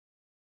happening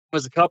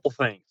was a couple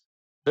things.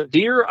 The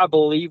deer, I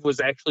believe, was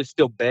actually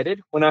still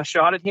bedded when I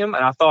shot at him,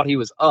 and I thought he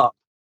was up,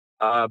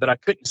 but I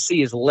couldn't see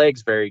his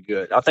legs very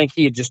good. I think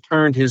he had just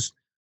turned his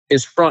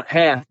front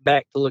half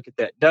back to look at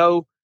that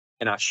doe,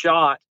 and I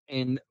shot.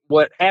 And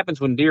what happens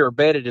when deer are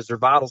bedded is their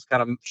vitals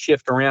kind of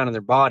shift around in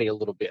their body a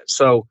little bit.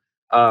 So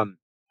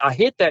I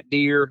hit that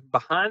deer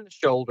behind the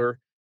shoulder.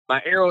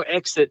 My arrow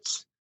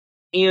exits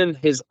in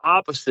his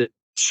opposite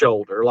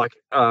shoulder, like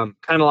kind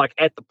of like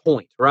at the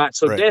point, right?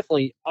 So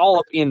definitely all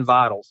up in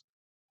vitals.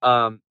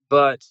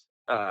 But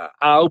I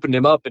opened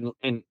him up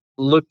and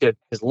looked at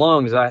his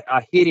lungs.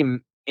 I hit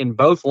him in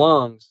both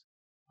lungs,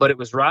 but it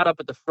was right up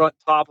at the front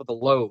top of the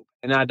lobe.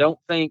 And I don't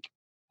think,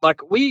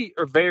 like, we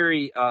are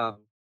very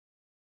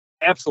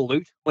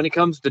absolute when it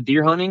comes to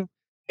deer hunting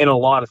in a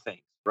lot of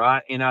things,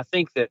 right? And I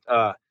think that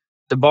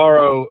to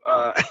borrow,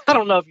 I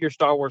don't know if you're a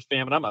Star Wars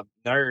fan, but I'm a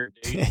nerd,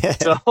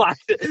 dude. So like,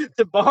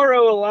 to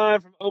borrow a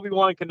line from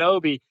Obi-Wan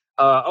Kenobi,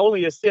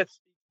 only a Sith speaks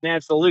in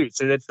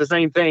absolutes. And it's the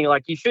same thing.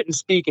 Like, you shouldn't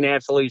speak in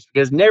absolutes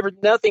because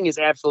nothing is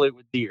absolute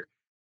with deer.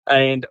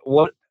 And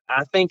what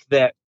I think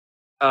that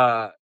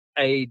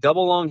a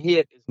double lung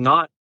hit is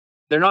not,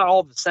 they're not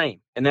all the same.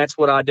 And that's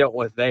what I dealt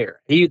with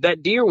there.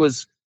 That deer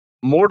was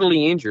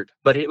mortally injured,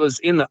 but it was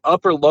in the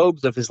upper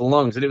lobes of his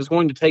lungs, and it was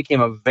going to take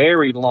him a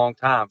very long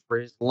time for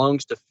his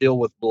lungs to fill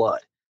with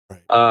blood,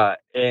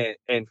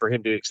 and for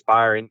him to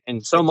expire,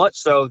 and so much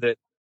so that.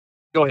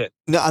 Go ahead.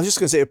 No, I'm just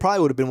gonna say it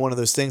probably would have been one of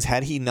those things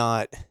had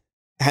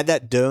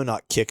that doe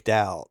not kicked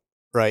out,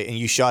 right, and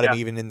you shot him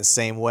even in the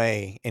same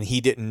way, and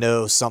he didn't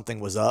know something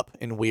was up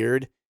and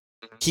weird.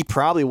 Mm-hmm. He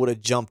probably would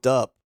have jumped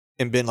up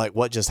and been like,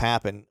 "What just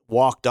happened?"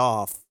 Walked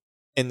off,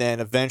 and then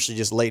eventually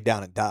just laid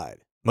down and died.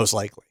 Most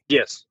likely.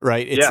 Yes.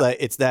 Right.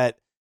 It's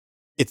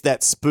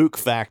that spook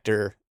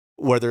factor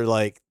where they're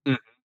like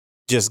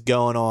just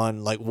going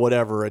on like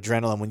whatever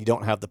adrenaline when you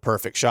don't have the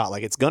perfect shot.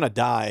 Like, it's gonna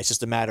die. It's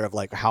just a matter of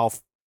like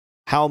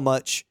how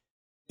much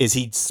is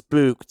he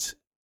spooked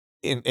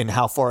and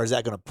how far is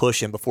that gonna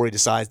push him before he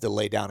decides to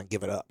lay down and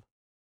give it up.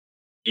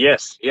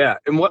 Yes. Yeah.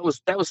 And that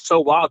was so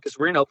wild because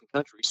we're in open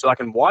country, so I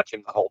can watch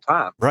him the whole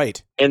time.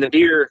 Right. And the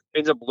deer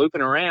ends up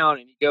looping around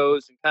and he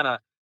goes and kind of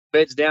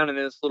beds down in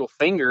this little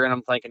finger, and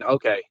I'm thinking,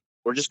 okay,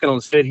 we're just going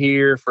to sit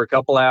here for a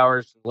couple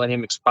hours and let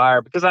him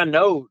expire, because I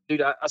know, dude,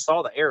 I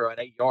saw the arrow at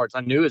 8 yards. I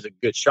knew it was a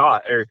good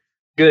shot, or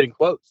good in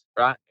quotes,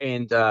 right?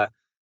 And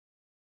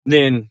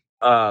then,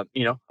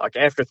 like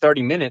after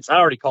 30 minutes, I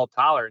already called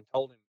Tyler and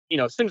told him,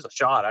 as soon as I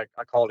shot, I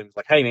called him. It's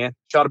like, hey, man,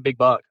 shot a big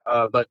buck,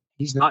 but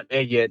he's not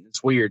dead yet.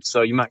 It's weird.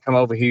 So you might come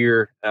over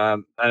here. I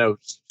know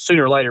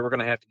sooner or later we're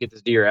going to have to get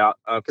this deer out,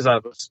 because I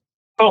was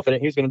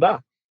confident he was going to die.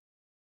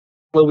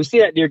 Well, we see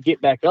that deer get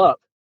back up,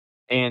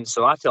 and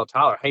so I tell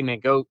Tyler, hey, man,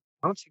 why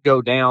don't you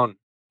go down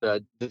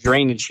the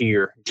drainage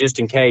here just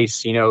in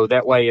case,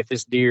 that way if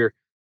this deer,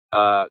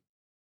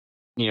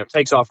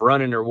 takes off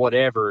running or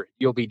whatever,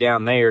 you'll be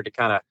down there to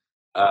kind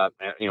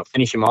of,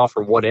 finish him off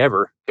or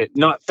whatever, but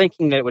not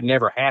thinking that it would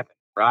never happen,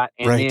 right?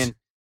 And then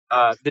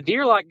the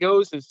deer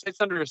goes and sits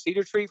under a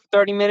cedar tree for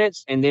 30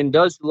 minutes and then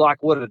does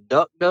like what a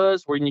duck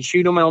does, where you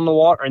shoot them on the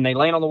water and they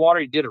land on the water.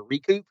 He did a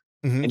recoup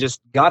and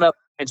just got up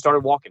and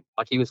started walking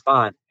like he was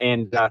fine.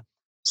 And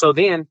so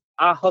then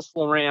I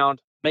hustle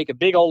around, make a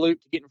big old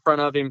loop to get in front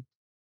of him.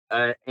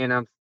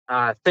 And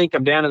I think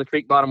I'm down in the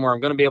creek bottom where I'm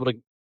going to be able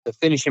to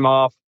finish him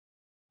off.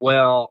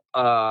 Well,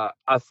 I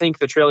think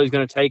the trail he's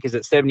going to take is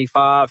at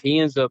 75. He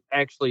ends up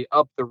actually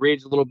up the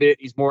ridge a little bit.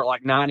 He's more at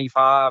like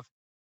 95.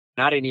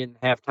 And I didn't even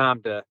have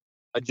time to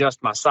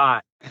adjust my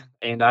sight.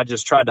 And I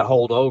just tried to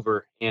hold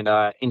over and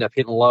end up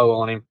hitting low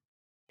on him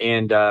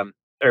and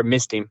or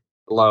missed him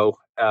low.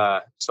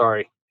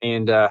 Sorry.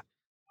 And I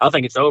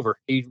think it's over.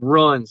 He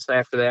runs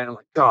after that. And I'm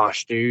like,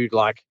 gosh, dude,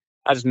 like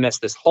I just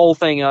messed this whole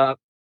thing up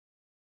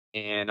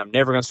and I'm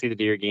never going to see the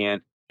deer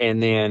again.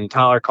 And then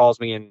Tyler calls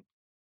me in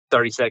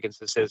 30 seconds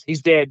and says,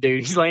 he's dead,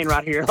 dude. He's laying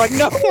right here. I'm like,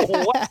 no,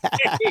 what?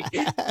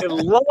 I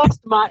lost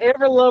my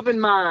ever loving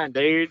mind,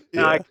 dude.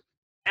 Yeah. I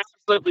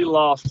absolutely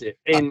lost it.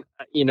 And,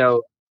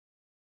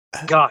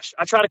 gosh,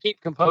 I try to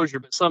keep composure,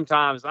 but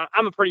sometimes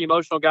I'm a pretty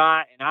emotional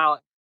guy and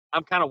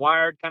I'm kind of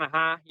wired, kind of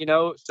high,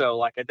 so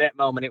like at that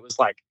moment it was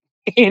like,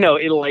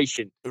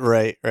 elation.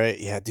 Right.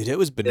 Yeah, dude, it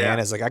was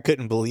bananas. Yeah. Like I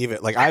couldn't believe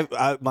it. Like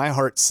I my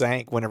heart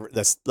sank whenever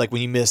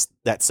when you missed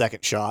that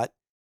second shot.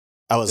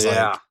 I was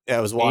I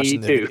was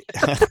watching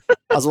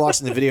I was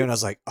watching the video and I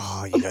was like,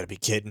 oh, you gotta be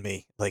kidding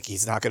me. Like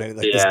he's not gonna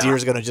this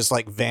deer's gonna just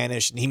like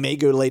vanish and he may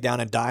go lay down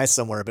and die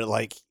somewhere, but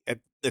like at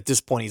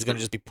this point he's gonna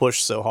just be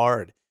pushed so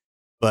hard.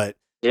 But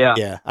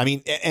yeah. I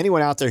mean,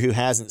 anyone out there who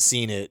hasn't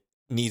seen it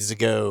needs to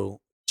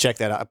go check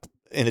that out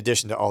in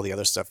addition to all the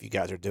other stuff you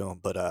guys are doing.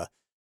 But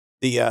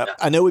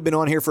I know we've been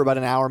on here for about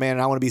an hour, man,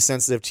 and I want to be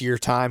sensitive to your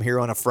time here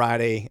on a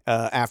Friday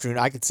afternoon.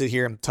 I could sit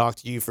here and talk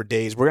to you for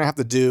days. We're going to have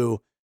to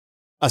do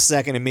a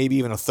second and maybe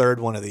even a third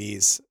one of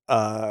these.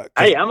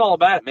 Hey, I'm all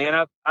about it,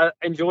 man. I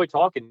enjoy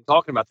talking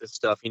about this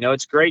stuff.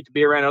 It's great to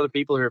be around other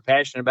people who are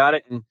passionate about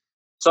it. And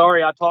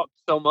sorry I talked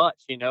so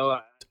much,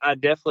 I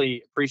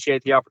definitely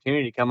appreciate the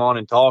opportunity to come on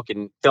and talk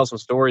and tell some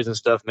stories and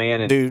stuff,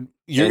 man. And, dude,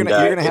 you're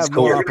gonna have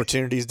more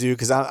opportunities, dude.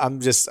 Because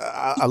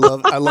I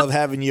love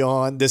having you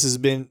on. This has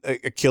been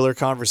a killer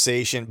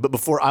conversation. But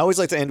before, I always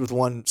like to end with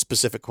one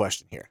specific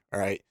question here. All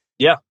right.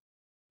 Yeah.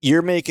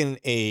 You're making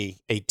a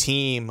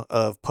team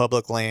of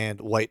public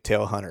land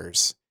whitetail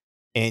hunters,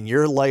 and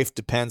your life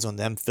depends on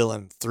them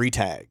filling 3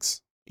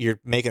 tags. you're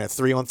making a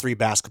 3-on-3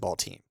 basketball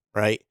team,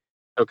 right?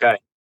 Okay.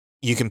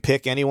 You can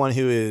pick anyone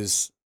who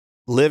is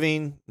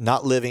living,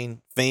 not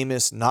living,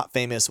 famous, not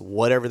famous,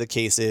 whatever the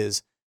case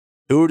is.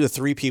 Who are the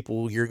 3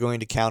 people you're going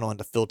to count on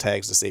to fill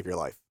tags to save your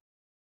life?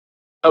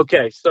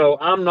 Okay, so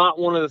I'm not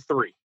one of the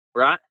 3,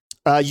 right?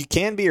 You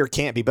can be or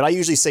can't be, but I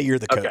usually say you're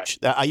the coach.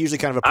 Okay. I usually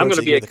kind of approach I'm going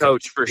to be a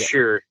coach for yeah.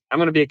 sure. I'm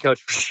going to be a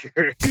coach for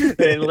sure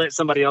and let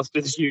somebody else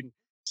do the shooting.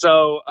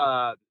 So,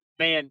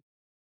 man,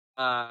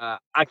 I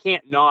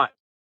can't not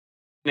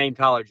name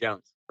Tyler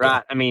Jones, right?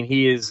 Yeah. I mean,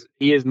 he is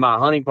my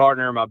hunting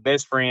partner, my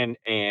best friend,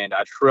 and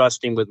I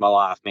trust him with my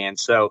life, man.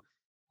 So,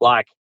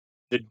 like,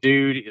 the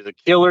dude is a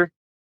killer.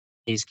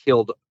 He's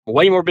killed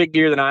way more big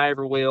deer than I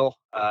ever will.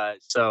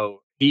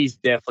 So he's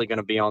definitely going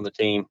to be on the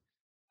team.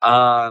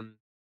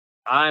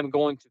 I'm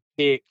going to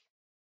pick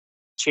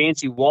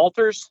Chancey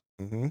Walters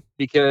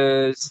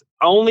because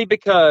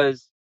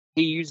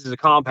he uses a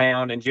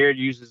compound and Jared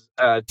uses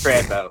a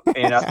trad bow.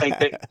 And I think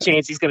that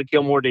Chancey's going to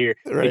kill more deer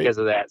because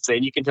of that. So,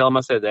 and you can tell him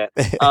I said that.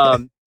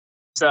 And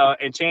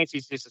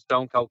Chancey's just a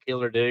stone cold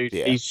killer, dude.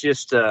 Yeah. He's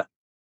just,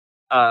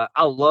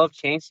 I love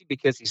Chancey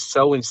because he's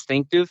so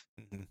instinctive.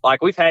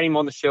 Like, we've had him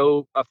on the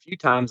show a few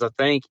times, I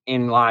think,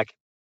 and like,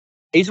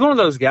 he's one of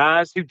those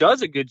guys who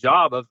does a good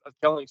job of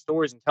telling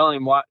stories and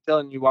telling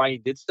you why he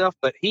did stuff,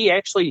 but he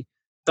actually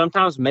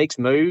sometimes makes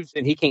moves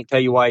and he can't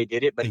tell you why he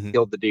did it, but he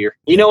killed the deer.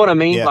 You know what I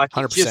mean? Yeah, like,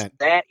 100%. he's just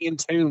that in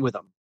tune with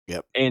them.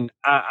 Yep. And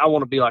I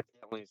want to be like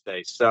that one of these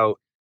days. So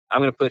I'm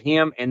going to put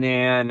him. And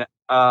then,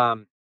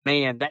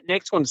 man, that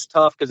next one's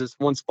tough because it's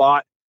one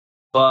spot,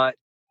 but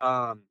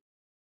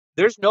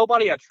there's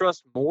nobody I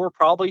trust more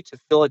probably to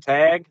fill a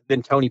tag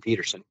than Tony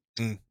Peterson.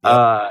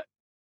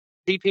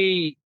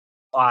 TP,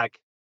 like,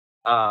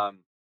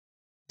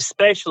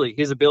 especially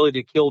his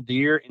ability to kill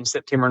deer in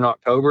September and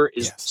October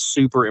is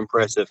super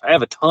impressive. I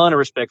have a ton of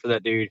respect for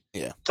that dude.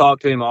 Yeah. Talk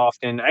to him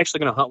often.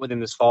 Actually going to hunt with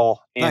him this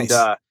fall. And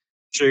nice.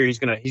 Sure he's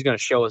going to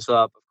show us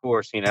up, of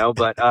course,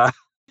 but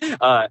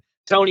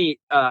Tony,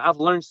 I've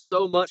learned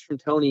so much from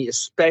Tony,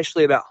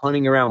 especially about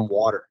hunting around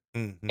water.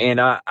 And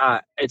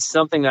it's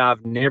something that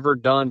I've never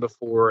done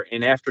before.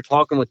 And after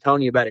talking with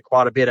Tony about it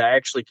quite a bit, I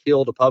actually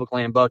killed a public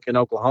land buck in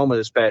Oklahoma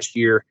this past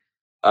year,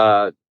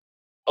 over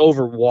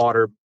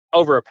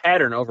a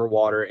pattern over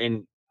water.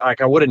 And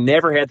like, I would have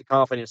never had the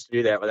confidence to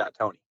do that without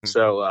Tony.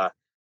 So, I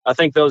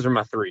think those are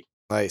my 3.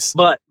 Nice.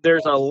 But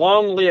there's a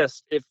long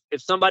list. If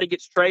somebody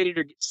gets traded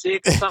or gets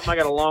sick or something, I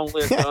got a long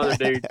list of other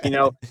dudes,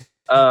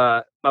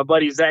 my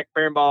buddy Zach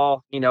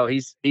Farrenball,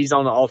 he's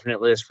on the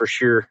alternate list for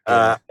sure.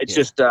 It's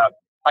just,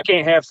 I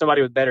can't have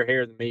somebody with better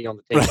hair than me on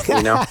the team,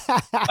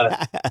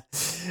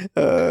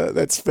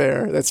 That's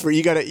fair. That's where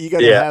you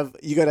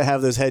gotta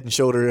have those Head and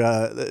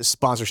Shoulder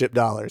sponsorship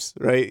dollars,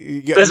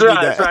 right? That's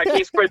right.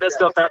 Can't spread that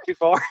stuff out too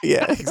far.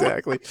 Yeah,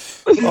 exactly.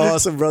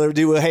 Awesome, brother.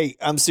 Dude, well, hey,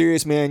 I'm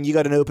serious, man. You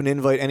got an open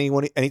invite.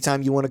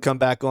 Anytime you want to come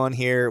back on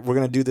here, we're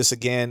gonna do this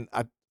again.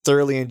 I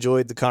thoroughly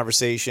enjoyed the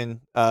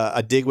conversation.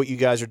 I dig what you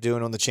guys are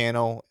doing on the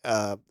channel.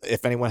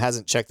 If anyone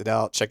hasn't checked it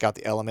out, check out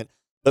The Element.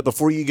 But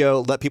before you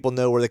go, let people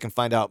know where they can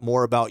find out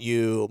more about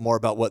you, more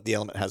about what The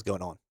Element has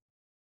going on.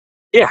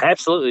 Yeah,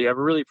 absolutely. I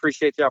really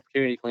appreciate the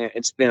opportunity, Clint.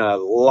 It's been a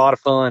lot of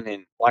fun.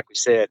 And like we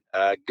said,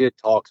 good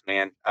talks,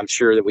 man. I'm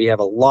sure that we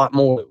have a lot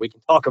more that we can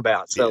talk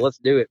about. So let's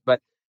do it.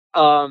 But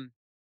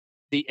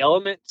The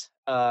Element,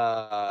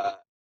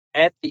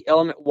 at The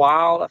Element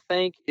Wild, I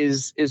think,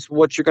 is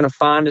what you're going to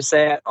find us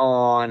at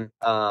on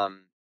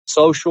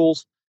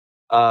socials.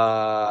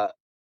 And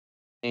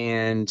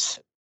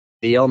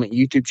The Element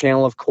YouTube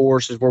channel, of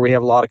course, is where we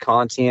have a lot of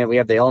content. We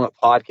have the Element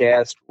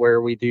podcast where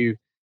we do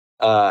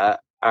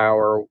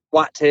our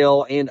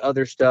whitetail and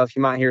other stuff.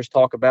 You might hear us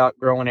talk about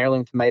growing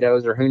heirloom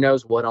tomatoes or who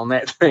knows what on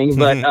that thing.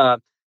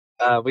 But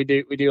we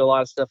do a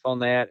lot of stuff on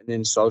that, and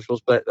then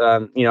socials. But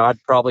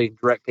I'd probably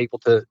direct people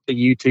to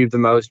YouTube the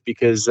most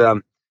because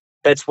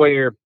that's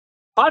where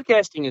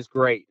podcasting is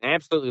great. I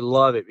absolutely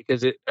love it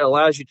because it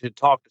allows you to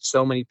talk to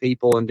so many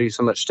people and do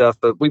so much stuff.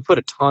 But we put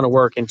a ton of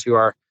work into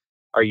our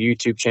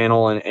YouTube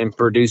channel and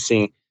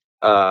producing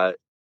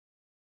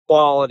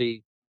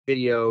quality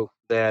video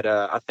that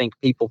I think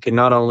people can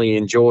not only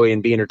enjoy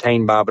and be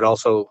entertained by, but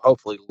also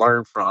hopefully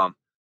learn from,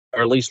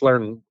 or at least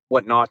learn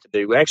what not to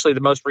do. Actually, the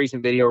most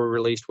recent video we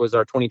released was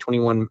our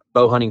 2021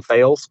 bow hunting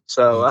fails.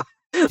 So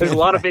there's a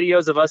lot of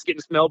videos of us getting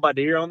smelled by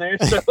deer on there.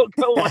 So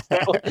go watch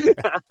that one.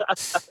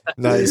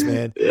 Nice,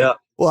 man. Yeah.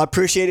 Well, I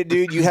appreciate it,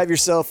 dude. You have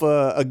yourself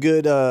a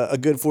good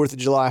 4th of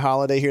July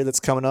holiday here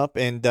that's coming up,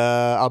 and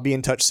I'll be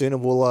in touch soon,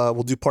 and we'll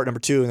do part number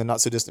 2 in the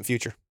not so distant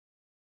future.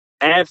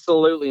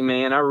 Absolutely,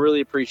 man. I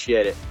really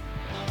appreciate it.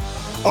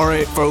 All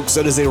right, folks,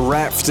 that is a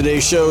wrap for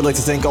today's show. I'd like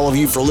to thank all of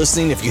you for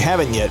listening. If you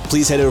haven't yet,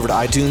 please head over to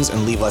iTunes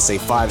and leave us a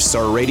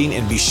 5-star rating,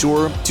 and be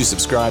sure to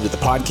subscribe to the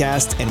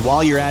podcast. And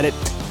while you're at it,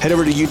 head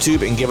over to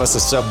YouTube and give us a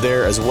sub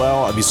there as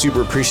well. I'd be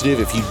super appreciative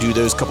if you do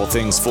those couple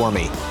things for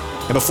me.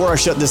 And before I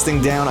shut this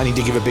thing down, I need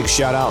to give a big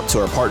shout out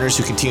to our partners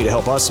who continue to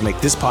help us make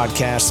this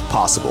podcast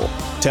possible.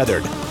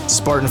 Tethered,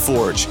 Spartan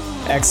Forge,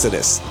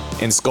 Exodus,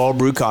 and Skull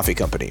Brew Coffee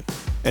Company.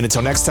 And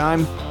until next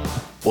time,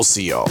 we'll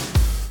see y'all.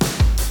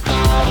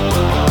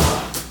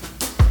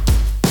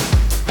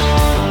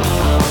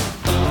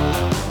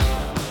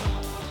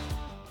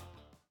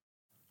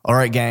 All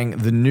right, gang,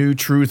 the new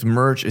Truth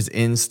merch is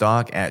in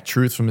stock at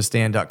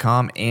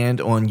truthfromthestand.com and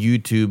on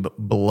YouTube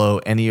below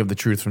any of the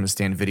Truth from the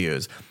Stand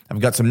videos. I've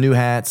got some new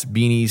hats,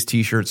 beanies,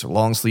 t-shirts,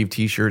 long sleeve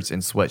t-shirts,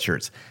 and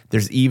sweatshirts.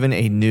 There's even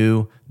a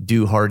new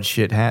Do Hard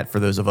Shit hat for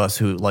those of us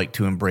who like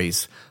to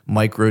embrace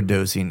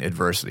micro-dosing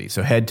adversity.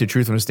 So head to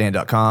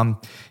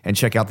truthfromthestand.com and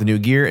check out the new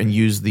gear and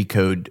use the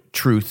code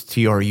TRUTH,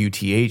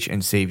 T-R-U-T-H,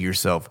 and save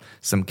yourself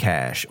some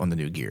cash on the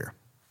new gear.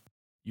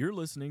 You're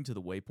listening to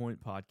the Waypoint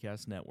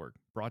Podcast Network,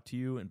 brought to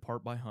you in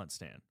part by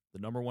HuntStand, the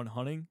 #1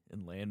 hunting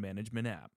and land management app.